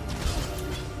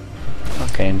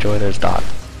 Okay, enjoy those dots.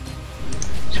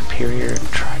 Superior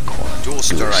tricorn. Dual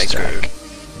striker.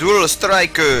 Dual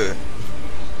striker!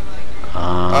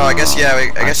 Oh, I guess, yeah,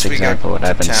 I guess we got what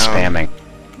I've been spamming.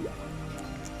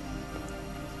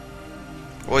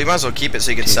 Well, you might as well keep it so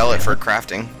you can sell it for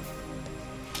crafting.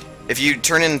 If you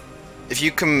turn in, if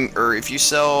you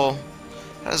sell,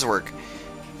 how does it work?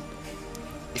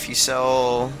 If you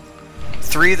sell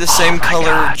 3 of the same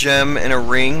color gem in a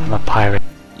ring, I'm a pirate.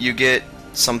 You get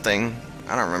something.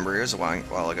 I don't remember. It was a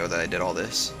while ago that I did all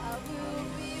this.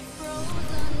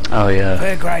 Oh yeah.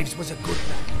 Fairgraves was a good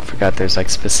man. I forgot there's like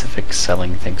specific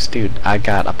selling things. Dude, I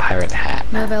got a pirate hat.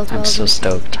 I'm so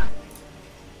stoked.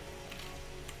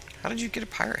 How did you get a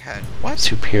pirate hat? What?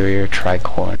 Superior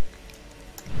tricorn.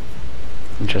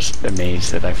 I'm just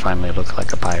amazed that I finally look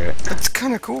like a pirate. That's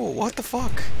kinda cool. What the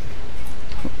fuck?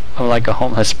 I'm like a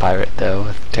homeless pirate though,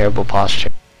 with terrible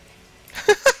posture.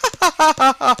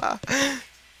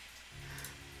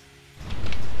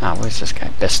 Ah, where's this guy?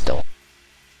 Pistol.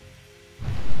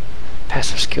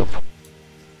 Passive skill.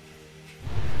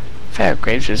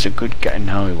 Fairgraves is a good guy.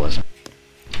 No, he wasn't.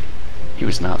 He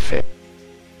was not fair.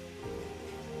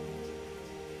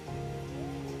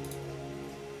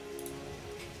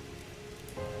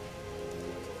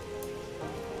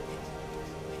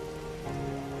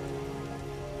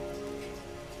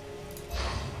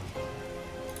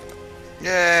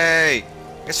 Yay!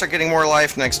 Guess start getting more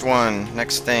life next one.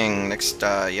 Next thing. Next,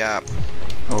 yap.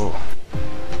 Oh.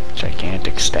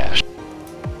 Gigantic stash.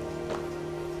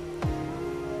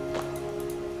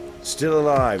 Still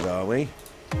alive, are we?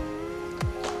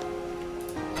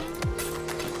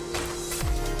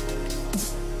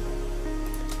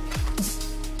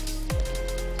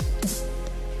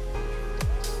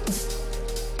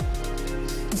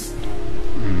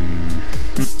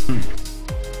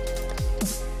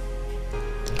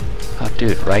 Oh,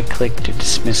 dude, right click to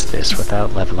dismiss this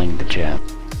without leveling the gem.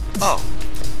 Oh.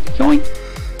 Yoink!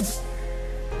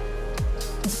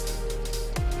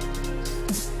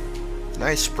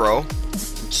 Nice, bro.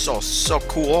 So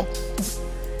cool.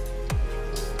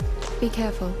 Be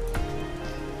careful.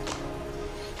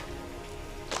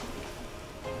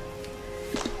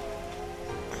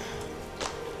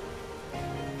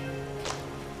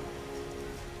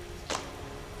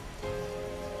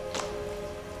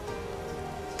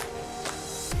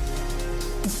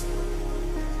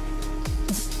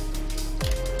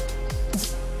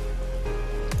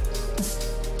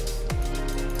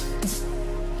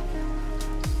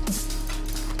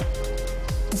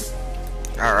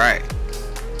 Alright.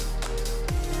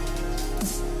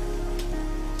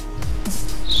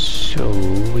 So,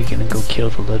 we gonna go kill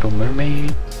the little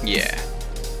mermaid? Yeah.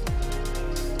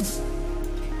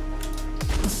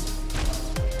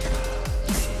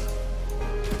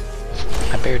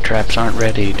 My bear traps aren't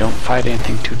ready. Don't fight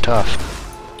anything too tough.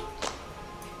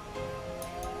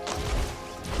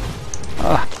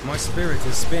 Ah, My spirit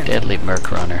is spent. deadly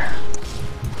merc runner.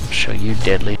 Show you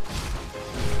deadly.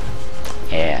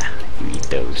 Yeah, you eat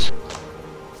those.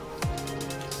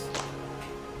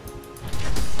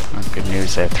 Oh, good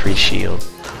news, I have 3 shields.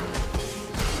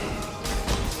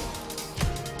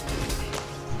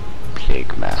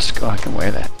 Plague mask. Oh, I can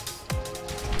wear that.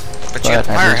 But you got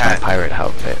the I pirate lose hat. my pirate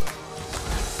outfit.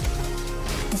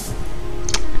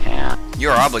 Yeah.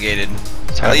 You're obligated.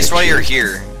 It's At hard least to while you're choose.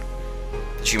 here,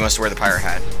 that you must wear the pirate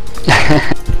hat.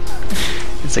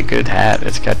 It's a good hat.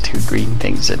 It's got 2 green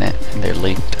things in it, and they're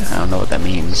linked. I don't know what that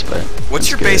means, but What's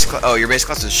it's your good. base class? Oh, your base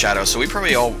class is Shadow, so we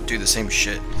probably all do the same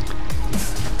shit.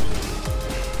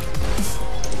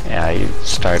 Yeah, you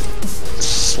start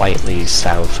slightly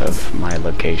south of my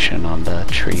location on the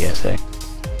tree, I think.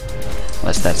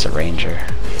 Unless that's a ranger.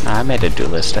 Nah, I made a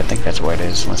duelist. I think that's where it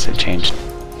is, unless it changed.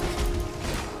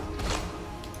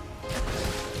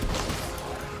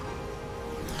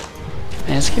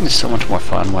 Man, this game is so much more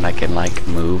fun when I can, like,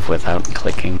 move without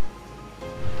clicking.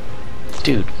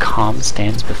 Dude, Calm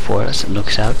stands before us and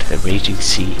looks out to the raging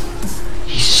sea.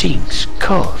 He sings,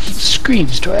 calls,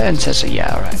 screams to our ancestor.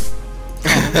 Yeah, alright.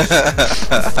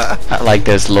 Like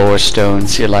those lore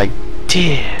stones, you're like,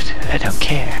 dude, I don't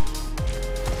care.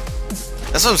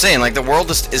 That's what I'm saying, like, the world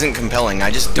just isn't compelling.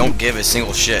 I just don't give a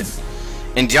single shit.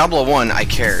 In Diablo 1, I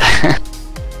cared.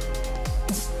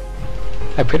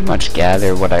 I pretty much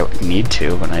gather what I need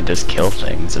to when I just kill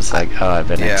things. It's like, oh, I've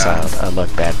been Yeah. exiled. Oh,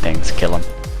 look, bad things, kill them.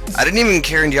 I didn't even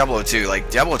care in Diablo 2.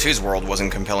 Like, Diablo 2's world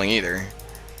wasn't compelling either.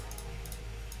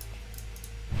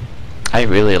 I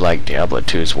really liked Diablo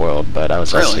 2's world, but I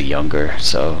was also Really? younger,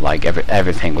 so like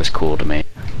everything was cool to me.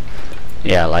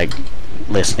 Yeah, like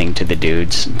listening to the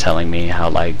dudes telling me how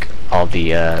like all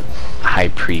the high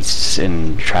priests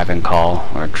in Travancore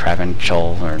or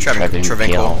Travanchol or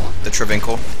Travinkle. The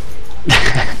Travinkle.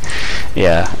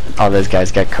 Yeah, all those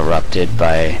guys got corrupted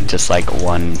by just like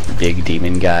one big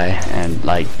demon guy, and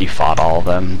like you fought all of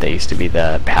them. They used to be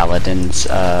the paladins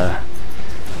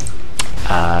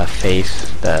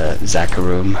faith, the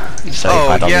Zakarum. So you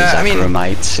fight all these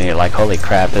Zakarumites, and you're like, holy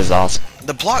crap, this is awesome.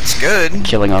 The plot's good.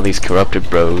 Killing all these corrupted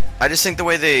bros. I just think the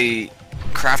way they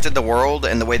crafted the world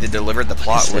and the way they delivered the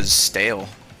plot was stale.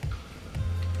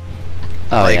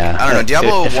 Oh like, yeah. I don't know,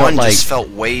 Diablo it 1 like, just felt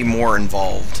way more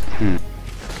involved.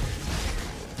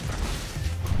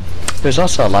 There's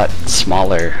also a lot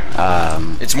smaller.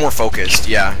 It's more focused,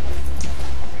 yeah.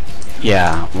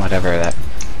 Yeah, whatever that.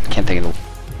 Can't think of the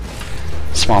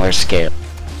smaller scale.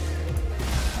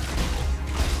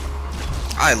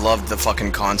 I loved the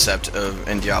fucking concept of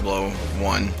in Diablo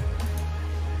 1.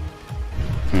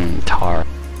 Tar.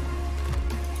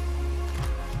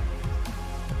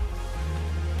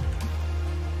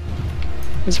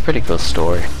 It's a pretty cool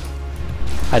story.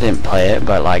 I didn't play it,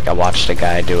 but like I watched a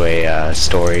guy do a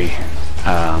story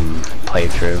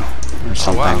playthrough or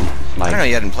something. Oh, wow. Like, I don't know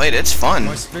you hadn't played it. It's fun.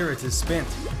 My spirit is spent.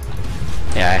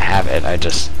 yeah, I have it. I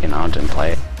just, didn't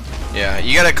play it. Yeah,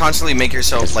 you gotta constantly make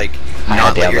yourself like I had not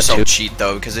let Diablo yourself 2. cheat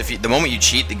though, because if you, the moment you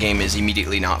cheat, the game is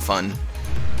immediately not fun.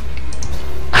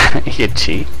 You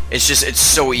cheat. It's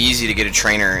so easy to get a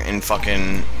trainer and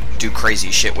fucking do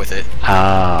crazy shit with it.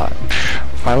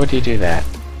 Why would you do that?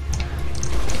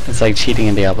 It's like cheating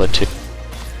in Diablo 2.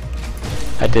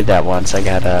 I did that once. I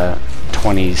got a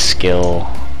 20 skill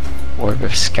Orb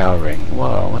of Scouring.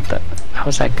 Whoa, what the? How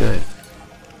is that good?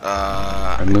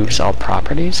 Removes all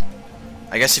properties?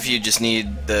 I guess if you just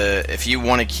need the... If you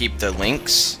want to keep the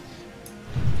links...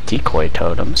 Decoy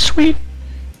totem. Sweet!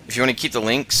 If you want to keep the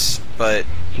links, but...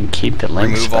 You can keep the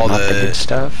links, remove but all not the good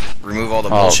stuff? Remove all the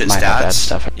bullshit might have bad stats.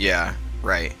 stuff. Yeah,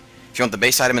 right. If you want the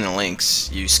base item and the links,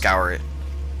 you scour it.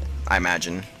 I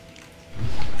imagine.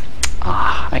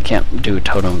 Ah, I can't do a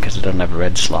totem because I don't have a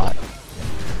red slot.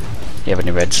 You have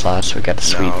any red slots? We got a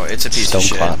sweet it's a piece of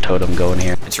Stoneclaw shit. totem going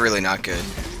here. It's really not good.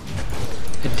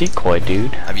 A decoy,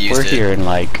 dude. I've used We're it. here in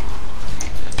like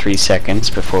 3 seconds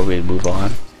before we move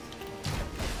on.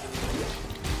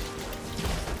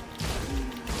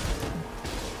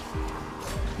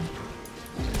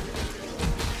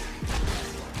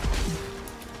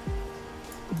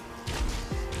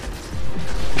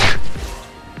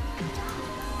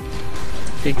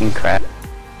 Freaking crap.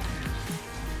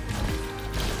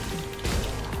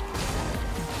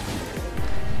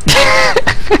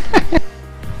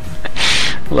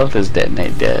 Love this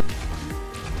detonate dead.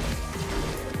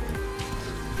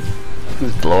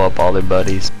 Just blow up all their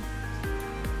buddies.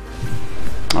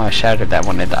 Oh, I shattered that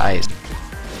one into ice.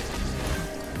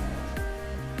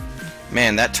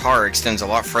 Man, that tar extends a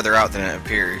lot further out than it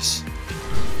appears.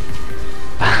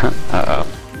 Uh-oh.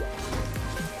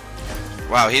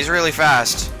 Wow, he's really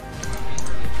fast.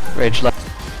 Rage left.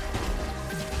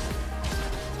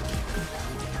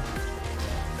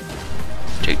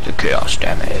 Take the chaos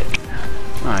damage.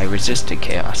 Oh, I resisted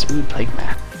chaos. Ooh, plague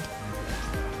map.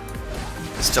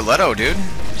 Stiletto, dude.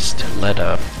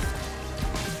 Stiletto.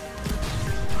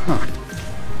 Huh.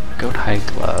 Goat hide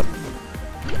glove.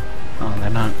 Oh,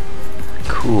 they're not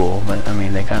cool, but I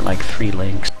mean, they got like 3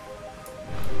 links.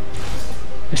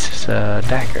 This is a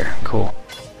dagger. Cool.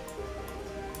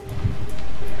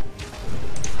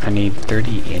 I need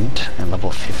 30 int and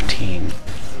level 15.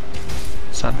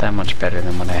 It's not that much better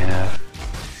than what I have.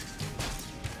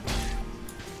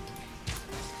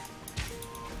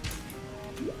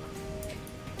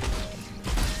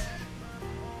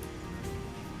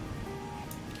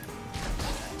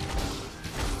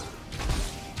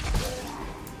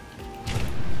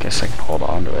 Guess I can hold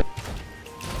on to it.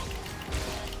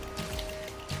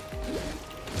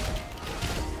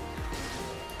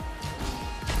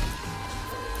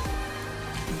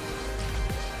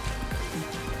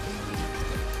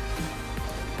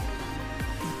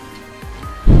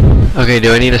 Okay,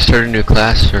 do I need to start a new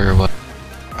class or what?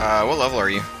 What level are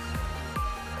you?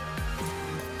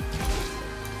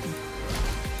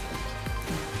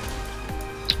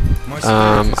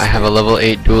 I have a level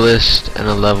 8 duelist and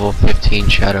a level 15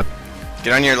 shadow.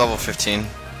 Get on your level 15.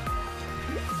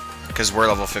 Because we're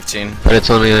level 15. But it's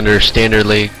only under standard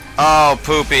league. Oh,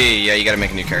 poopy! Yeah, you gotta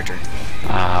make a new character.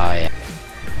 Ah, yeah.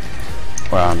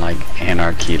 We're on like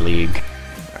Anarchy League.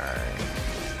 Alright.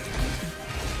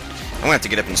 I'm gonna have to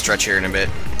get up and stretch here in a bit.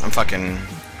 I'm fucking...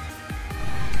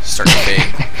 starting big.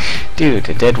 Dude,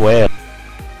 a dead whale.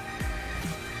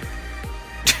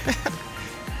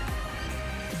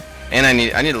 And I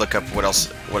need to look up what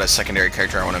a secondary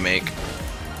character I want to make.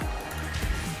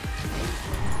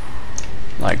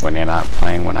 Like when you're not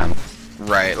playing when I'm...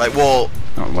 Right, like, well...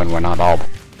 When we're not all...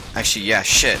 Actually, yeah,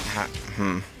 shit.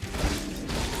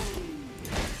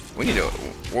 We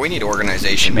need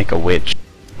organization. Make a witch.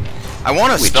 I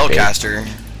want a Witch spellcaster.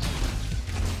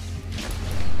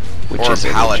 Which Or a is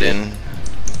paladin.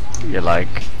 You're like...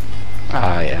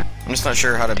 Ah, yeah. I'm just not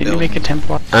sure how to Did build. you make a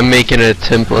Templar? I'm making a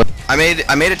Templar. I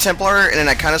made a Templar, and then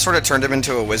I kind of sort of turned him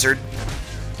into a wizard.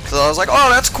 Cause I was like, oh,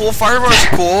 that's cool. Firebar's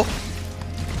cool.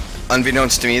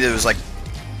 Unbeknownst to me, that it was like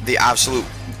the absolute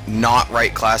not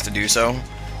right class to do so.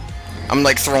 I'm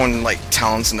like throwing like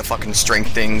talents into fucking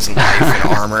strength things and life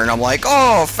and armor, and I'm like,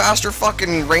 oh, faster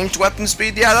fucking ranged weapon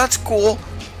speed. Yeah, that's cool.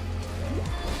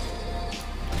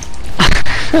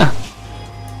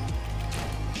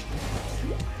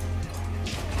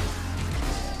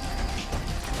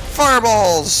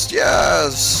 Fireballs!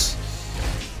 Yes!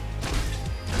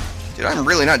 Dude, I'm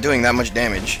really not doing that much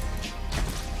damage.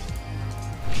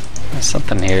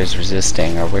 Something here is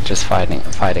resisting, or we're just fighting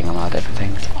a lot of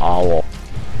everything. Owl.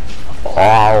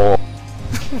 Owl.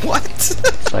 What?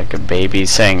 It's like a baby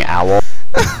saying owl.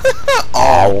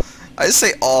 Owl. I just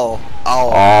say all.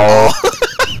 Owl. Owl.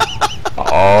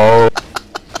 Owl.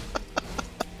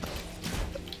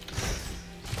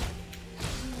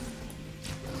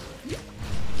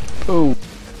 Ooh.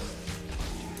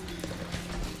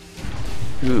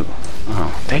 Ooh.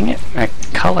 Oh, dang it. My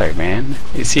color color, man.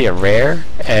 You see a rare,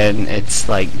 and it's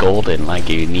like golden, like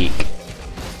unique.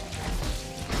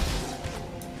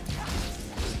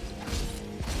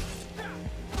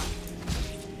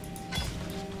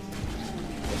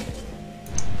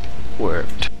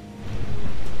 Worked.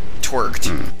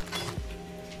 Twerked.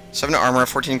 7 armor,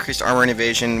 14 increased armor and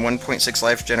evasion, 1.6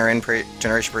 life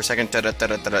generation per second. Da da da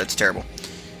da da. It's terrible.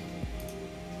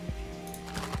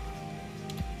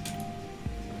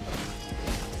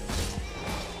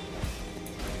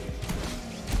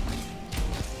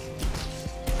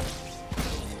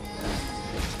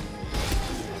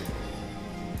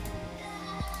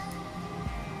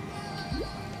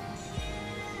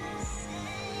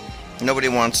 Nobody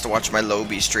wants to watch my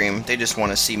Lobby stream. They just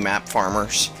want to see map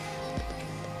farmers.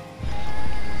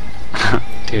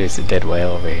 Dude, it's a dead whale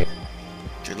over here.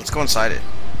 Dude, let's go inside it.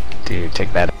 Dude,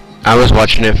 take that. I was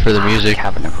watching it for the music.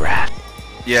 Cabin of Wrath.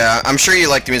 Yeah, I'm sure you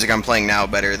like the music I'm playing now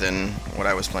better than what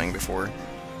I was playing before.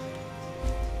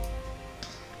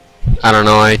 I don't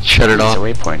know, I shut it off.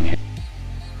 There's a waypoint here.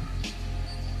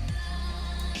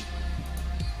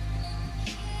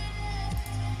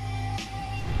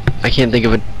 I can't think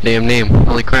of a damn name.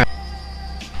 Holy crap.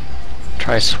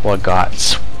 Try Swagot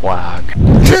Swag.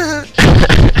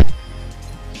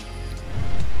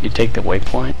 You take the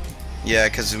waypoint? Yeah,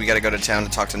 because we gotta go to town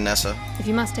to talk to Nessa. If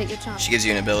you must take your chance. She gives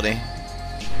you an ability.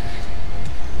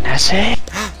 Nessa?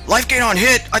 Life gain on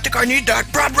hit! I think I need that!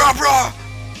 Brah brah brah!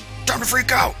 Time to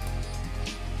freak out!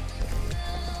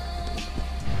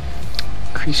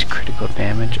 Increase critical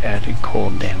damage, added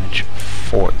cold damage.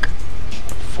 Fork.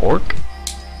 Fork?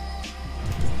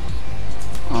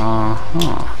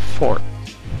 Uh-huh. Fork.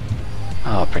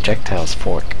 Oh, projectiles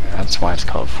fork. That's why it's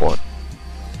called fork.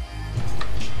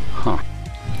 Huh.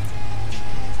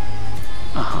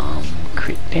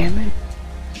 Crit damage?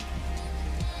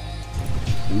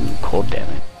 Ooh, cold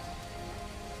damage.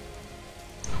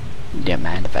 Don't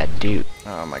mind if I do.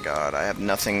 Oh my god, I have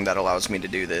nothing that allows me to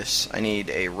do this. I need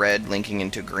a red linking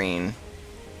into green.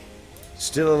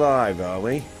 Still alive, are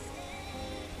we?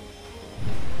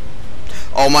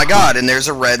 Oh my god, and there's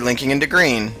a red linking into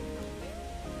green.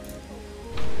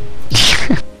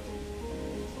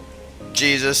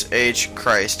 Jesus H.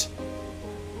 Christ.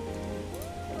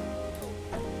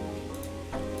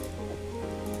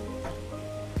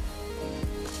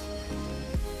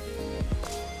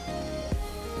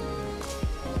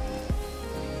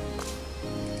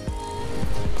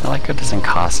 I like it doesn't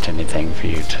cost anything for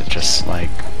you to just like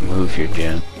move your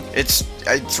gen. It's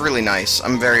really nice.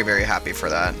 I'm very, very happy for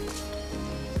that.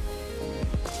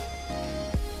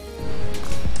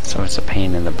 So it's a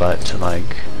pain in the butt to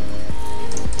like,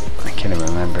 I can't even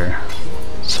remember,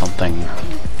 something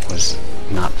was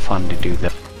not fun to do.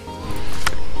 The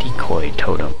decoy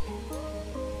totem.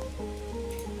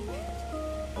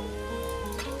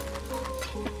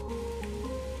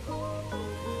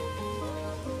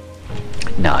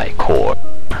 Nightcore.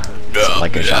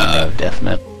 Like a genre of death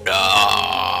metal.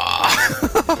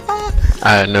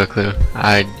 I had no clue.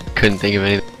 I couldn't think of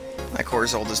anything.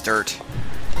 Nightcore's old as dirt.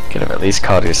 Could have at least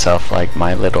called yourself like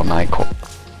My Little Nightcore.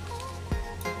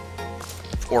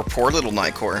 Or Poor Little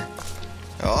Nightcore.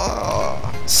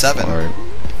 Oh, 7. Or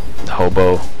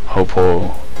Hopo.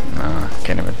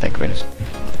 Can't even think of it.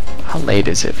 How late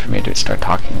is it for me to start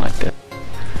talking like this?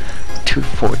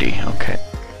 2:40, okay.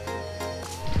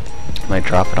 I'm like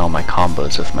dropping all my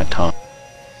combos with my tongue.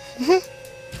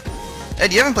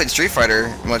 Ed, you haven't played Street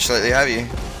Fighter much lately, have you?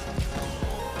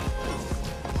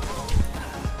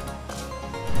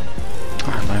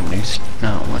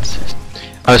 No, what's this?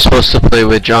 I was supposed to play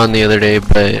with John the other day,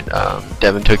 but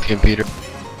Devin took the computer.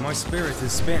 My spirit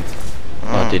is spent.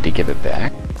 Oh, did he give it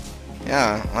back?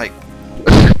 Yeah, like...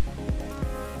 I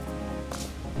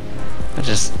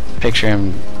just picture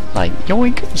him like,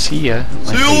 yoink, see ya. Like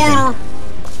See you later!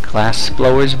 Glass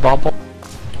blowers bubble.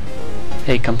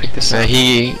 Hey, come pick this up.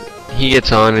 He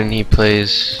gets on and he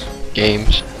plays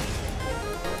games.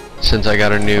 Since I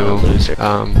got a new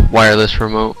wireless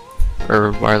remote.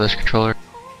 Or wireless controller.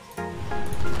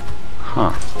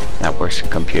 Huh. That works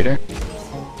with computer?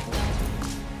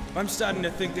 I'm starting to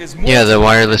think there's more. Yeah, the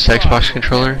wireless Xbox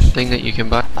controller thing that you can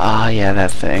buy. Ah, yeah,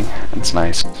 that thing. It's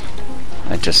nice.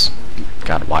 I just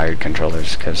got wired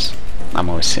controllers because I'm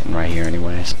always sitting right here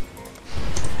anyways.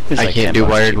 I like can't do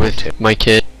wired with my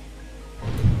kid.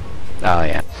 Oh,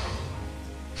 yeah.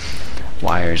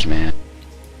 Wires, man.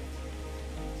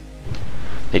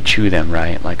 They chew them,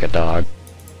 right? Like a dog.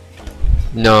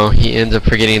 No, he ends up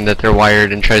forgetting that they're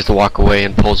wired and tries to walk away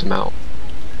and pulls them out.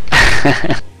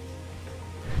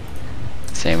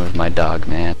 Same with my dog,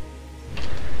 man.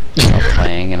 I'm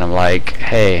playing and I'm like,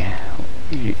 hey,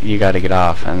 you gotta get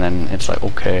off, and then it's like,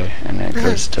 okay, and it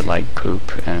goes to like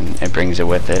poop, and it brings it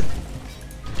with it.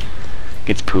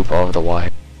 Gets poop all over the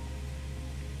wire.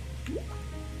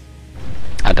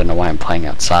 I don't know why I'm playing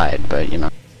outside, but you know.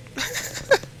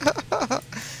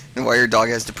 And why your dog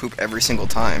has to poop every single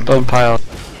time. Bone pile.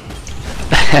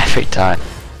 Every time.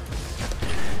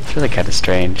 It's really kind of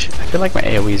strange. I feel like my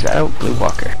AoE's out. Blue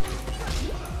Walker.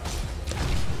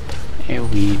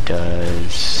 AoE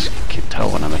does... Can't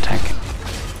tell when I'm attacking.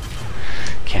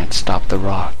 Can't stop the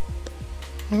rock.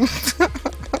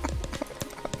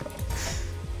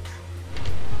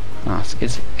 Oh,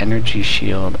 it's energy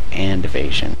shield and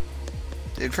evasion.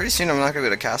 Dude, pretty soon I'm not gonna be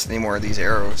able to cast any more of these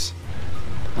arrows.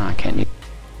 Oh, can you?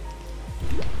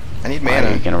 I need Why mana.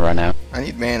 are you gonna run out? I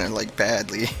need mana, like,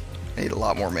 badly. I need a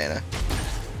lot more mana.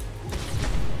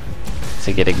 Is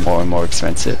it getting more and more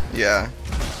expensive? Yeah.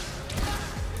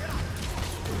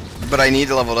 But I need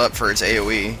to level it up for its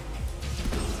AoE.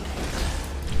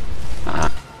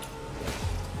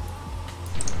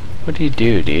 What do? Do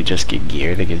you just get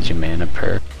gear that gives you mana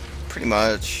per? Pretty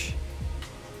much.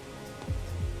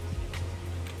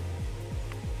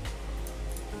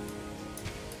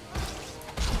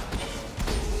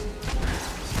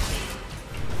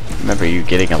 Remember you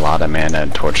getting a lot of mana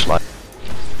in Torchlight,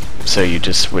 so you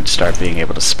just would start being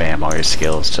able to spam all your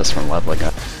skills just from leveling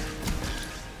up.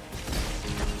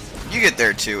 You get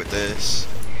there too with this.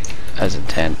 As a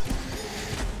 10.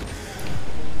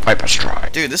 Viper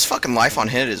Strike. Dude, this fucking life on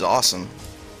hit is awesome.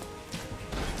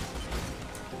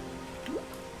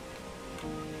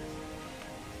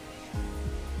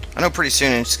 I know pretty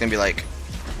soon it's gonna be like,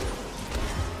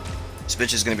 this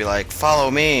bitch is gonna be like, follow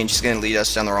me, and she's gonna lead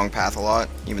us down the wrong path a lot,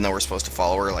 even though we're supposed to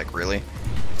follow her, like, really.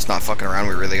 It's not fucking around,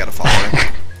 we really gotta follow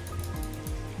her.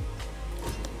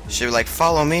 She'll be like,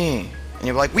 follow me, and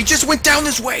you'll be like, we just went down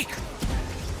this way!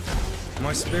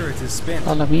 My spirit is spent.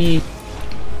 Follow me.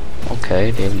 Okay,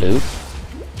 they have loot.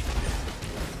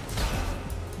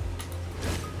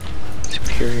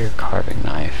 Superior carving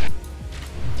knife.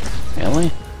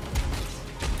 Really?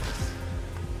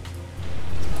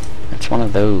 It's one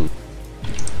of those.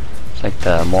 It's like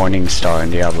the Morning Star in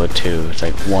Diablo 2. It's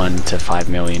like 1 to 5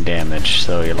 million damage.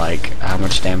 So you're like, how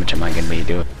much damage am I gonna be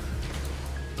doing?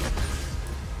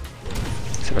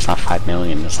 Except it's not 5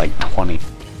 million, it's like 20.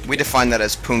 We define that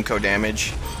as Punko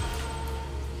damage.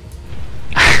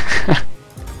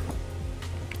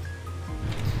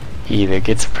 He either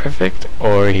gets perfect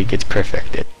or he gets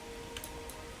perfected.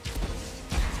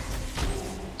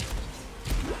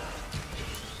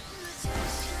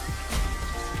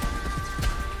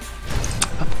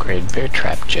 Upgrade Bear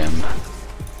Trap Gem.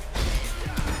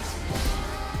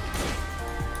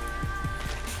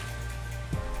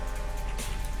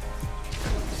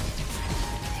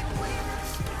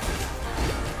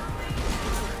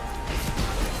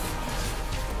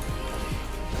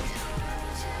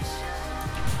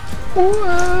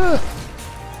 Whoa.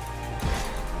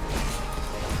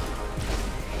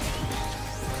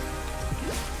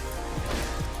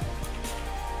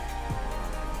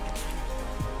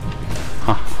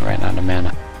 Huh, I ran out of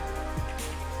mana.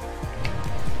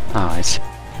 Oh, I see.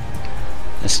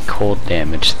 This cold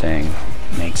damage thing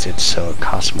makes it so it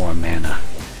costs more mana.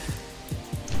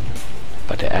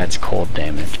 But it adds cold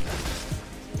damage.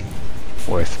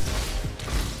 Worth.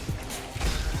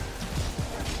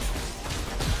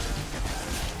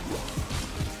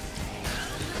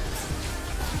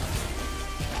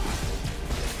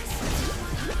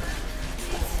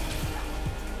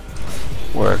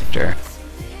 Worked her.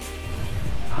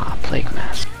 Ah, Plague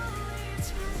Mask.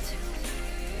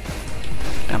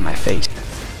 Down my face.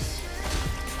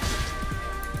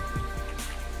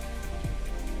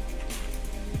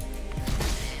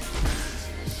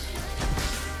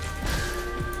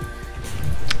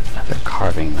 Another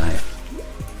carving knife.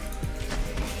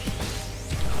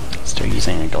 Still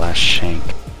using a glass shank.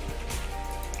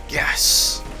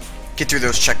 Yes! Get through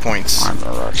those checkpoints.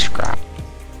 Armor scrap.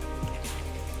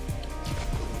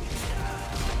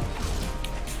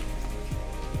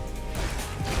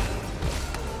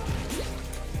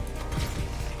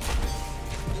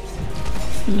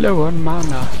 Low on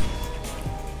mana.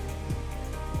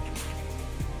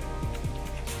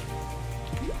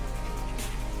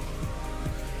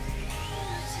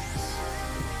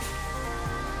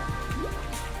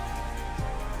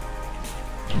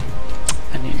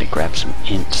 I need to grab some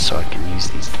int so I can use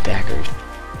these daggers.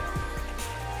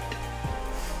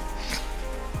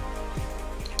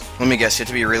 Let me guess, you have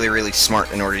to be really, really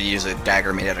smart in order to use a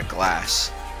dagger made out of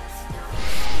glass.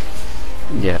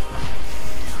 Yeah.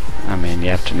 I mean, you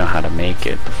have to know how to make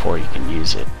it before you can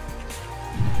use it.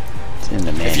 It's in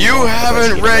the manual. If you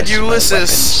haven't read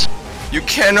Ulysses, You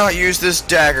cannot use this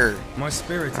dagger. My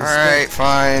spirit is Alright,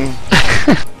 fine.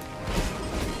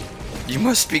 You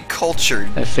must be cultured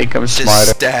I think I'm to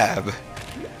smarter. stab.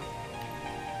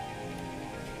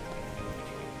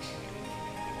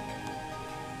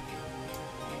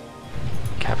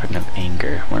 Cavern of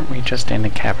Anger. Weren't we just in the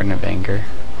Cavern of Anger?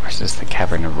 Or is this the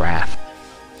Cavern of Wrath?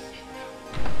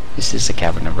 This is the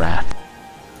Cavern of Wrath.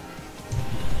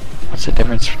 What's the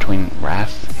difference between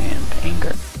Wrath and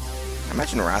Anger? I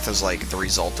imagine wrath is like the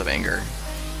result of anger.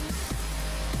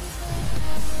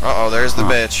 Uh-oh, there's the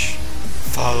bitch.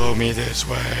 Follow me this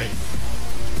way.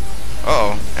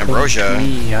 Uh-oh, Ambrosia. Come to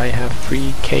me, I have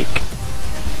free cake.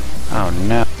 Oh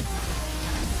no.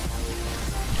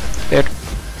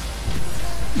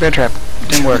 Bear trap.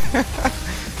 Didn't work.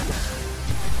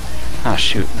 Oh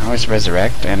shoot, I always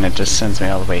resurrect and it just sends me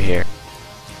all the way here.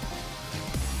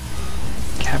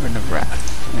 Cavern of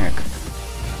Wrath. There it goes.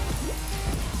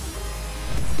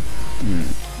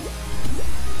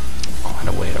 What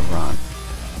a way to run.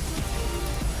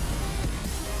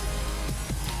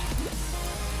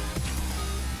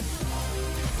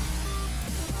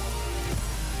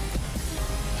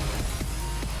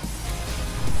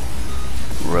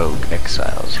 Rogue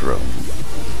Exiles, Rogue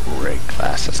Raid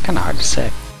class. That's kind of hard to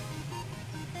say.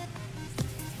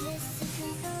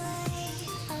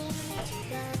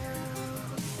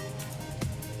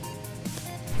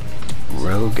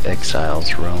 Rogue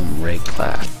Exiles, Rome Raid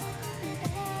class.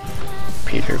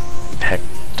 Peter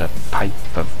pecked a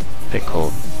pipe of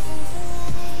pickled.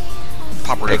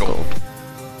 Pickled.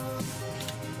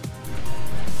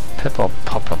 People,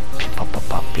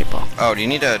 people. Oh, do you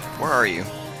need a... Where are you?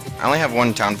 I only have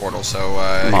one town portal, so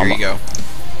here you go.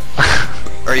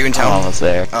 Are you in town? I'm almost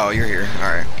there. Oh, you're here.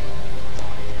 Alright.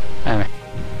 Anyway.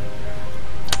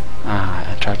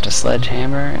 I dropped a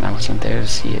sledgehammer and I wasn't there to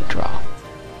see it drop.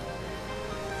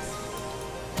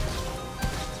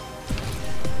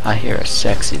 I hear a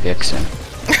sexy vixen.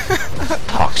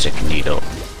 Toxic needle.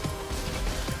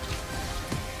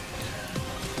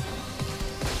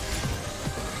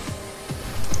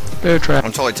 Bear trap.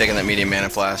 I'm totally taking that medium mana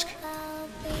flask.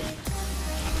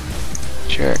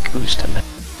 Jerk, who's to me?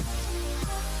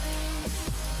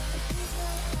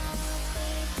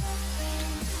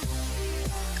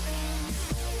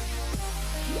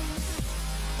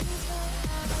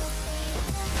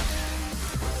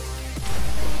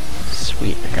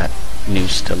 Sweet, I got new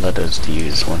stilettos to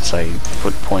use once I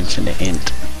put points into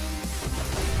int.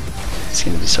 It's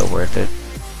gonna be so worth it.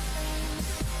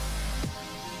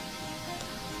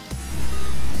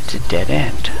 It's a dead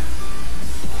end.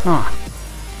 Huh.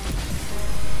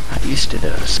 Not used to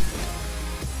those.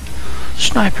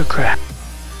 Sniper crap.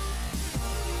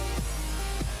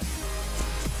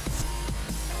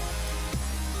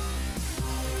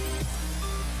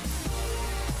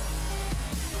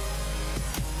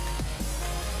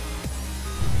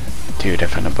 Dude, I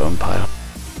found a bone pile.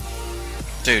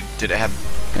 Dude, did it have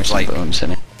There's like some bones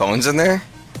in it. bones in there?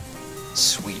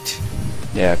 Sweet.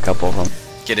 Yeah, a couple of them.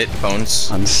 Get it? Bones?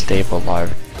 Unstable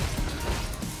larvae.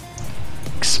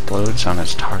 Explodes on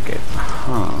its target.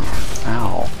 Huh.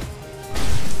 Ow.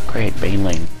 Great,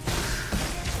 Baneling.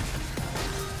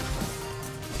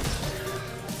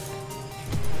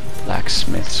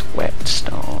 Blacksmith's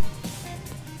whetstone.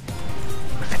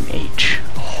 With an H.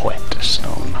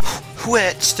 Whetstone.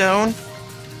 Whetstone?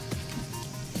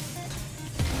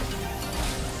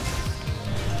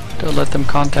 Don't let them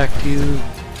contact you.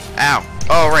 Ow.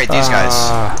 Oh, right, these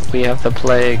guys. We have the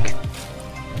plague.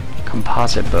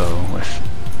 Composite bow with...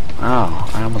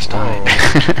 Oh, I almost died.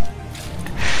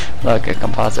 Look, a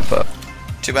composite bow.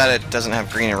 Too bad it doesn't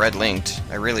have green and red linked.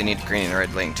 I really need green and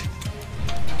red linked.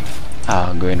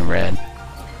 Oh, green and red.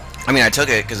 I mean, I took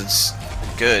it because it's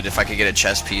good. If I could get a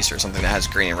chess piece or something that has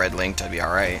green and red linked, I'd be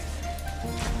alright.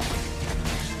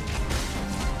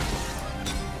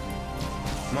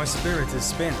 My spirit is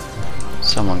spent.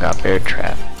 Someone got bear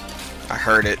trapped. I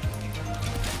heard it.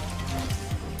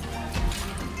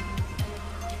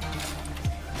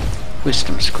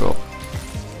 Wisdom scroll.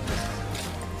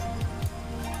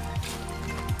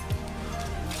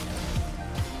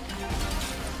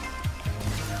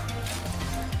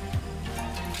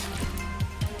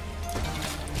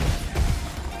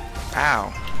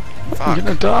 Ow. Fuck. I'm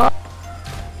gonna die.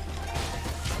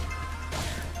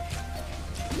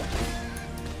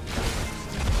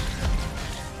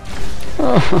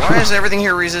 Why is everything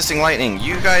here resisting lightning?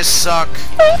 You guys suck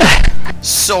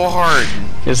so hard.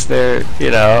 Because they're, you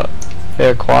know,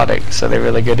 they're aquatic, so they're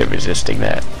really good at resisting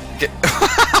that.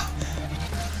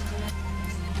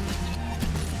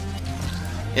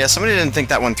 Yeah, somebody didn't think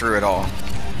that one through at all.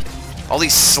 All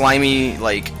these slimy,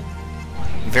 like,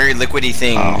 very liquidy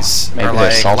things maybe are they're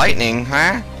like salty. lightning,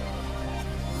 huh?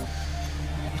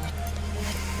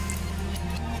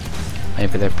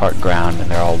 Maybe they're part ground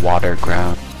and they're all water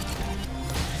ground.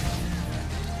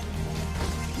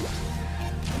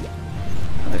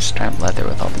 Oh, there's striped leather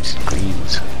with all these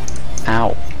greens.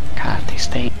 Ow. God, they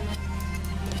sting.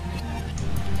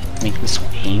 Make me so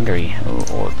angry.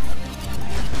 Oh.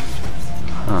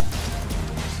 Huh.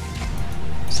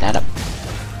 Is that a...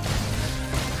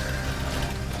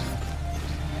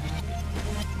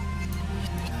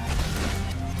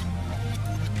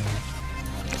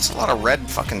 It's a lot of red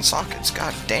fucking sockets,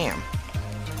 god damn.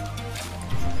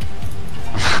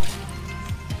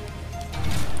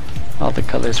 all the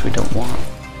colors we don't want?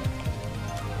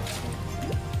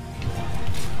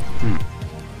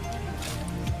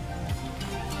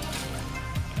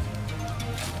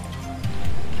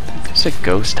 There's a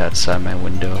ghost outside my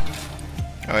window.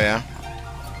 Oh yeah?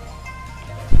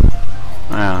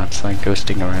 Wow, it's like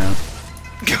ghosting around.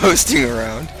 Ghosting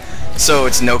around. So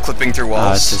it's no clipping through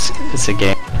walls? It's a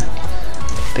game.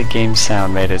 The game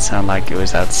sound made it sound like it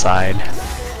was outside.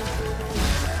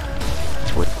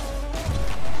 It's weird.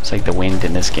 It's like the wind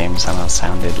in this game somehow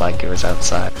sounded like it was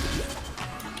outside.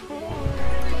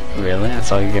 Really?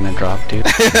 That's all you're gonna drop, dude?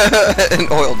 An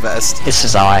oil vest. This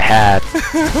is all I had.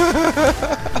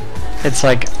 It's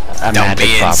like a magic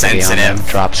property on them,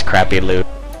 drops crappy loot.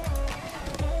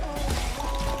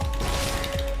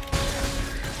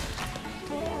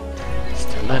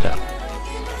 Stiletto.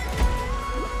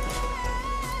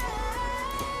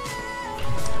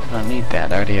 I don't need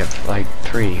that. I already have like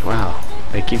 3. Wow.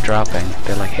 They keep dropping.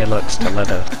 They're like, hey look,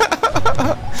 stiletto.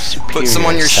 Put some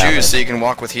on your salad. shoes so you can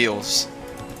walk with heels.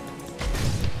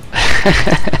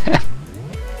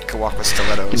 You can walk with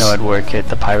stilettos. You know I'd work it,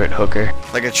 the pirate hooker.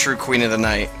 Like a true queen of the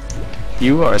night.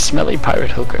 You are a smelly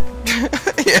pirate hooker.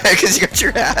 Yeah, because you got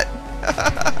your hat.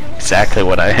 Exactly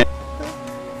what I am.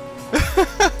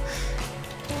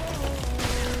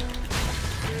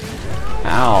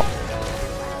 Ow.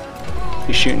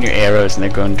 You're shooting your arrows and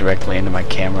they're going directly into my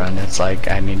camera and it's like,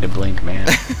 I need to blink, man.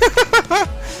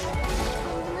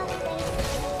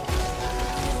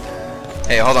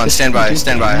 Hey, hold on, stand by,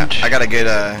 stand by. I gotta get,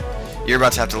 you're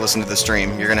about to have to listen to the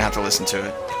stream. You're gonna have to listen to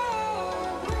it.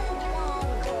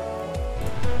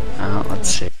 Let's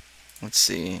see. Let's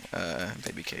see,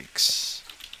 baby cakes.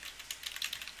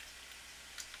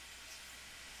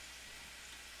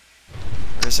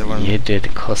 Where's the one? You did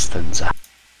Kostens.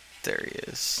 There he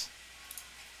is.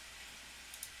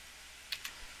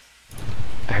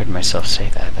 I heard myself say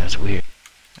that. That's weird.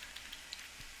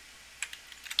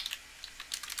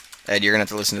 Ed, you're gonna have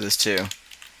to listen to this too.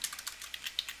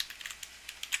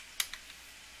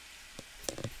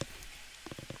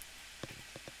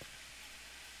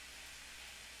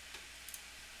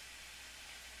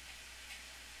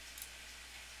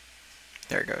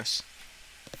 There it goes.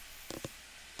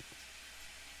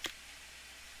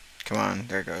 Come on,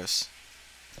 there it goes.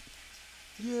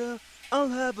 Yeah, I'll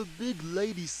have a big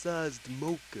lady-sized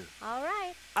mocha.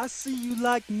 Alright. I see you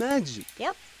like magic.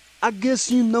 Yep. I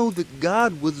guess you know that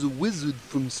God was a wizard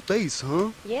from space,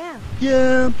 huh? Yeah.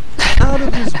 Yeah, out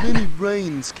of his many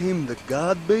brains came the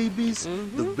God babies,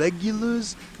 the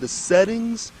regulars, the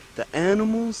settings, the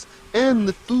animals, and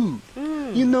the food.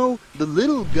 You know, the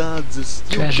little gods are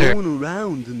still going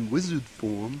around in wizard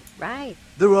form. Right.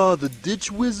 There are the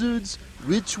ditch wizards,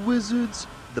 rich wizards,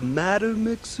 the matter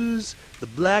mixers, the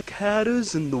black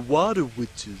hatters, and the water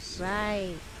witches.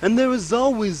 Right. And there is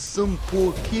always some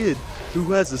poor kid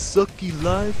who has a sucky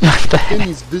life and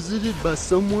he's visited by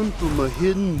someone from a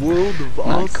hidden world of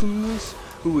awesomeness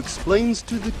who explains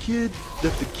to the kid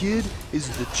that the kid is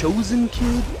the chosen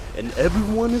kid and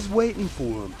everyone is waiting for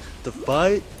him to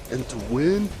fight and to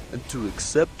win and to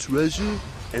accept treasure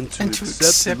and to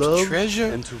accept love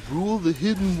and to rule the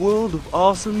hidden world of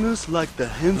awesomeness like the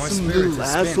handsome little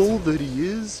asshole that he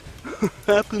is.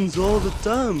 Happens all the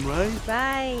time, right?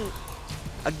 Right.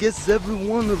 I guess every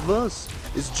one of us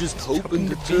is just hoping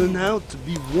to turn out to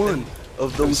be one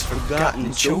of those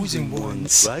forgotten chosen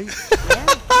ones, right?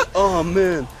 Yeah. Oh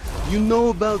man, you know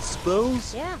about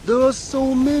spells? Yeah. There are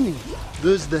so many.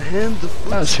 There's the hand to foot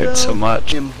That hurt so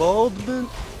much. embaldment,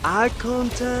 eye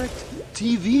contact,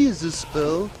 TV is a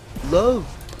spell, love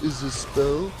is a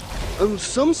spell, and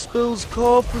some spells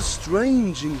call for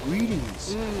strange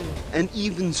ingredients, and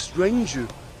even stranger,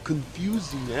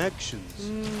 confusing actions.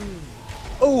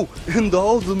 Oh, and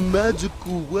all the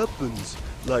magical weapons,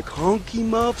 like honky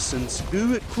mops and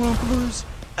spirit crumplers,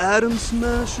 atom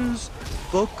smashers,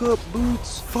 fuck-up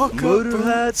boots, murder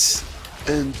hats,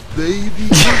 and baby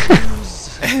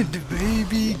givers. And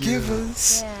baby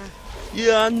givers. Yeah.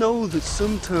 Yeah, I know that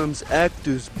sometimes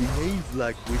actors behave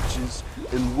like witches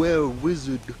and wear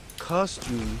wizard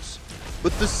costumes.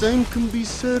 But the same can be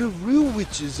said of real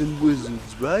witches and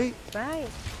wizards, right? Right.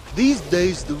 These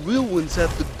days, the real ones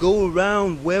have to go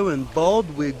around wearing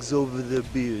bald wigs over their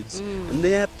beards. And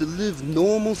they have to live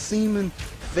normal-seeming,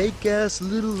 fake-ass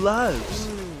little lives.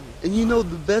 And you know,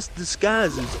 the best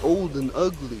disguise is old and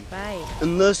ugly. Right.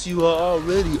 Unless you are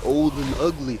already old and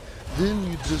ugly, then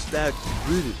you just act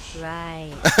British.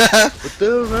 Right. But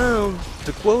they're around.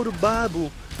 To quote a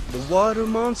Bible, the water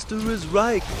monster is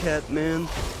right, Catman.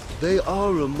 They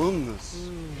are among us.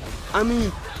 I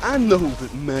mean, I know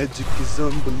that magic is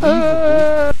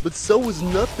unbelievable, but so is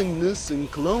nothingness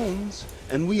and clones.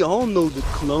 And we all know that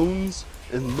clones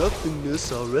and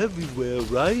nothingness are everywhere,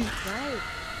 right? Right.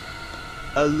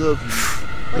 I love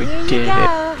you. Well, here you did go.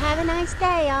 it. Have a nice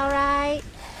day, alright?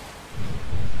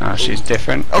 Oh, she's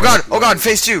different. Oh god,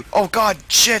 phase 2. Oh god,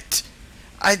 shit.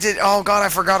 Oh god, I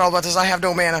forgot all about this. I have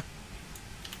no mana.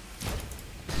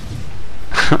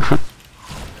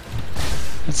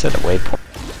 Let's set a waypoint.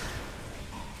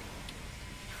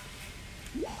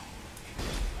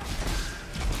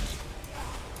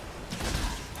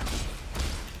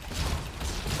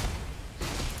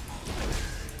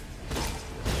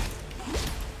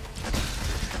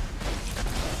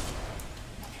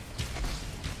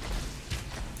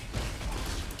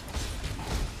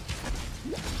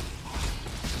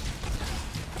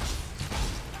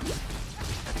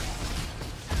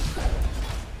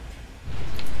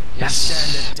 Yes.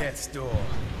 Stand at death's door.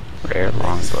 Rare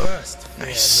longbow. First,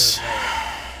 Nice.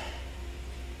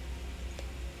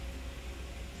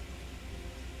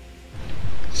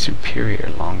 Superior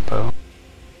longbow.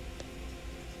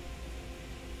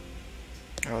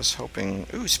 I was hoping...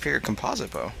 Ooh, superior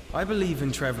composite bow. I believe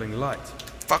in traveling light.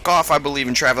 Fuck off, I believe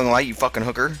in traveling light, you fucking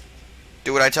hooker.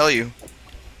 Do what I tell you.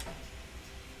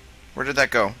 Where did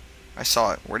that go? I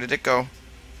saw it. Where did it go?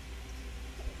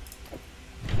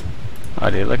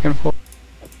 What are you looking for?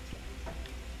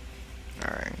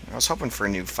 Alright, I was hoping for a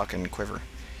new fucking quiver.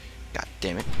 God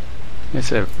damn it.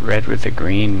 It's a red with a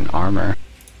green armor.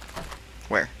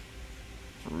 Where?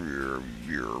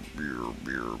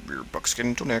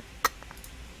 Buckskin to neck.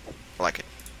 I like it.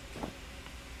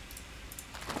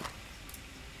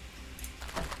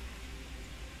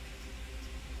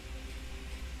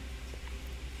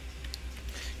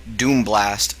 Doom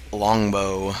Blast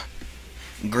longbow.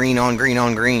 Green on green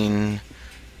on green.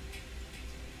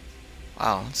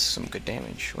 Wow, that's some good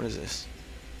damage. What is this?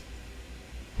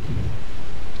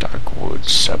 Darkwood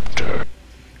Scepter.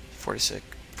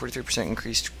 43%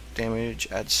 increased damage,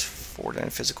 adds 4 to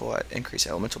physical, increase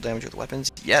elemental damage with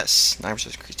weapons. Yes! 9%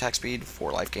 increased attack speed,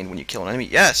 4 life gain when you kill an enemy.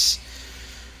 Yes!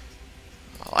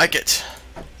 I like it.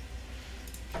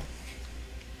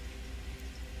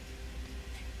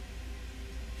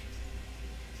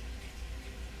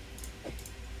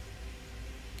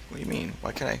 What do you mean?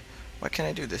 Why can't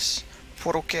I do this?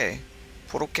 Por qué?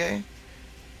 Por qué?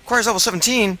 Requires level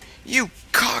 17? You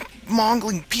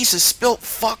cock-mongling piece of spilt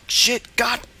fuck shit.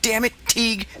 God damn it,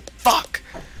 Teague. Fuck.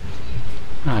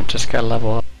 Oh, I just got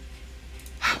level up.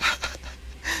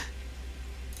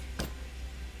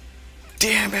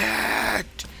 Damn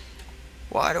it.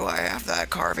 Why do I have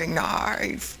that carving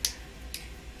knife?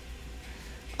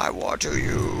 I want to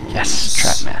use... Yes,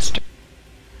 Trapmaster.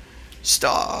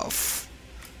 Stuff.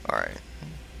 Alright.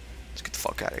 Let's get the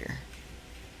fuck out of here.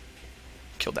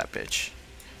 Kill that bitch.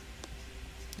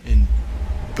 And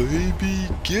baby,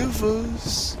 give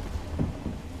us...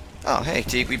 Oh, hey,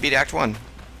 Teague, we beat Act 1.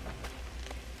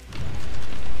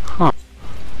 Huh.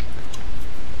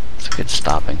 It's a good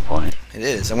stopping point. It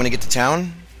is. I'm gonna get to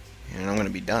town, and I'm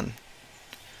gonna be done.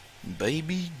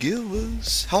 Baby, give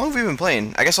us... How long have we been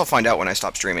playing? I guess I'll find out when I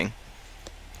stop streaming.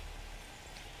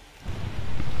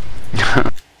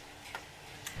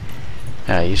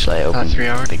 Usually I open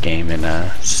the game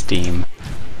in Steam,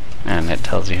 and it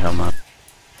tells you how much.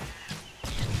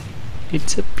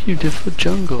 It's a beautiful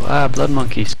jungle. Ah, blood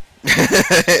monkeys.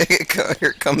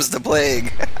 Here comes the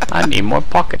plague. I need more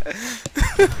pocket.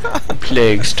 The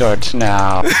plague starts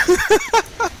now.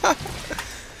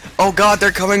 Oh god,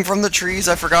 they're coming from the trees.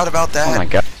 I forgot about that. Oh my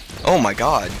god. Oh my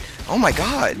god. Oh my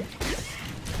god.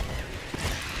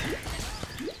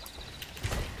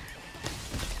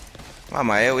 Wow,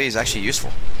 my AoE is actually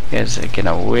useful. You guys are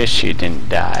gonna wish you didn't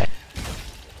die.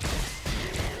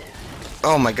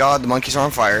 Oh my god, the monkeys are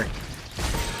on fire.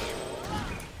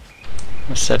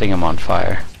 I'm setting them on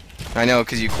fire. I know,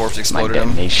 because you corpse My exploded them.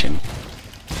 detonation.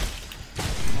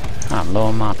 I'm low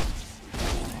on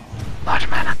large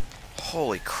mana.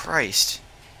 Holy Christ.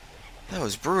 That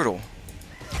was brutal.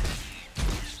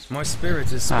 My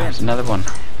spirit is Ah, spent. there's another one.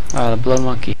 The blood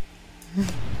monkey. Look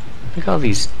at all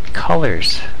these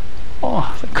colors.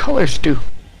 Oh, the colors, Duke.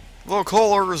 The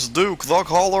colors, Duke. The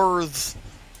colors.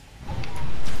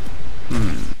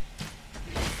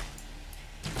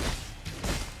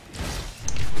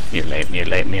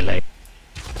 Mutilate.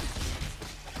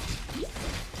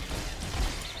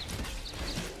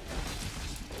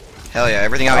 Hell yeah!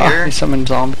 Everything out here He summoned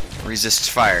zombie. resists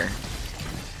fire.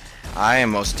 I am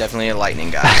most definitely a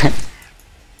lightning guy.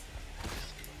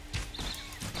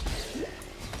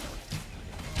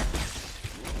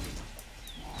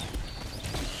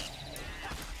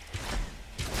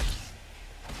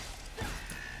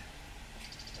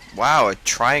 Wow, a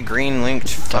tri-green linked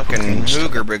fucking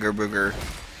hooger bigger booger.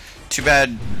 Too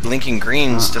bad linking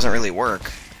greens doesn't really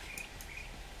work.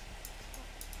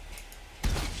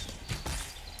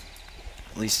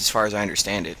 At least as far as I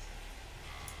understand it.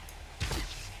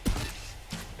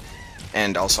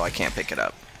 And also I can't pick it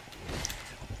up.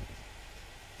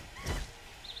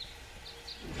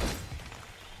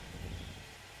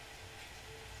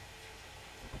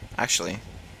 Actually,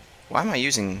 why am I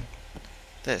using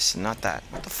this and not that?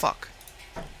 What the fuck?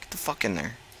 Get the fuck in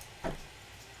there.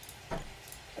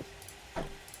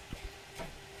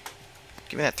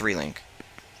 Give me that 3-link.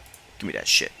 Give me that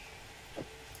shit.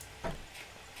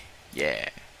 Yeah.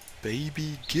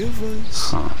 Baby, give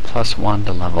us. +1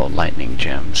 to level lightning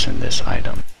gems in this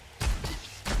item.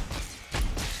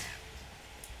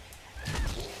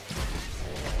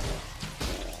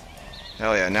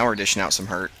 Hell yeah, now we're dishing out some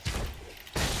hurt.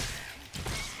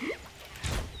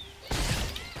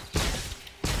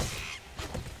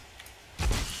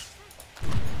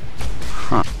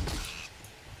 Huh.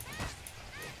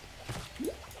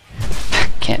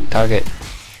 Can't target.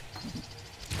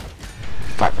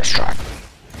 Viper strike.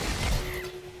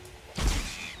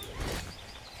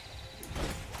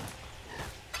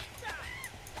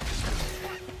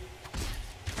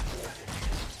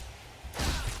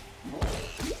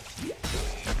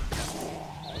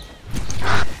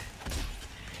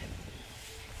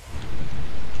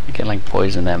 You can like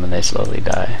poison them and they slowly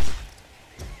die.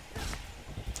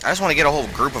 I just want to get a whole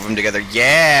group of them together.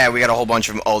 Yeah, we got a whole bunch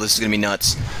of them. Oh, this is gonna be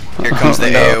nuts. Here comes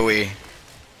the No. AoE.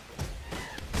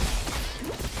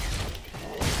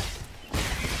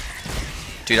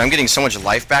 Dude, I'm getting so much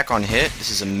life back on hit. This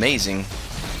is amazing.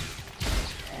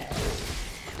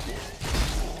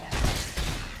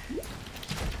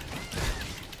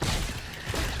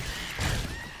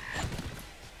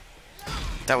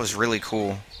 That was really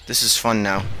cool. This is fun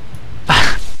now.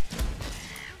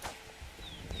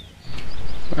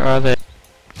 Where are they?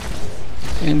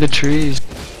 In the trees.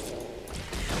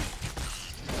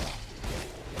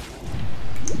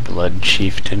 Blood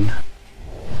chieftain.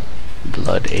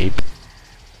 Blood ape.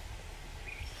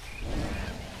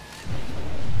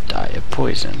 Die of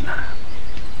poison.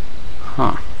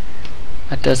 Huh.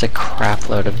 That does a crap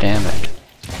load of damage.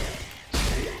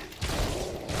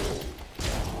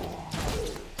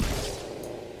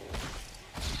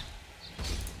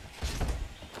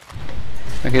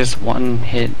 I guess one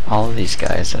hit all of these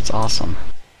guys. That's awesome.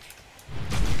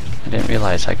 I didn't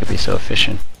realize I could be so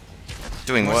efficient.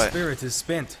 Doing My what? spirit is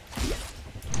spent.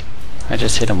 I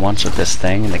just hit him once with this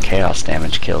thing and the chaos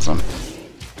damage kills him.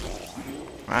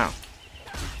 Wow.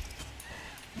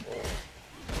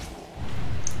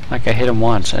 Like I hit him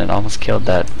once and it almost killed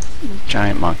that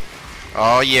giant monk.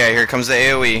 Oh yeah, here comes the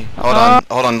AoE.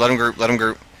 Hold on, let him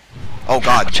group. Oh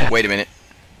god, wait a minute.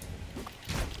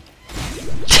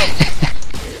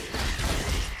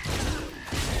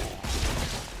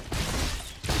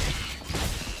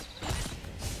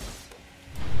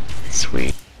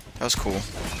 Sweet. That was cool.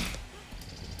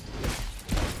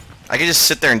 I could just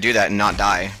sit there and do that and not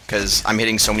die, because I'm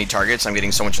hitting so many targets, I'm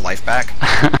getting so much life back.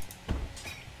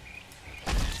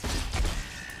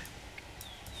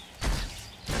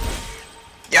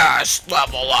 Yes,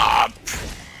 level up!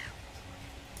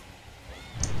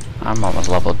 I'm almost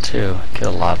leveled 2.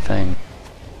 Killed a lot of things.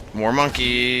 More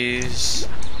monkeys.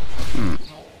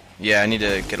 Yeah, I need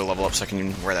to get a level up so I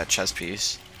can wear that chest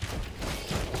piece.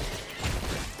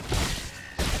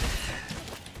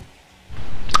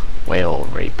 Whale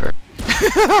raper.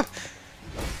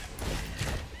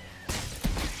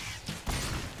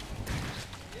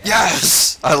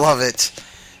 Yes! I love it!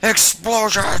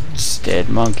 Explosions! Dead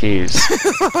monkeys.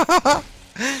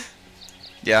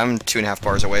 Yeah, I'm 2.5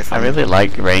 bars away from I really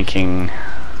like ranking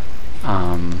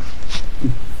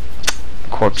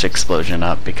corpse explosion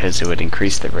up because it would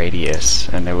increase the radius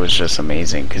and it was just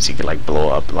amazing because you could like blow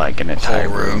up like an entire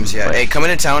whole room. rooms. Yeah, But hey, come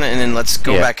into town and then let's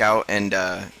go Yeah. back out and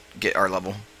get our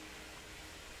level.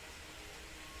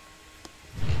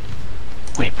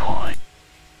 Waypoint.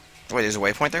 Wait, there's a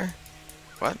waypoint there?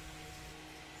 What?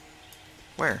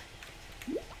 Where?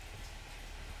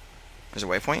 There's a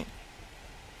waypoint?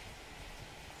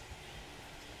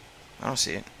 I don't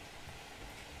see it.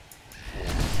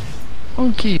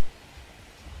 Okay.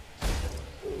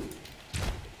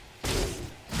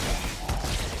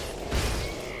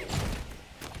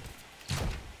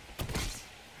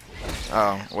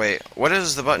 Oh, wait. What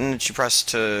is the button that you press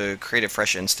to create a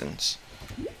fresh instance?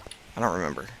 I don't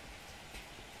remember.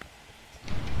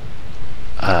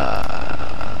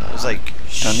 It was like...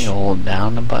 Don't you hold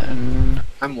down the button?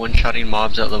 I'm one-shotting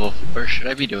mobs at level 4. Should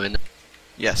I be doing that?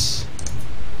 Yes.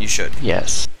 You should.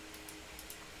 Yes.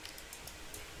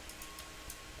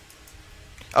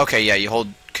 Okay, yeah, you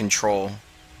hold control.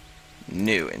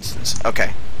 New instance.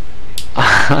 Okay.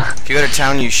 If you go to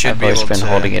town, you should be able to... I've always been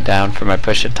holding it down for my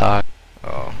push and talk.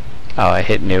 Oh. Oh, I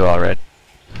hit new already.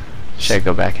 Should I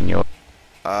go back in your...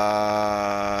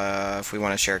 If we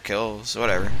want to share kills,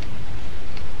 whatever.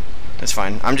 That's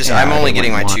fine. I'm Yeah, only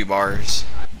getting my want. 2 bars.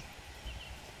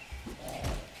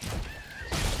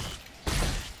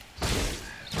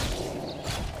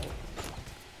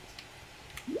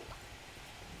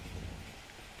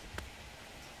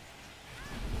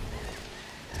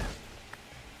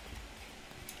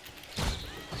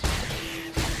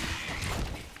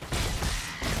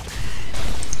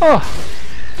 Oh!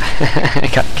 I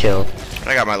got killed.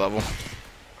 I got my level.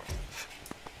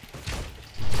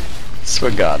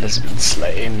 Swear God has been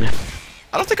slain.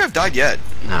 I don't think I've died yet.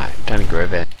 Nah, don't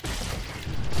grieve it.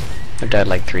 I've died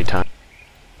like 3 times.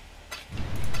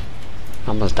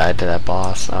 Almost died to that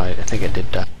boss. Oh, I think I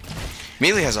did die.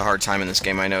 Melee has a hard time in this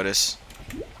game, I notice.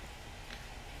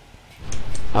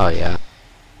 Oh yeah.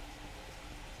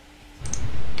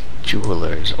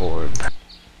 Jeweler's orb.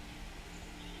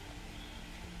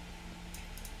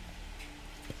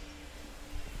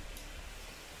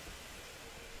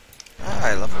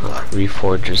 I love that.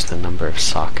 Reforges the number of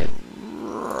sockets.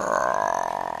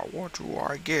 What do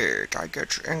I get? I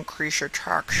get increased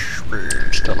attack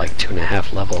speed. Still like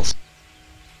 2.5 levels.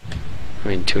 I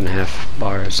mean 2.5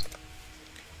 bars.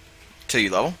 Till you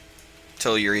level?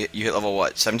 Till you hit level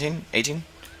what? 17? 18?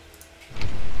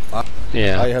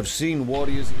 Yeah. I have seen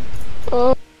warriors.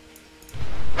 Oh.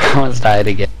 I almost died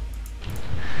again.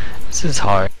 This is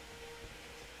hard.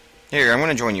 Here, I'm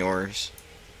gonna join yours.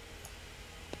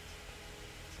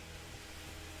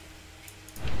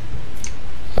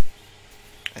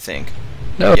 I think.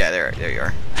 No. Yeah, there you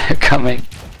are. They're coming.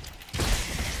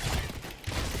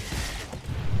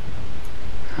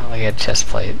 Oh, they got chest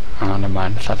plate. Oh, never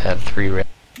mind. I thought they had 3 red.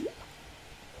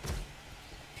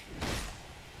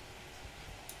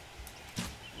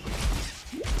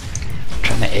 I'm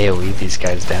trying to AoE these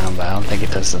guys down, but I don't think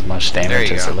it does as much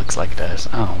damage as it looks like it does.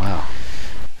 Oh, wow.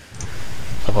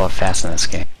 Level up fast in this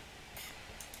game.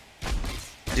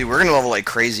 Dude, we're gonna level like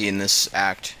crazy in this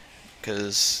act.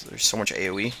 Because there's so much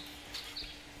AoE.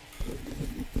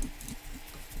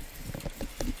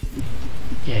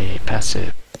 Yay,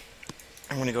 passive.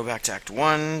 I'm gonna go back to Act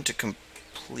 1 to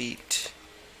complete...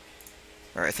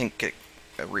 Or I think get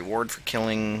a reward for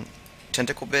killing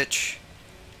Tentacle Bitch.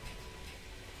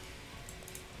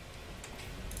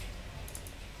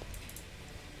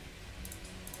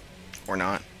 Or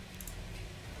not.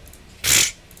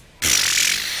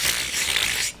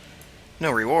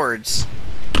 No rewards.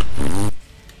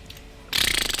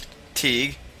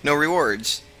 Teague. No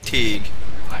rewards. Teague.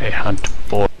 I hunt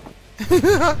boy.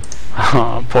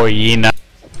 Oh, poor Yena.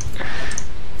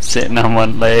 Sitting on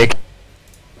one leg.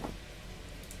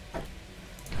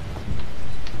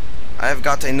 I've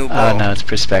got a new bow. Oh no, it's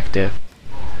perspective.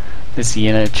 This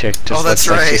Yena chick just that's looks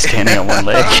like she's standing on one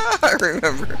leg. I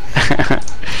remember.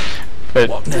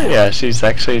 But yeah, she's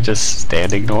actually just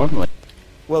standing normally.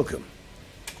 Welcome.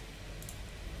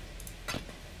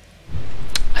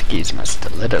 I can use my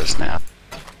stilettos now.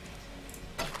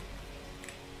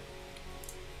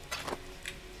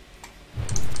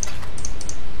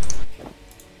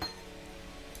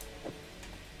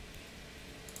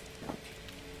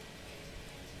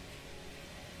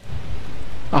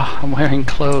 Oh, I'm wearing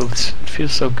clothes. It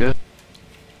feels so good.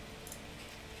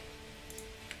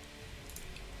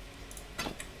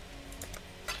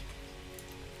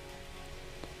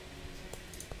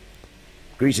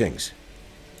 Greetings.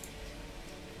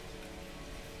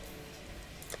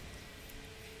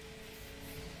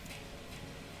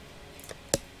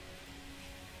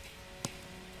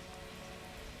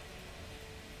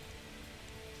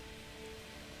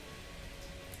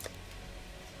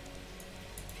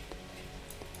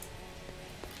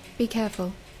 Be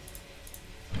careful.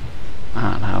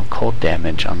 I don't have cold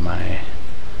damage on my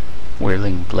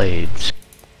whirling blades.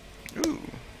 Ooh.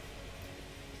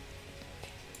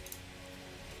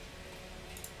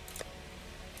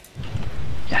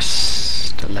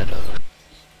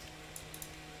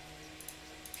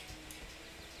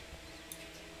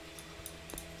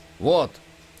 What?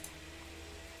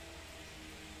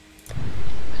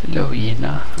 Hello,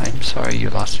 Yena. I'm sorry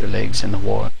you lost your legs in the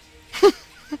war.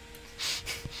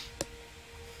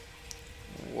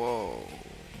 Whoa.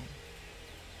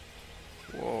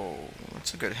 Whoa,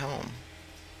 that's a good helm.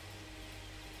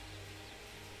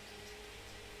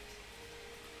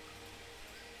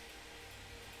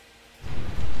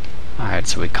 Alright,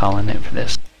 so we calling it for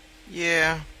this.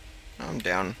 Yeah, I'm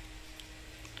down.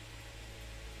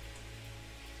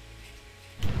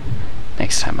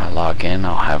 Next time I log in,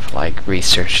 I'll have like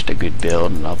researched a good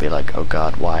build, and I'll be like, oh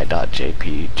god,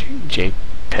 JPEG.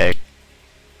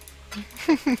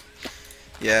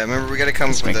 Yeah, remember we gotta come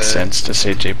This up with makes sense to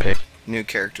say JPEG. new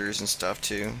characters and stuff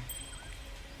too.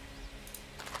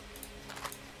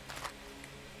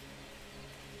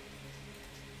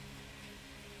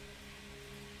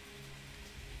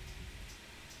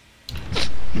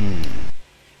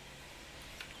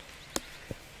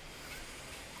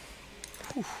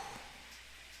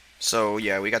 So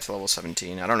yeah, we got to level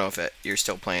 17. I don't know if you're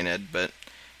still playing Ed, but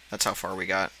that's how far we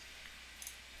got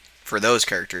for those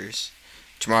characters.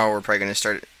 Tomorrow we're probably going to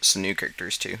start some new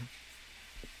characters too.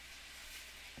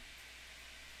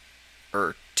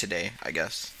 Or today, I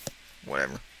guess.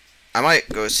 Whatever. I might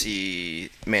go see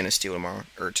Man of Steel tomorrow,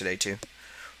 or today too.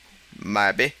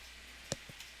 Might be.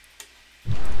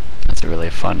 That's a really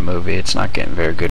fun movie. It's not getting very good